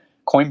is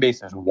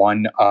Coinbase is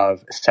one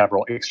of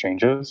several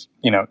exchanges.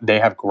 They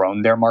have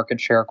grown their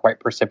market share quite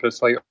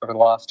precipitously over the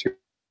last 2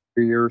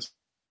 years.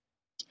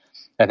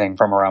 I think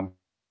from around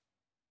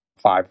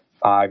 5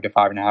 5 to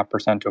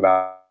 5.5% to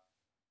about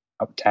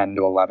 10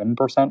 to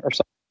 11% or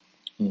so.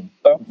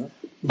 Mm-hmm.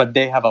 But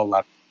they have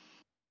 11%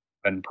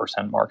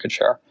 market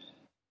share.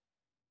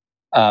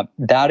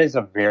 That is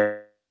a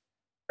very,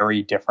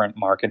 very different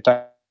market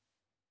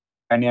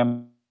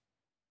dynamic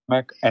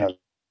and a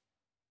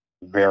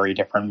very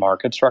different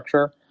market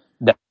structure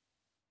than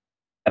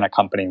a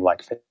company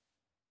like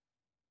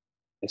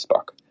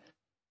Facebook.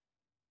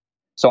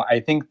 So I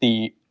think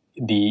the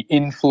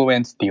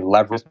influence, the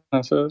leverage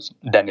businesses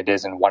than it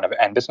is in one of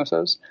N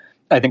businesses.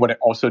 I think what it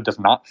also does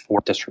not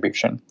for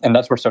distribution, and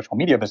that's where social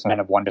media business is N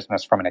of one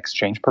business from an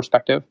exchange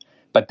perspective.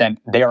 But then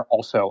they are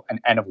also an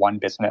N of one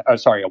business. A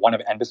one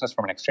of N business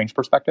from an exchange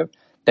perspective.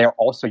 They are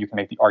also, you can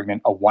make the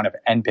argument, a one of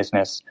N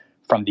business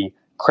from the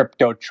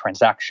crypto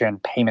transaction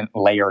payment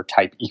layer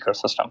type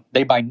ecosystem.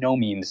 They by no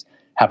means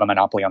have a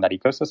monopoly on that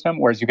ecosystem.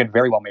 Whereas you could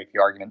very well make the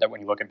argument that when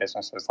you look at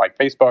businesses like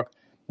Facebook,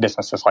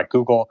 businesses like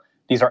Google,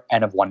 these are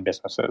N of one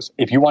businesses.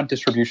 If you want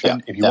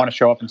distribution, if you want to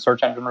show up in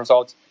search engine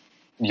results,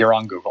 you're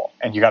on Google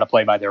and you got to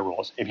play by their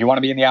rules. If you want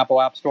to be in the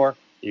Apple App Store,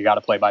 you got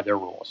to play by their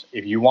rules.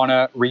 If you want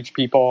to reach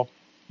people,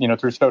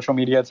 through social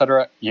media, et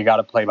cetera, you got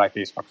to play by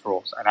Facebook's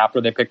rules. And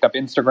after they picked up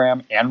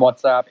Instagram and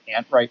WhatsApp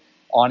and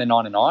on and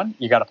on and on,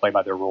 you got to play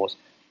by their rules.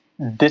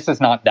 This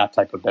is not that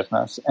type of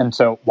business. And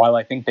so while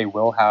I think they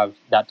will have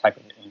that type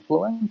of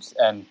influence,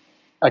 and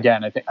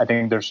again, I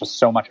think there's just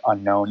so much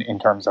unknown in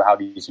terms of how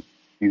these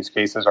use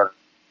cases are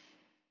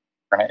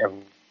going to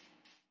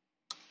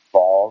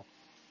evolve.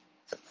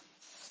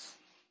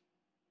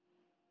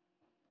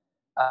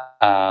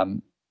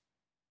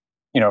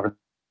 Over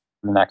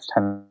the next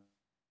 10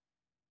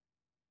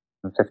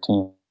 and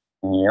 15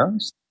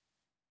 years.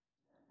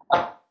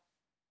 I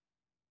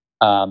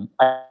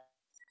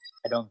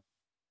don't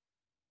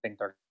think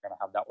they're going to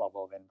have that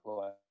level of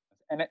influence.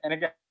 And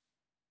again,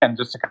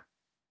 just to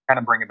kind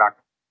of bring it back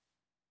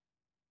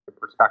to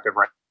perspective,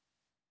 right?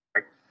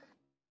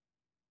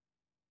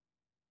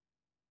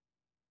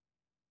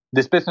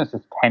 This business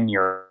is 10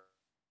 years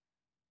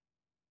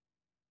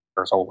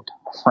old,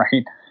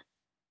 right?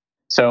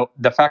 So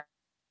the fact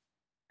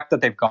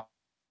that they've gone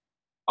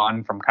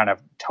from kind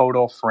of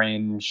total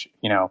fringe,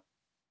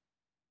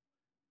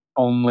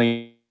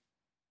 only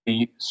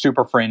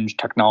super fringe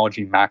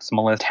technology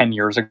maximalist 10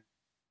 years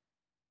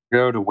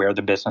ago to where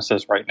the business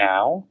is right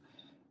now,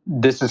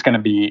 it's going to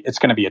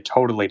be a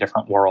totally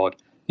different world,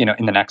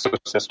 in the next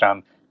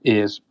ecosystem.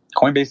 Is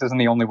Coinbase isn't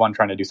the only one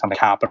trying to do something,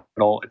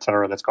 capital, et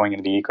cetera, that's going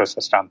into the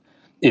ecosystem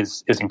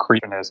is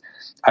increasing,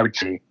 I would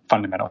say,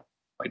 fundamentally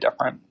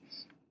different.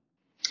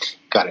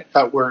 Got it.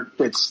 We're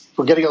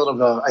getting a little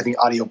bit of, I think,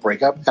 audio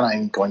breakup, and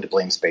I'm going to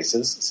blame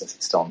Spaces since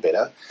it's still in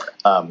beta.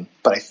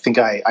 But I think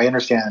I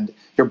understand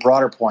your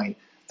broader point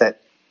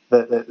that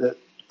the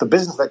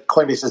business that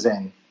Coinbase is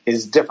in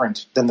is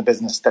different than the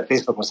business that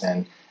Facebook was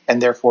in,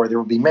 and therefore there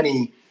will be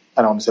many,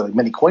 I don't want to say like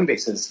many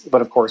Coinbases,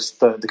 but of course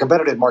the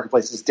competitive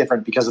marketplace is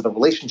different because of the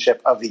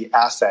relationship of the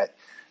asset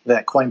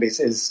that Coinbase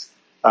is,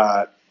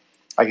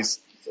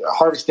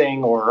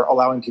 harvesting or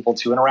allowing people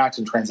to interact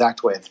and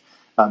transact with.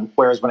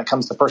 Whereas when it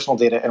comes to personal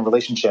data and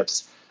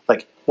relationships,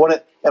 one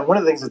of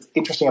the things that's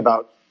interesting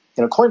about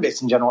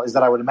Coinbase in general is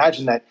that I would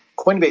imagine that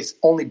Coinbase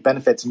only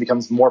benefits and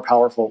becomes more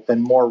powerful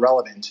and more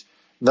relevant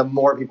the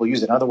more people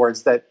use it. In other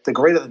words, that the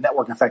greater the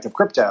network effect of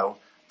crypto,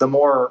 the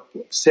more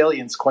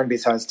salience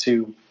Coinbase has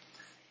to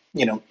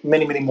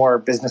many, many more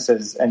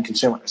businesses and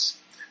consumers.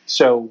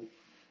 So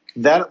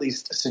that at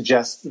least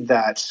suggests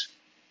that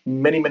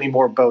many, many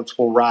more boats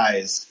will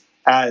rise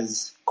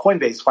as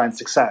Coinbase finds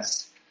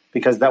success,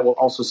 because that will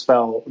also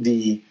spell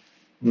the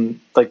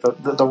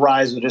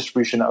rise of the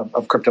distribution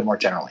of crypto more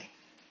generally.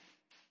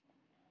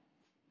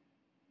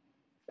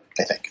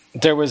 I think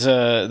there was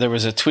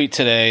a tweet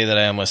today that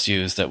I almost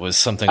used that was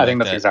something. I think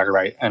that's exactly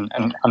right, and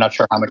I'm not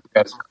sure how much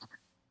you guys.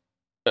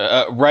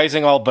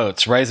 Rising all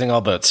boats.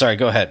 Sorry,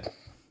 go ahead.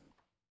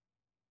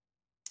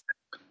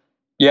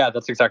 Yeah,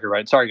 that's exactly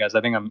right. Sorry, guys.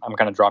 I think I'm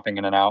kind of dropping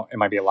in and out. It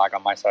might be a lag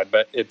on my side,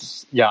 but I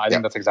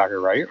think that's exactly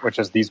right, which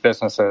is these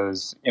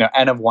businesses,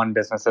 N of one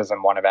businesses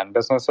and one of N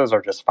businesses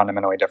are just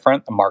fundamentally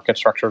different. The market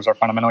structures are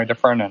fundamentally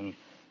different, and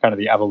kind of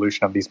the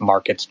evolution of these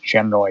markets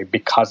generally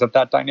because of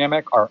that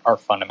dynamic are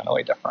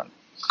fundamentally different.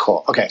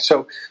 Cool. Okay,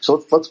 so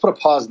let's put a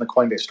pause in the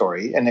Coinbase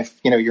story, and if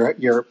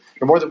you're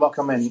more than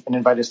welcome and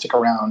invited to stick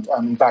around.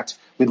 In fact,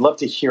 we'd love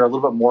to hear a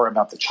little bit more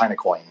about the China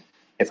coin,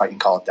 if I can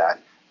call it that.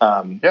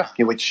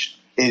 Which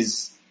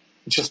is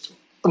just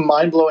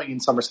mind-blowing in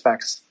some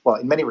respects, well,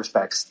 in many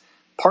respects,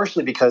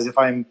 partially because if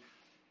I'm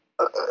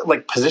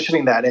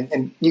positioning that,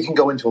 and you can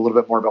go into a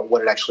little bit more about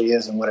what it actually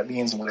is and what it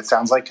means and what it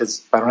sounds like,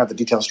 because I don't have the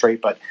details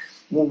straight, but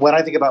when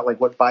I think about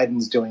what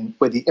Biden's doing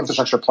with the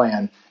infrastructure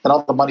plan and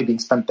all the money being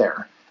spent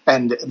there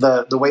and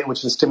the way in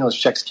which the stimulus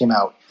checks came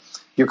out,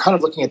 you're kind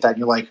of looking at that and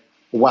you're like,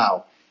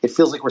 wow, it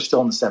feels like we're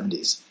still in the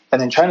 70s.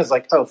 And then China's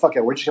like, oh, fuck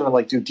it, we're just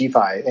going to do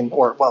DeFi.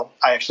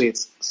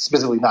 It's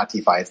specifically not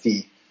DeFi, it's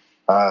the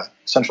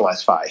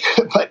centralized FI.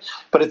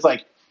 but it's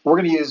like, we're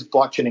going to use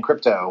blockchain and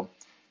crypto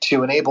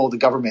to enable the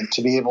government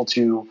to be able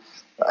to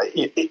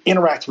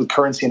interacts with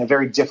currency in a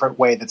very different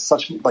way. That's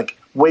such like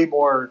way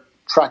more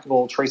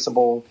trackable,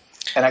 traceable,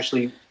 and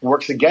actually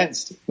works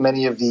against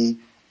many of the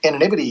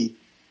anonymity.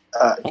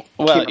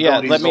 Well, yeah.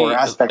 Let me,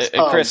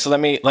 Chris. Let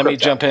me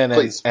jump in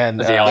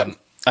and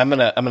I'm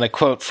gonna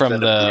quote from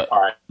the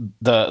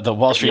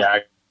Wall Street. Yeah.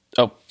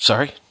 Oh,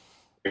 sorry.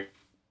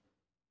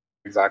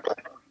 Exactly.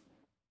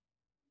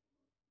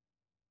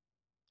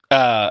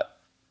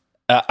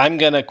 I'm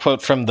going to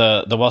quote from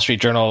the Wall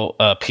Street Journal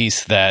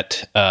piece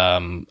that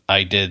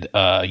I did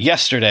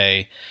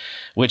yesterday,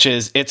 which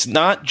is it's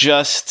not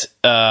just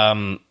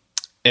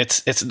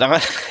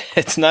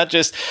it's not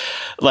just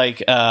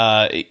like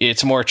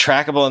it's more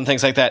trackable and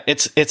things like that.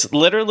 It's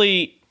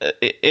literally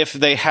if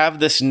they have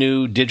this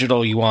new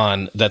digital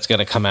yuan that's going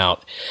to come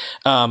out,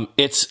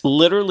 it's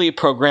literally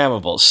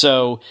programmable.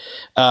 So,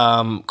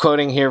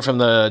 quoting here from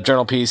the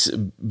journal piece,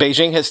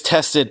 Beijing has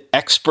tested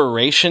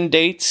expiration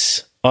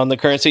dates on the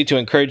currency to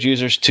encourage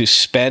users to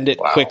spend it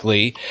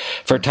quickly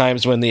for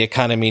times when the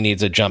economy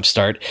needs a jump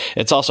start.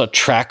 It's also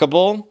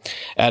trackable,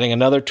 adding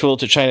another tool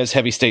to China's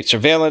heavy state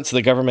surveillance.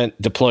 The government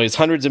deploys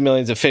hundreds of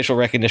millions of facial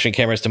recognition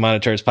cameras to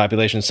monitor its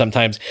population,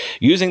 sometimes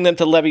using them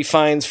to levy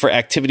fines for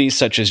activities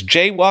such as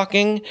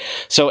jaywalking.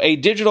 So a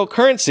digital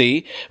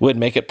currency would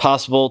make it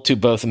possible to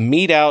both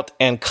mete out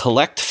and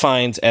collect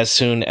fines as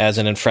soon as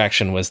an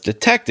infraction was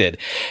detected.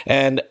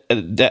 And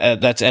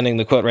that's ending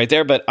the quote right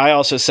there. But I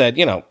also said,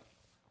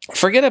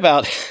 forget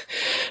about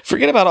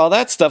all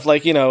that stuff.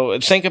 Like,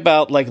 think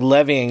about like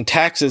levying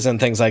taxes and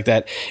things like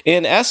that.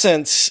 In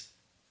essence,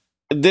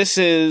 we're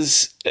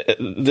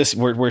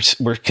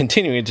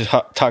continuing to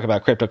talk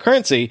about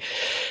cryptocurrency.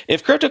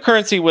 If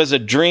cryptocurrency was a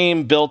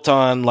dream built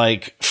on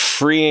like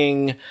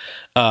freeing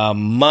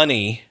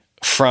money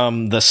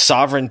from the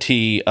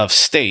sovereignty of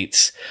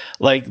states,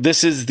 like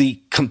this is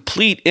the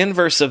complete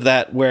inverse of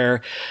that,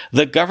 where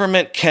the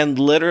government can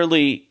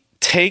literally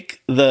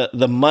take the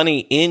money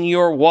in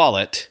your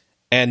wallet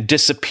and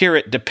disappear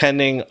it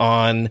depending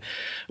on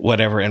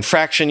whatever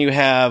infraction you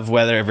have,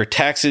 whatever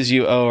taxes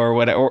you owe, or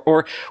whatever,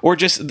 or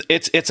just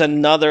it's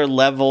another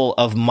level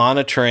of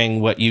monitoring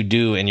what you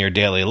do in your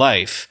daily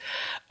life.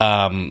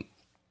 Yeah,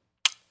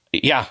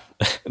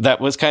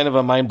 that was kind of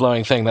a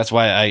mind-blowing thing. That's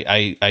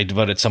why I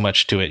devoted so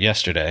much to it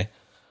yesterday.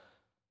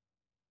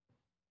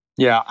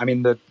 Yeah, I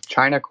mean, the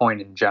China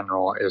coin in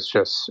general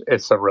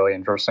it's a really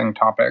interesting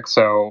topic.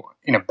 So,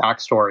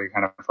 backstory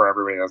kind of for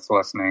everybody that's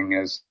listening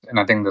is, and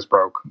I think this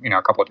broke,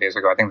 a couple of days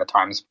ago, I think the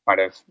Times might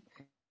have,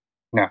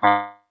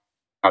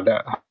 had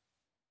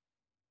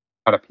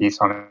a piece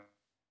on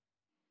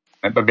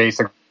it. But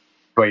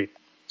basically,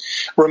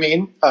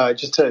 Ramin,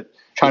 just to,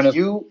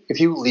 if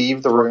you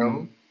leave the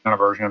room, a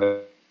version of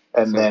it,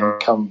 and then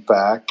come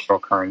back,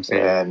 currency,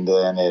 and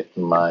then it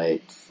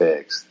might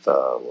fix the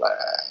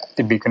lag.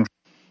 It'd be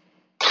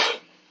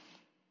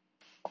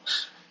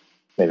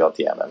Maybe I'll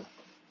DM him.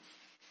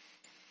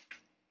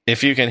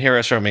 If you can hear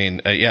us,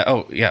 Ramin, yeah.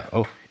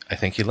 Oh, I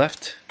think he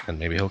left, and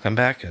maybe he'll come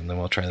back, and then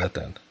we'll try that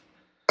then.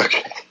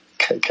 Okay,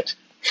 good.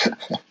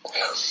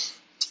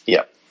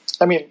 Yeah.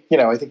 I mean,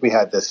 I think we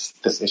had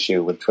this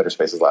issue with Twitter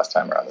Spaces last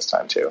time around this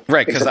time too.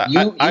 Right, because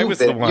I was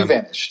the one. You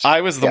vanished.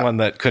 I was the one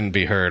that couldn't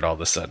be heard all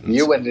of a sudden.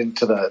 You went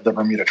into the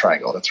Bermuda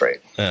Triangle. That's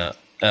right.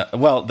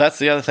 Well, that's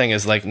the other thing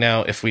is like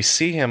now, if we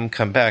see him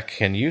come back,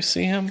 can you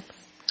see him?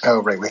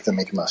 Oh, right. We have to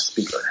make him a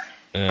speaker.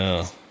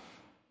 Yeah.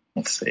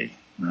 Let's see.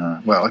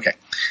 Well, okay.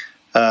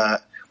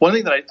 One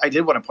thing that I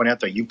did want to point out,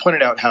 though, you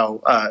pointed out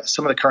how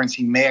some of the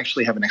currency may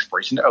actually have an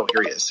expiration. Oh,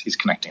 here he is. He's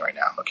connecting right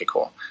now. Okay,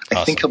 cool. Awesome.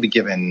 I think he'll be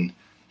given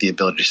the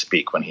ability to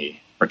speak when he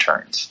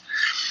returns.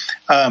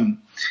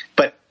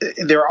 But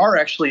there are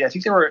actually, I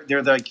think there are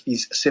like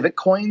these civic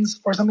coins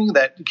or something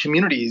that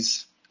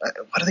communities,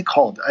 what are they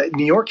called?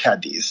 New York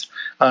had these.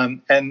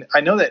 And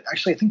I know that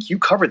actually I think you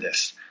covered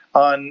this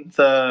on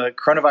the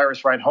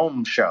Coronavirus Ride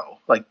Home show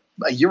like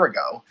a year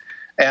ago.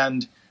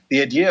 And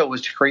the idea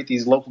was to create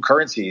these local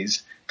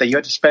currencies that you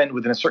had to spend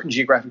within a certain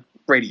geographic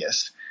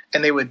radius,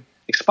 and they would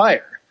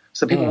expire.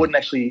 So people wouldn't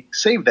actually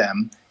save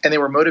them, and they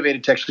were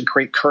motivated to actually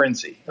create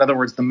currency. In other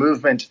words, the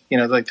movement,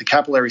 like the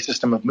capillary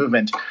system of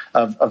movement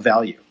of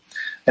value.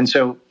 And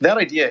so that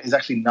idea is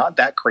actually not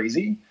that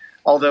crazy.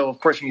 Although, of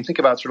course, when you think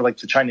about sort of like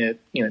the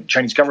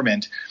Chinese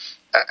government,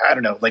 I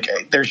don't know, like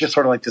there's just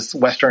sort of like this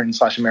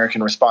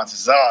Western/American response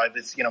is,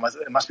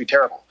 it must be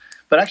terrible.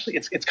 But actually,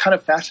 it's kind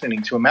of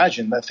fascinating to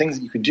imagine the things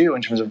that you could do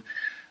in terms of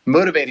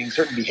motivating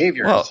certain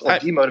behaviors or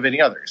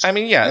demotivating others. I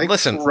mean, yeah,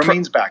 listen.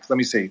 Ramin's back. Let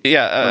me see.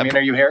 Yeah. Ramin,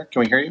 are you here? Can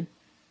we hear you?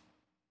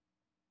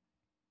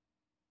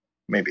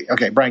 Maybe.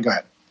 Okay, Brian, go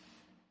ahead.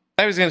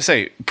 I was going to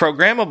say,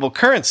 programmable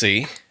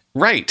currency,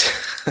 right.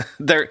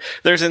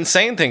 There's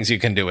insane things you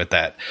can do with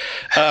that.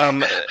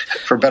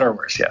 For better or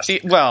worse, yes.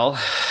 Well,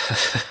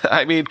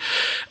 I mean,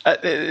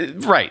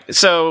 right.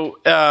 So,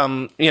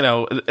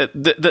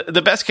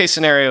 the best case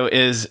scenario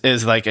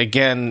is like,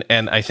 again,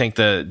 and I think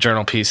the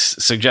journal piece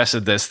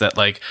suggested this, that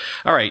like,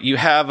 all right, you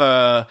have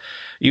a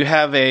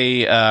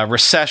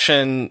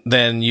recession,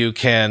 then you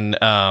can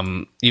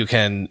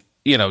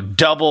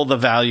double the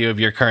value of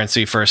your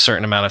currency for a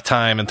certain amount of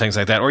time and things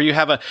like that. Or you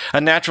have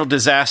a natural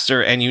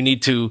disaster and you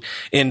need to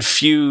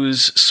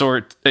infuse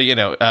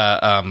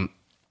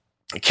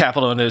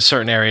capital into a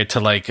certain area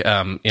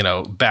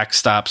to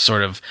backstop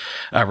sort of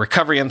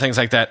recovery and things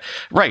like that.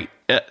 Right.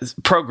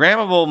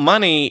 Programmable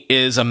money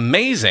is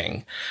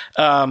amazing.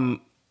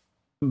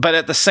 But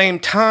at the same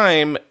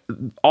time,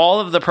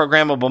 all of the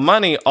programmable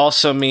money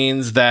also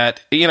means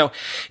that, in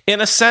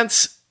a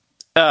sense,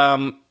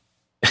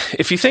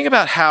 if you think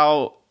about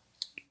how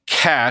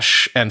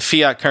cash and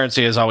fiat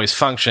currency has always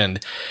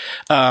functioned,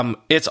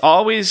 it's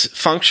always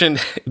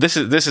functioned. This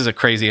is a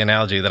crazy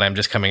analogy that I'm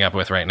just coming up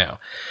with right now.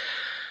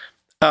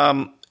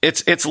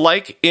 It's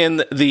like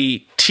in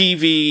the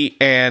TV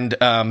and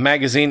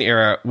magazine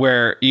era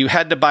where you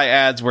had to buy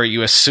ads where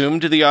you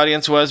assumed the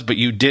audience was, but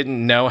you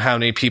didn't know how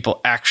many people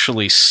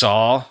actually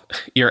saw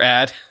your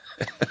ad.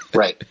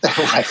 Right.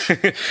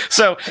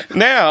 So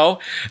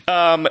now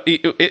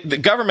the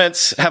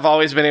governments have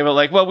always been able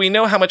to we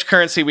know how much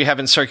currency we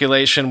have in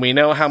circulation. We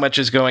know how much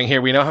is going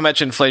here. We know how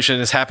much inflation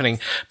is happening.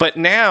 But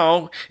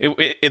now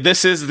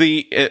it's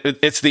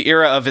the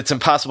era of it's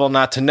impossible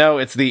not to know.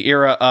 It's the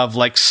era of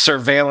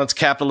surveillance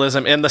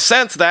capitalism in the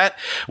sense that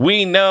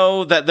we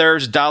know that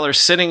there's dollars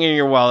sitting in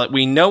your wallet.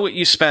 We know what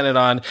you spent it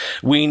on.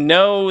 We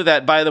know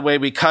that, by the way,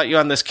 we caught you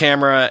on this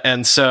camera.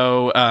 And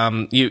so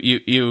you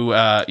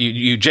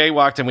jaywalked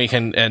and we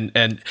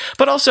can,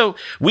 but also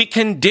we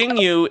can ding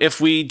you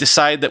if we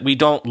decide that we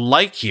don't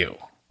like you.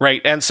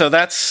 Right. And so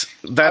that's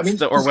the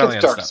Orwellian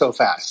stuff. Stuff. So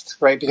fast,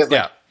 right? Because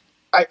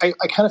I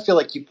kind of feel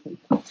like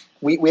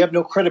we have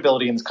no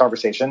credibility in this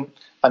conversation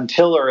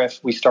until or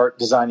if we start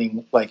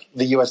designing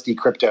the USD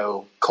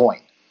crypto coin,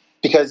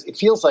 because it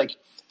feels like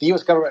the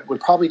U.S. government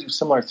would probably do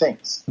similar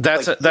things.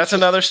 That's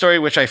another story,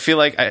 which I feel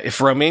like if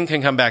Romeen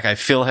can come back, I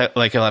feel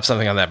like he'll have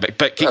something on that.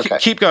 But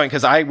keep going,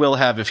 because I will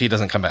have if he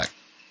doesn't come back.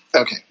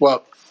 Okay.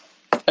 Well,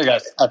 hey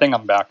guys, I think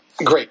I'm back.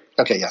 Great.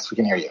 Okay. Yes, we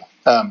can hear you.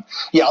 I'll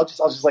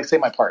just say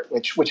my part,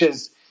 which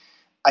is,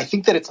 I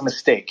think that it's a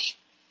mistake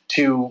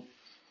to,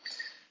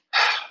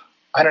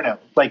 I don't know,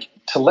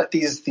 to let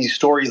these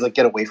stories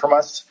get away from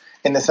us,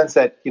 in the sense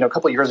that, a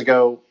couple of years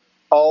ago,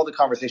 all the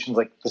conversations,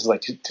 this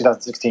is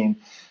 2016,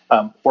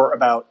 were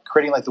about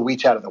creating the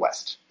WeChat of the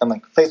West. And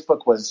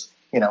Facebook was,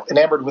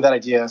 enamored with that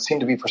idea,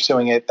 seemed to be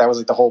pursuing it. That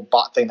was the whole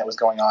bot thing that was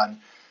going on.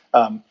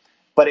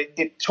 But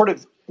it sort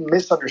of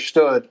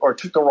misunderstood or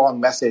took the wrong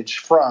message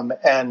from,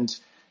 and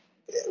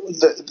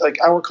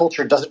our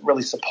culture doesn't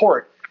really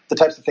support the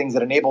types of things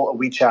that enable a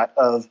WeChat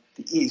of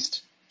the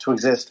East to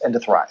exist and to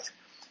thrive.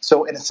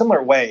 So in a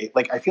similar way,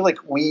 I feel like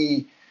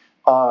we,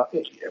 I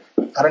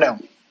don't know,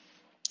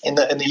 in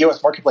the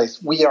U.S.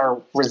 marketplace, we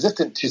are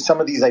resistant to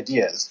some of these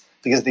ideas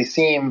because they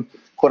seem,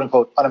 quote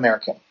unquote,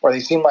 un-American, or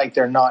they seem like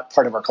they're not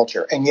part of our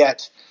culture. And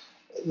yet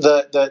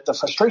the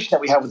frustration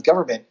that we have with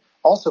government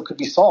also could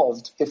be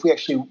solved if we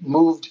actually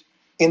moved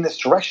in this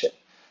direction.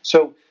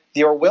 So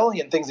the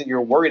Orwellian things that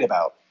you're worried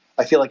about,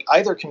 I feel like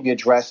either can be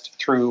addressed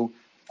through,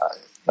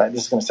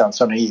 this is going to sound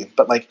so naive,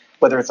 but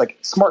whether it's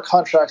smart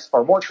contracts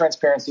or more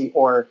transparency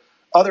or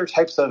other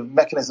types of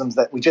mechanisms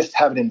that we just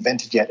haven't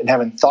invented yet and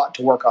haven't thought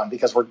to work on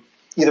because we're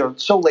either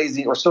so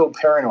lazy or so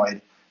paranoid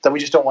that we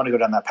just don't want to go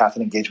down that path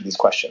and engage with these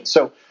questions.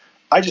 So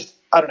I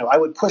don't know, I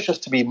would push us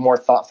to be more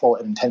thoughtful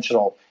and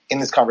intentional in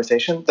this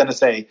conversation than to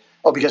say,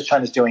 oh, because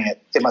China's doing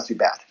it, it must be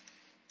bad.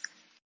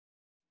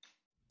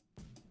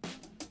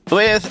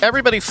 With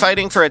everybody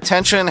fighting for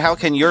attention, how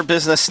can your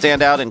business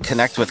stand out and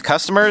connect with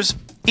customers?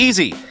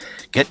 Easy.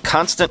 Get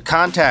Constant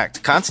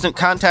Contact. Constant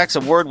Contact's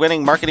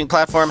award-winning marketing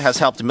platform has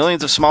helped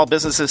millions of small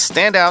businesses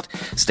stand out,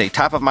 stay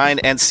top of mind,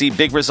 and see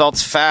big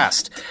results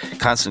fast.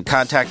 Constant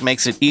Contact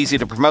makes it easy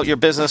to promote your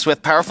business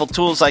with powerful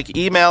tools like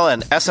email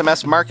and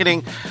SMS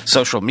marketing,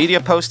 social media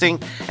posting,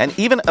 and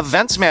even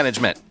events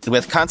management.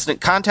 With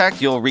Constant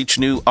Contact, you'll reach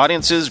new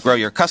audiences, grow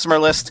your customer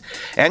list,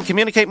 and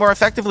communicate more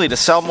effectively to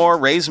sell more,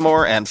 raise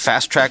more, and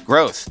fast-track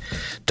growth.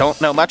 Don't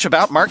know much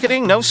about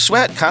marketing? No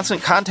sweat.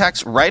 Constant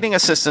Contact's writing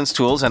assistance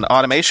tools and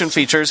automation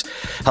features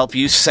help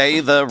you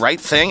say the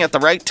right thing at the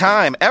right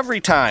time,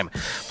 every time.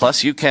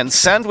 Plus, you can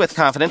send with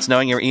confidence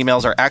knowing your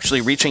emails are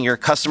actually reaching your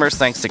customers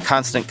thanks to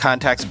Constant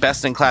Contact's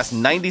best-in-class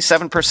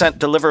 97%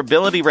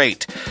 deliverability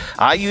rate.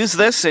 I use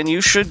this, and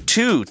you should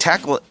too.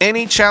 Tackle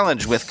any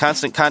challenge with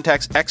Constant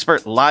Contact's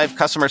expert live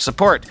customer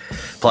support.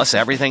 Plus,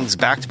 everything's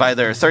backed by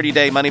their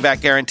 30-day money-back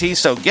guarantee,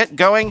 so get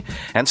going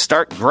and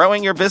start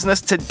growing your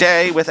business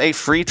today with a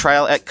free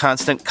trial at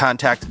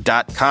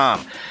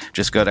ConstantContact.com.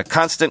 Just go to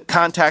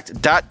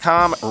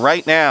ConstantContact.com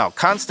right now.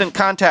 Constant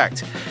Contact,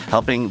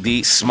 helping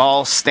the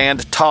small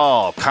stand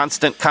tall.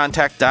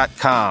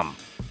 ConstantContact.com.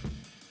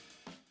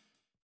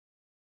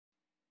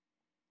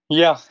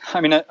 Yeah,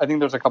 I mean, I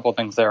think there's a couple of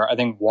things there. I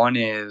think one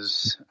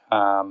is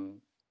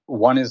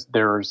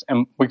there's,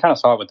 and we kind of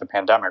saw it with the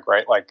pandemic,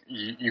 right?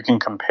 You can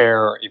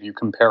compare, if you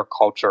compare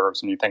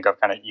cultures and you think of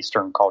kind of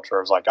Eastern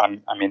cultures,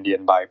 I'm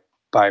Indian by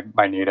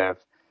native,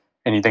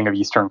 and you think of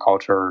Eastern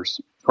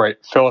cultures, right?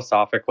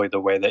 Philosophically, the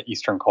way that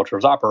Eastern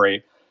cultures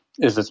operate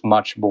is it's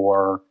much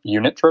more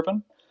unit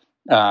driven.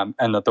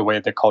 and that the way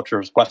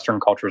that Western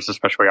cultures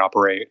especially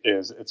operate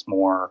is it's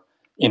more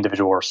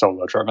individual or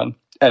solo driven,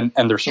 and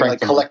there's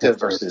strengths like collective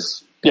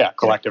versus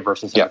collective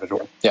versus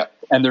individual. Yeah,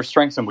 and there's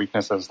strengths and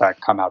weaknesses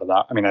that come out of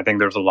that. I mean, I think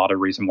there's a lot of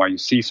reason why you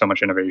see so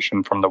much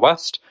innovation from the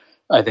West.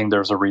 I think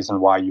there's a reason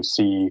why you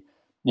see,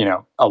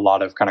 a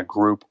lot of kind of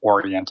group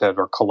oriented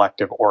or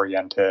collective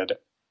oriented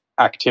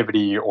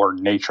activity or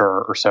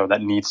nature or so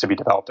that needs to be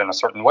developed in a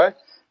certain way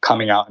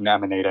coming out and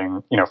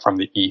emanating, from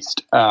the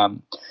East.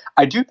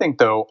 I do think,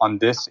 though, on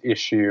this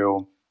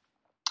issue,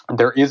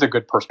 there is a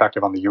good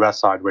perspective on the U.S.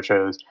 side, which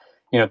is,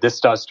 this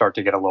does start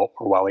to get a little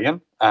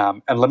Orwellian.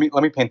 And let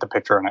me paint the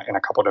picture in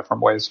a couple of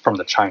different ways from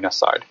the China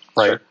side,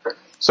 right? Sure.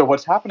 So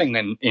what's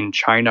happening in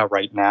China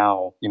right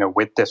now,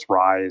 with this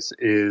rise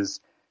is,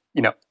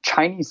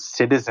 Chinese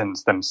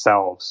citizens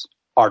themselves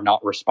are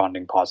not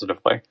responding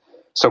positively.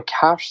 So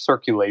cash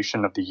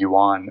circulation of the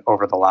yuan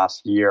over the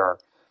last year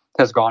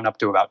has gone up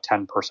to about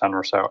 10%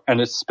 or so. And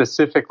it's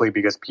specifically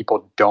because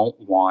people don't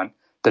want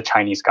the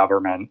Chinese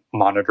government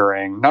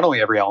monitoring not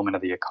only every element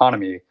of the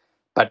economy,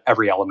 but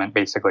every element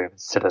basically of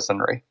its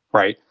citizenry,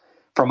 right?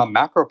 From a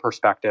macro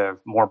perspective,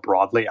 more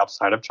broadly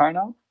outside of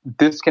China,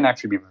 this can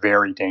actually be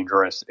very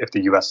dangerous if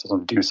the US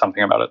doesn't do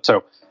something about it.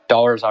 So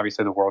dollar is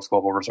obviously the world's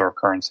global reserve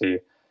currency.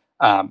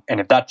 And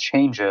if that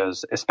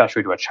changes,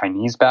 especially to a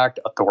Chinese-backed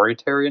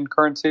authoritarian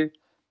currency,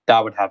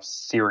 that would have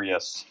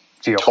serious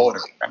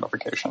geopolitical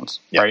ramifications,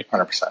 right?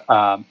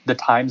 100%. The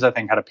Times, I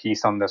think, had a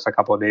piece on this a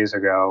couple of days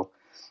ago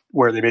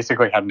where they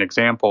basically had an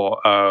example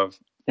of,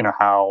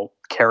 how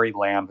Carrie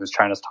Lam, who's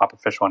China's top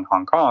official in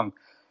Hong Kong,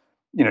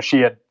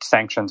 she had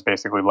sanctions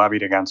basically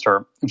levied against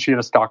her, and she had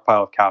a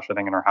stockpile of cash, I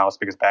think, in her house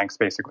because banks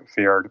basically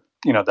feared,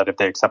 that if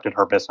they accepted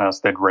her business,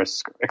 they'd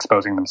risk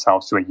exposing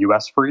themselves to a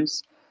U.S.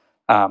 freeze.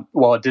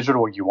 Well, a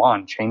digital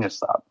yuan changes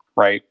that,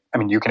 right? I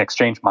mean, you can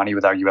exchange money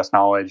without U.S.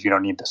 knowledge. You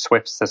don't need the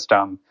SWIFT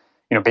system.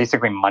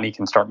 Basically money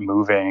can start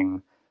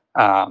moving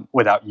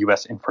without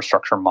U.S.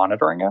 infrastructure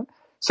monitoring it.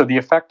 So the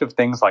effect of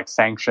things like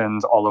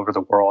sanctions all over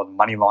the world,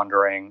 money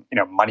laundering,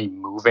 money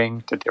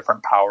moving to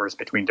different powers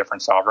between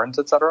different sovereigns,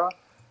 et cetera,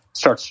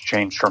 starts to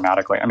change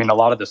dramatically. I mean, a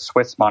lot of the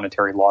Swiss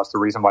monetary laws, the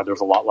reason why there's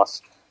a lot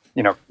less,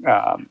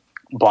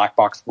 black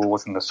box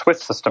rules in the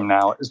Swiss system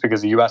now is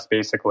because the U.S.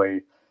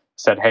 basically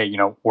said, hey,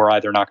 we're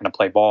either not going to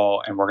play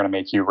ball and we're going to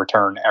make you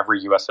return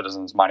every U.S.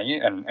 citizen's money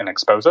and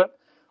expose it,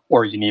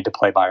 or you need to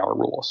play by our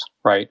rules,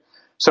 right?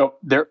 So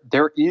there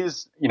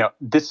is,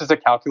 this is a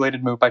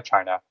calculated move by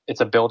China.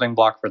 It's a building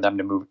block for them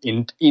to move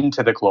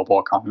into the global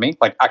economy,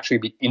 like actually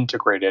be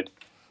integrated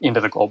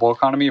into the global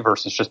economy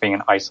versus just being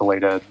an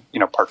isolated,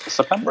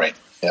 participant. Right.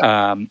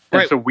 Yeah.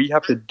 And so we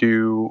have to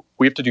do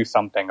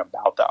something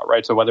about that,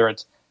 right? So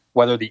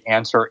whether the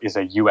answer is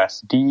a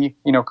USD,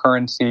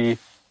 currency,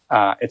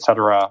 et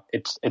cetera,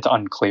 it's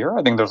unclear.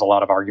 I think there's a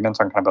lot of arguments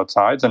on kind of both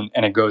sides, and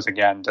it goes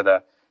again to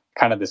the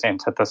kind of this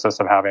antithesis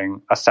of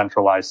having a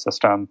centralized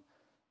system,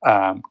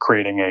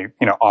 creating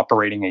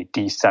operating a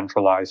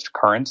decentralized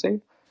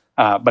currency.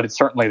 But it's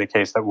certainly the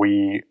case that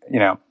we,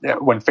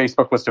 when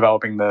Facebook was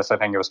developing this, I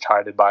think it was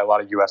chided by a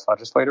lot of U.S.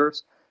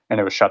 legislators, and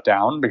it was shut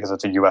down because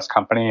it's a U.S.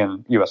 company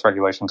and U.S.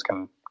 regulations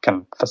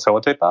can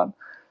facilitate that.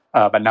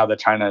 But now that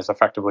China is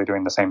effectively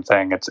doing the same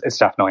thing, it's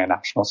definitely a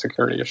national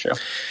security issue.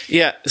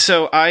 Yeah.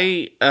 So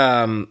I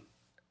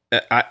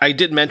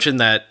did mention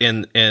that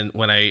in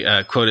when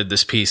I quoted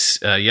this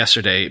piece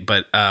yesterday,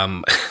 but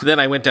then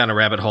I went down a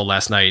rabbit hole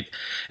last night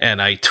and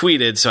I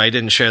tweeted, so I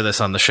didn't share this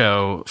on the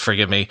show,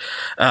 forgive me.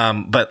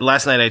 But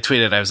last night I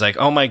tweeted, I was like,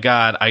 oh my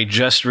God, I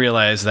just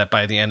realized that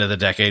by the end of the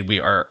decade, we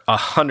are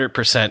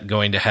 100%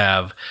 going to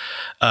have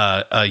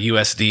a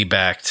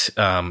USD-backed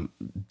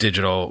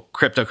digital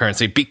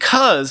cryptocurrency,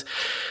 because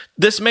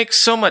this makes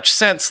so much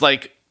sense.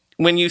 Like,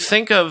 when you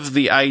think of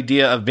the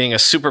idea of being a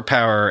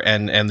superpower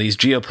and these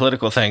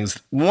geopolitical things,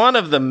 one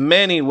of the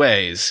many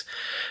ways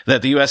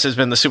that the U.S. has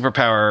been the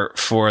superpower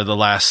for the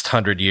last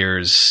 100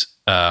 years,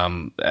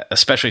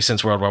 especially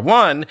since World War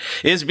I,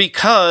 is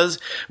because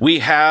we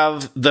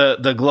have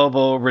the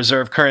global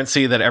reserve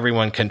currency that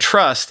everyone can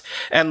trust.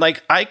 And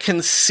like, I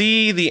can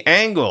see the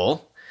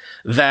angle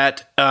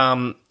that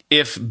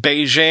if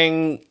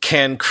Beijing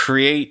can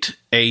create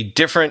a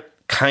different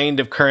kind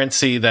of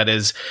currency that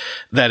is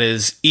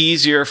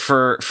easier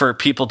for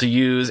people to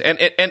use,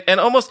 and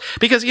almost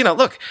because,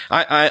 look,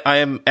 I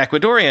am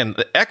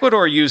Ecuadorian.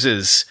 Ecuador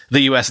uses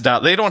the US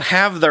dollar. They don't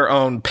have their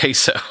own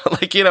peso.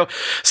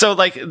 So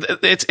like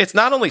it's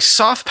not only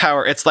soft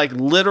power, it's like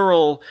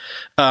literal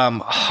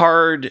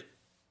hard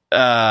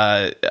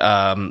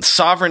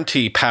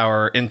sovereignty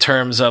power in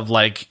terms of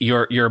like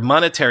your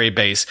monetary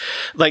base.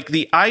 Like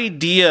the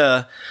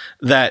idea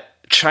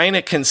that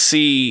China can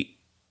see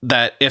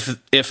that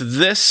if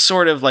this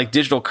sort of like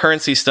digital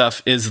currency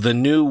stuff is the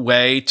new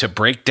way to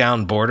break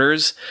down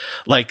borders,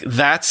 like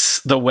that's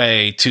the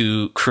way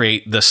to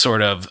create the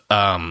sort of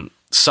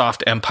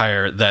soft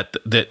empire that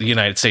the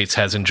United States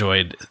has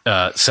enjoyed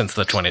since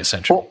the 20th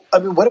century. Well, I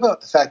mean, what about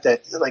the fact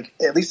that, like,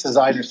 at least as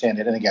I understand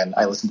it, and again,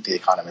 I listen to The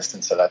Economist,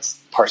 and so that's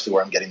partially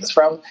where I'm getting this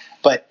from,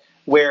 but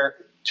where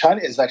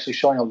China is actually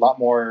showing a lot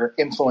more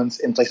influence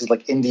in places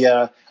like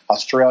India,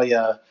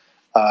 Australia,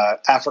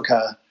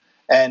 Africa.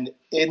 And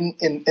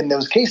in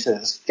those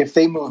cases, if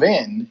they move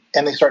in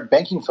and they start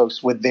banking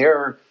folks with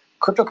their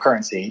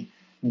cryptocurrency,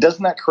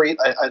 doesn't that create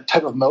a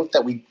type of moat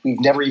that we've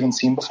never even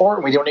seen before?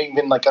 And we don't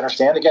even like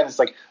understand. Again, it's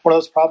like one of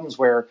those problems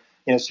where,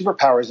 you know,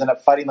 superpowers end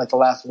up fighting like the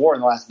last war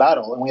and the last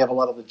battle. And we have a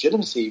lot of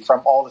legitimacy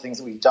from all the things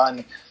that we've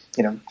done,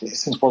 you know,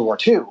 since World War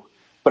II.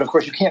 But of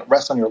course, you can't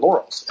rest on your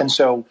laurels. And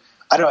so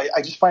I don't know.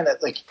 I just find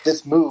that like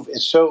this move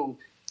is so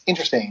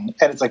interesting,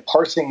 and it's like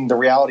parsing the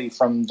reality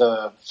from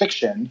the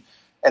fiction.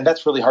 And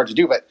that's really hard to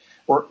do. But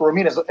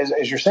Ramin,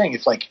 as you're saying,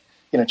 if like,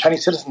 you know,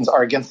 Chinese citizens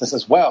are against this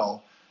as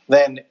well,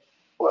 then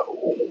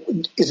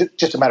is it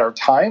just a matter of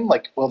time?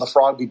 Like, will the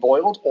frog be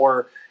boiled,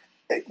 or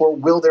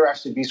will there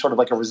actually be sort of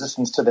like a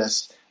resistance to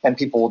this, and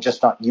people will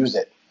just not use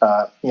it,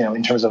 you know,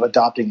 in terms of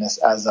adopting this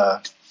as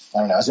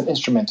as an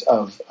instrument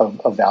of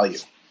value?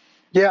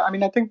 Yeah, I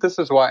mean, I think this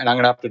is why, and I'm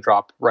going to have to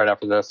drop right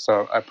after this,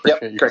 so I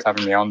appreciate you guys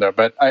having me on there.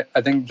 But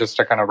I think just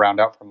to kind of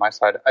round out from my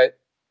side,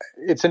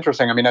 it's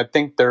interesting. I mean, I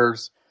think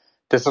this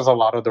is a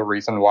lot of the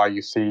reason why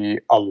you see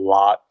a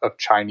lot of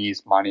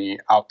Chinese money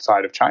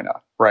outside of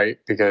China, right?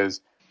 Because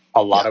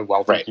a lot of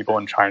wealthy people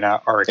in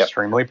China are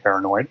extremely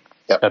paranoid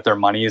that their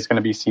money is going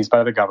to be seized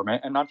by the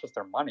government, and not just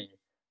their money,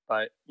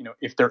 but, you know,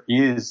 if there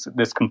is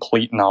this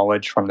complete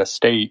knowledge from the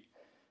state,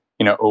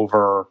 you know,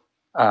 over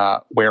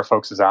where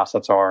folks'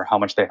 assets are, how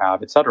much they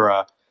have, et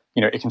cetera,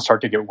 you know, it can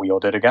start to get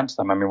wielded against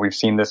them. I mean, we've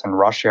seen this in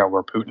Russia,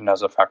 where Putin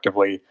has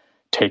effectively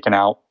taken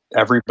out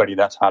everybody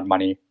that's had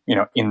money, you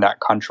know, in that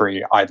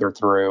country, either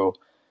through,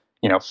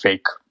 you know,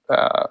 fake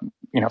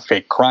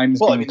crimes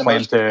being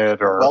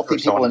planted, or wealthy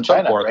so people on in and so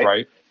China, forth,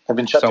 right? Have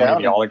been shut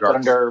down, and put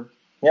under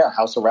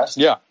house arrest.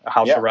 Yeah,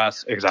 house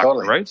arrest, exactly,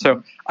 totally. Right?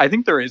 So I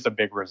think there is a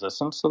big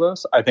resistance to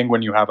this. I think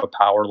when you have a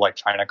power like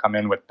China come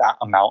in with that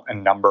amount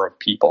and number of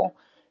people,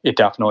 it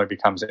definitely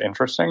becomes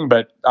interesting.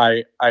 But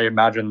I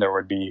imagine there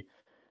would be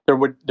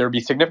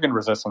significant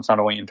resistance, not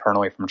only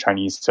internally from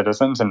Chinese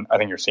citizens, and I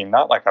think you're seeing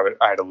that, like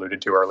I had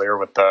alluded to earlier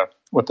with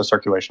the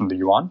circulation of the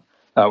yuan,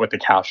 with the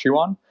cash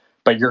yuan.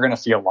 But you're going to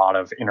see a lot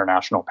of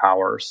international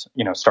powers,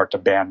 you know, start to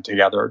band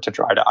together to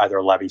try to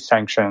either levy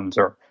sanctions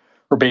or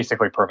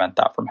basically prevent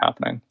that from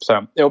happening.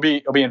 So it'll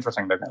be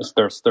interesting, because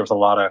there's a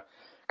lot of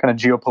kind of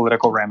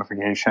geopolitical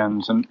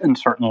ramifications and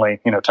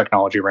certainly, you know,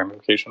 technology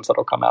ramifications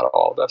that'll come out of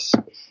all of this.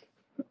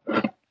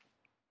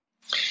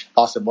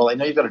 Awesome. Well, I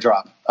know you've got to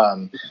drop.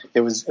 It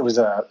was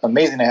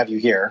amazing to have you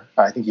here.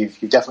 I think you've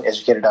definitely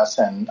educated us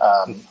and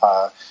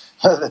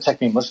the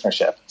TechMeme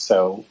listenership.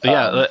 So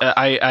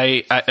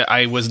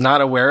I was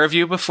not aware of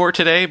you before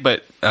today,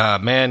 but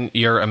man,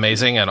 you're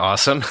amazing and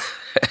awesome.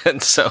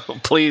 And so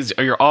please,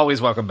 you're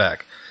always welcome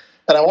back.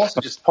 And I'll also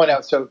just point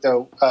out,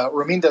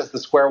 Ramin does the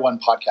Square One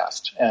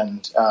podcast,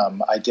 and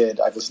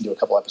I've listened to a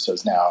couple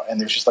episodes now, and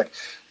there's just like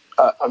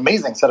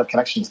amazing set of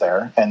connections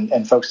there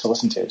and folks to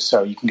listen to.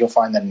 So you can go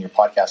find that in your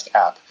podcast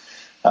app,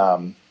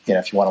 you know,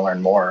 if you want to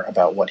learn more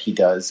about what he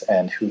does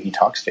and who he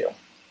talks to.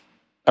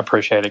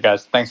 Appreciate it,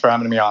 guys. Thanks for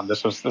having me on.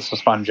 This was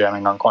fun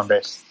jamming on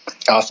Coinbase.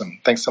 Awesome.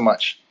 Thanks so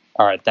much.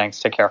 All right.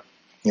 Thanks. Take care.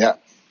 Yeah.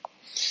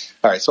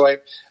 All right. So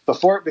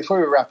before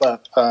we wrap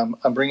up,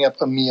 I'm bringing up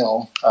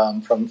Emil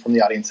from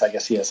the audience. I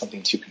guess he has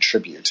something to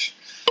contribute.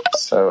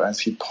 So as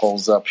he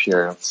pulls up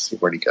here, let's see,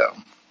 where'd he go?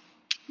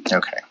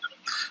 Okay.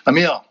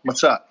 Emil,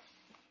 what's up?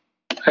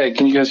 Hey,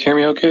 can you guys hear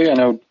me okay? I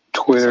know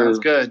Twitter Sounds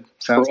good.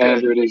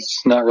 Android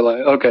is not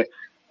reliable. Okay.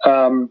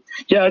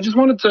 I just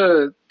wanted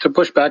to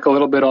push back a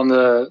little bit on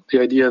the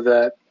idea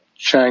that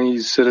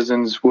Chinese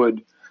citizens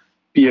would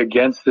be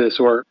against this,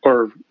 or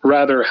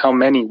rather how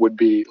many would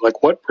be,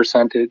 like what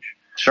percentage?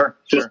 Sure.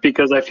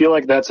 Because I feel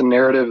like that's a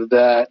narrative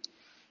that,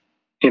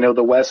 you know,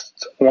 the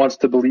West wants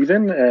to believe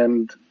in,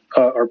 and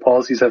our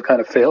policies have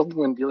kind of failed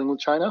when dealing with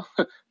China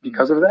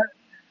because of that.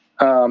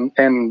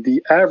 And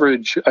the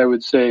average, I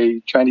would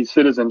say, Chinese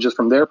citizen, just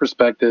from their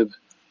perspective,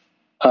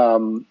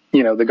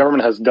 you know, the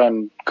government has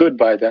done good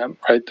by them,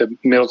 right? The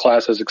middle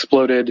class has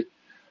exploded.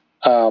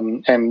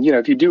 And, you know,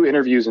 if you do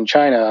interviews in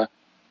China,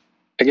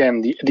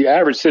 again, the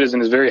average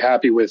citizen is very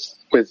happy with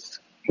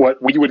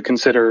what we would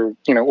consider,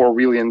 you know,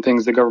 Orwellian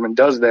things the government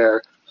does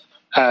there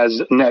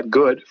as net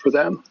good for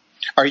them.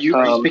 Are you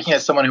speaking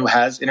as someone who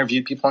has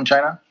interviewed people in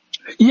China?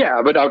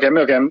 Yeah, but okay.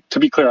 To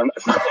be clear,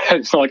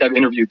 it's not like I've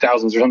interviewed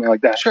thousands or something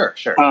like that. Sure.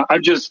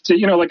 I've just,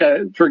 you know, like,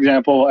 for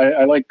example,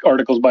 I like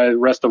articles by the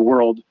Rest of the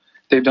World.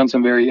 They've done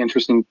some very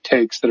interesting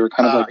takes that are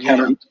kind of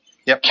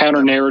like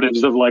counter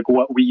narratives of like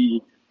what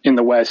we in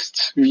the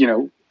West, you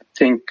know,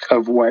 think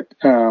of what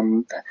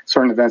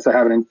certain events that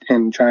happen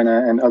in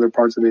China and other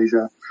parts of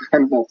Asia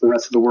and both the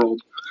rest of the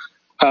world.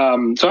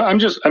 So I'm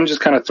just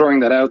kind of throwing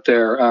that out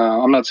there.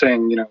 I'm not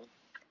saying, you know,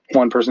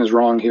 one person is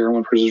wrong here and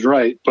one person is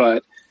right,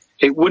 but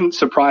it wouldn't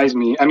surprise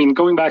me. I mean,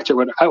 going back to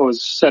what I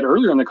was said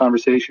earlier in the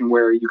conversation,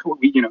 where you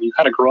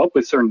kind of grow up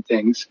with certain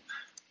things.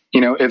 You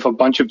know, if a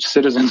bunch of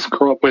citizens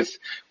grow up with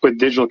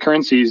digital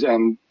currencies,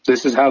 and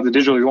this is how the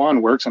digital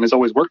yuan works, and it's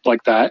always worked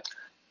like that,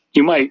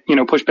 you might,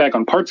 push back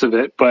on parts of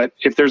it, but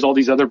if there's all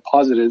these other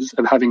positives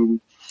of having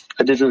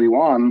a digital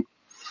yuan,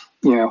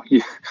 I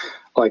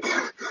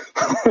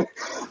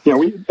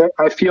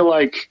feel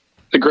like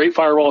the Great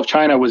Firewall of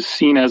China was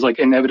seen as like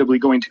inevitably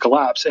going to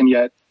collapse, and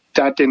yet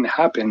that didn't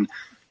happen.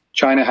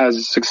 China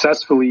has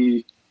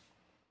successfully,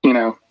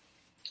 kind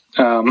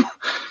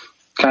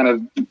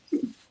of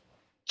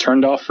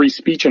turned off free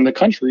speech in the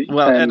country.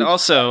 Well, and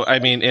also, I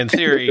mean, in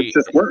theory, it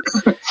just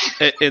works.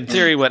 In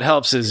theory, what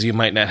helps is you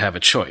might not have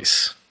a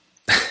choice.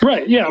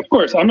 Right. Yeah, of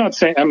course. I'm not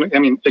saying,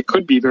 it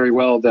could be very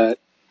well that,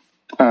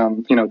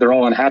 they're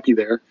all unhappy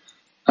there.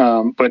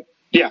 But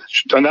yeah,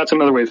 and that's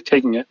another way of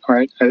taking it.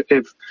 Right.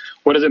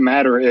 What does it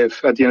matter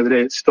if at the end of the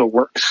day, it still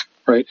works?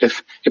 Right.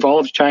 If all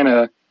of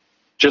China,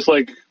 just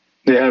like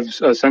they have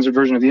a censored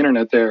version of the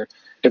internet there,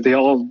 if they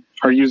all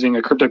are using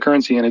a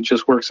cryptocurrency and it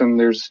just works, and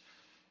there's,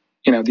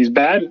 these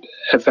bad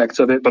effects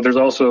of it, but there's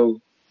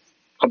also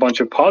a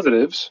bunch of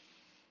positives,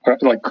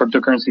 right? Like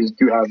cryptocurrencies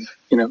do have,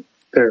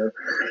 their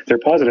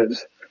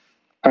positives.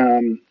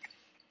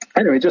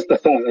 Anyway, just a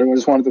thought. I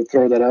just wanted to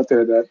throw that out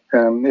there, that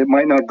it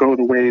might not go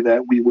the way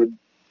that we would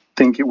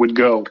think it would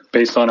go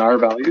based on our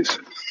values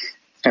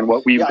and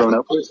what we've grown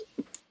up with.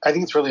 I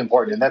think it's really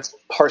important, and that's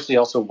partially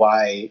also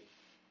why,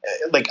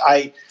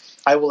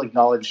 I will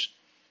acknowledge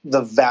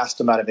the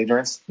vast amount of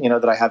ignorance,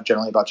 that I have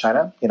generally about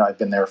China. I've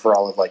been there for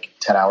all of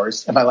 10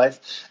 hours in my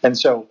life, and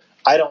so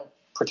I don't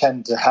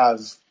pretend to have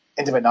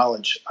intimate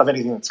knowledge of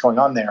anything that's going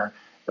on there.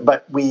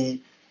 But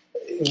we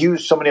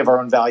use so many of our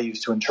own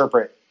values to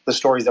interpret the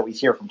stories that we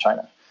hear from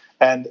China.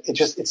 And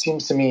it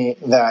seems to me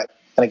that,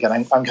 and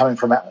again, I'm coming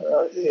from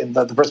in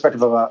the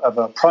perspective of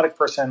a product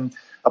person,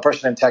 a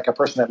person in tech, a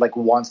person that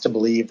wants to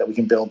believe that we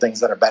can build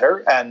things that are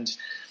better. And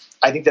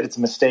I think that it's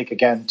a mistake,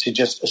 again, to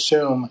just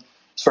assume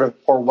sort of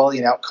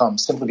Orwellian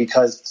outcomes simply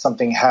because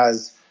something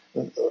has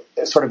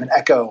sort of an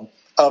echo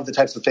of the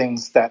types of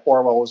things that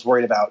Orwell was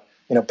worried about,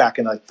 back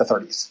in the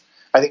 30s.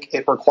 I think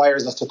it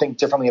requires us to think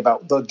differently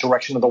about the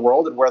direction of the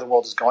world and where the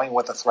world is going,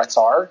 what the threats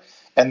are,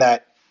 and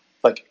that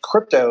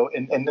crypto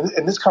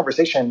in this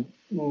conversation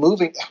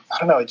moving, I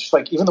don't know, it's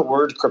just even the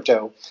word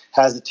crypto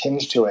has a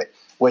tinge to it,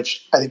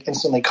 which I think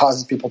instantly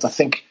causes people to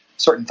think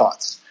certain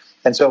thoughts.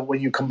 And so when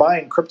you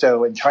combine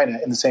crypto and China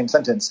in the same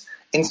sentence,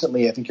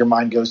 instantly I think your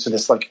mind goes to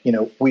this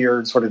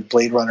weird sort of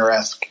Blade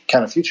Runner-esque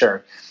kind of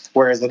future.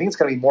 Whereas I think it's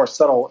going to be more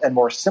subtle and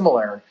more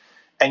similar,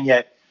 and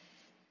yet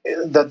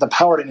the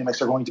power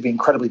dynamics are going to be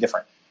incredibly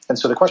different. And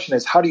so the question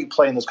is, how do you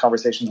play in those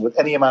conversations with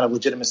any amount of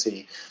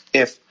legitimacy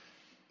if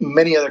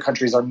many other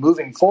countries are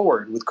moving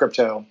forward with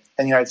crypto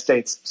and the United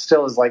States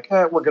still is we're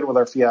good with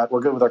our fiat, we're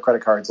good with our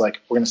credit cards, we're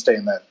going to stay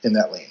in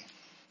that lane.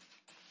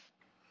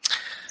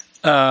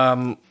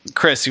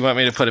 Chris, you want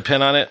me to put a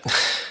pin on it?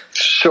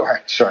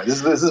 Sure.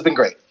 This has been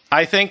great.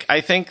 I think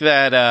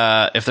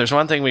that if there's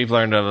one thing we've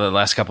learned over the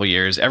last couple of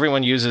years,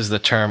 everyone uses the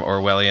term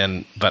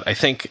Orwellian, but I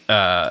think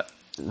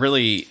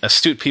really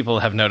astute people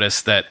have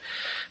noticed that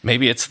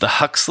maybe it's the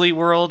Huxley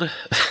world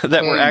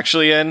that we're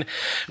actually in,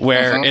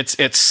 where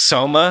it's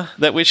Soma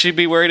that we should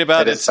be worried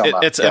about.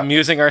 It's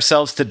amusing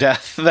ourselves to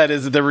death. That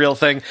is the real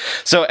thing.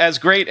 So as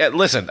great,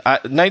 listen,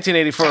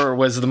 1984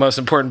 was the most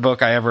important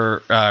book I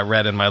ever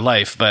read in my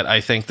life, but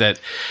I think that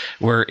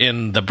we're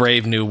in the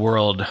Brave New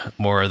World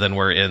more than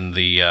we're in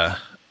the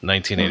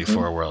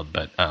 1984 world.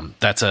 But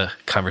that's a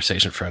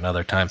conversation for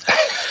another time.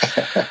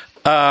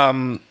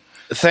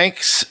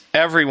 Thanks,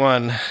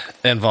 everyone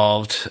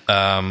involved,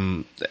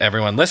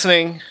 everyone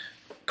listening.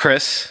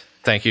 Chris,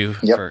 thank you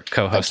for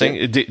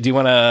co-hosting. Do you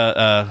want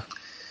to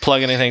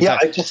plug anything? Yeah,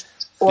 just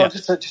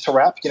to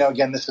wrap,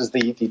 again, this is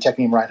the Tech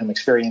Meme Ride Home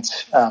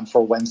experience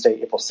for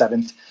Wednesday, April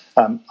 7th.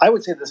 I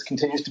would say this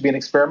continues to be an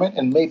experiment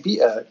and may be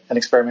an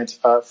experiment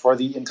for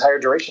the entire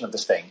duration of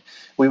this thing.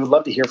 We would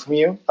love to hear from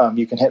you.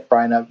 You can hit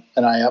Brian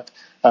and I up,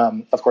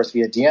 of course,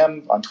 via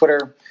DM, on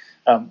Twitter,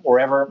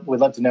 wherever.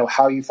 We'd love to know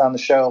how you found the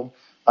show.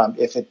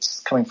 If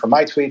it's coming from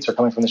my tweets or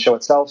coming from the show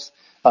itself.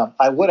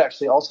 I would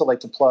actually also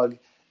like to plug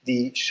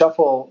the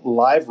Shuffle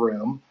live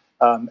room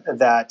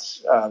that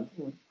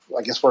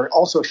I guess we're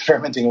also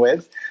experimenting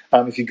with.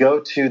 If you go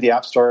to the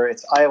App Store,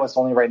 it's iOS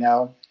only right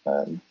now.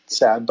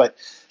 Sad, but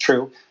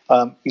true.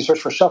 You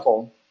search for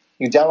Shuffle,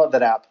 you download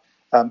that app.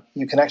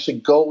 You can actually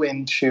go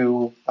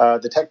into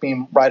the Tech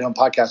Meme Ride Home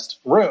podcast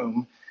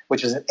room,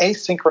 which is an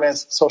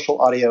asynchronous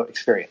social audio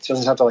experience. You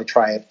just have to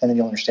try it, and then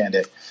you'll understand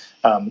it.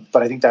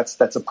 But I think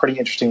that's a pretty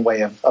interesting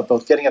way of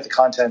both getting at the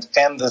content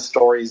and the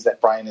stories that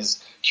Brian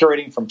is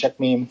curating from Tech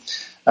Meme.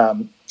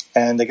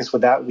 And I guess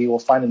with that, we will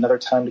find another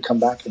time to come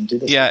back and do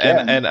this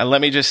again. And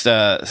let me just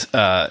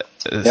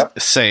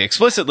say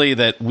explicitly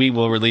that we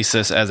will release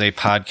this as a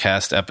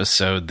podcast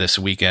episode this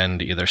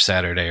weekend, either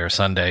Saturday or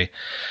Sunday.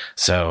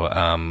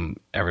 So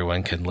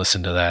everyone can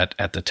listen to that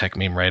at the Tech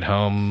Meme Ride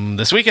Home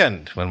this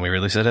weekend when we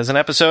release it as an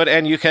episode.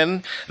 And you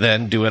can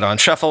then do it on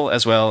Shuffle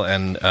as well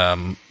and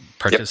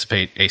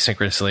participate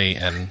asynchronously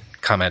and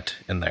comment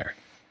in there.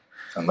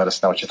 And let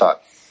us know what you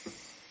thought.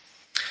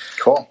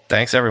 Cool.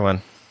 Thanks,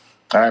 everyone.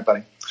 All right,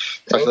 buddy.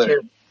 Talk to you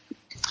later.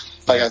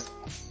 Bye, guys.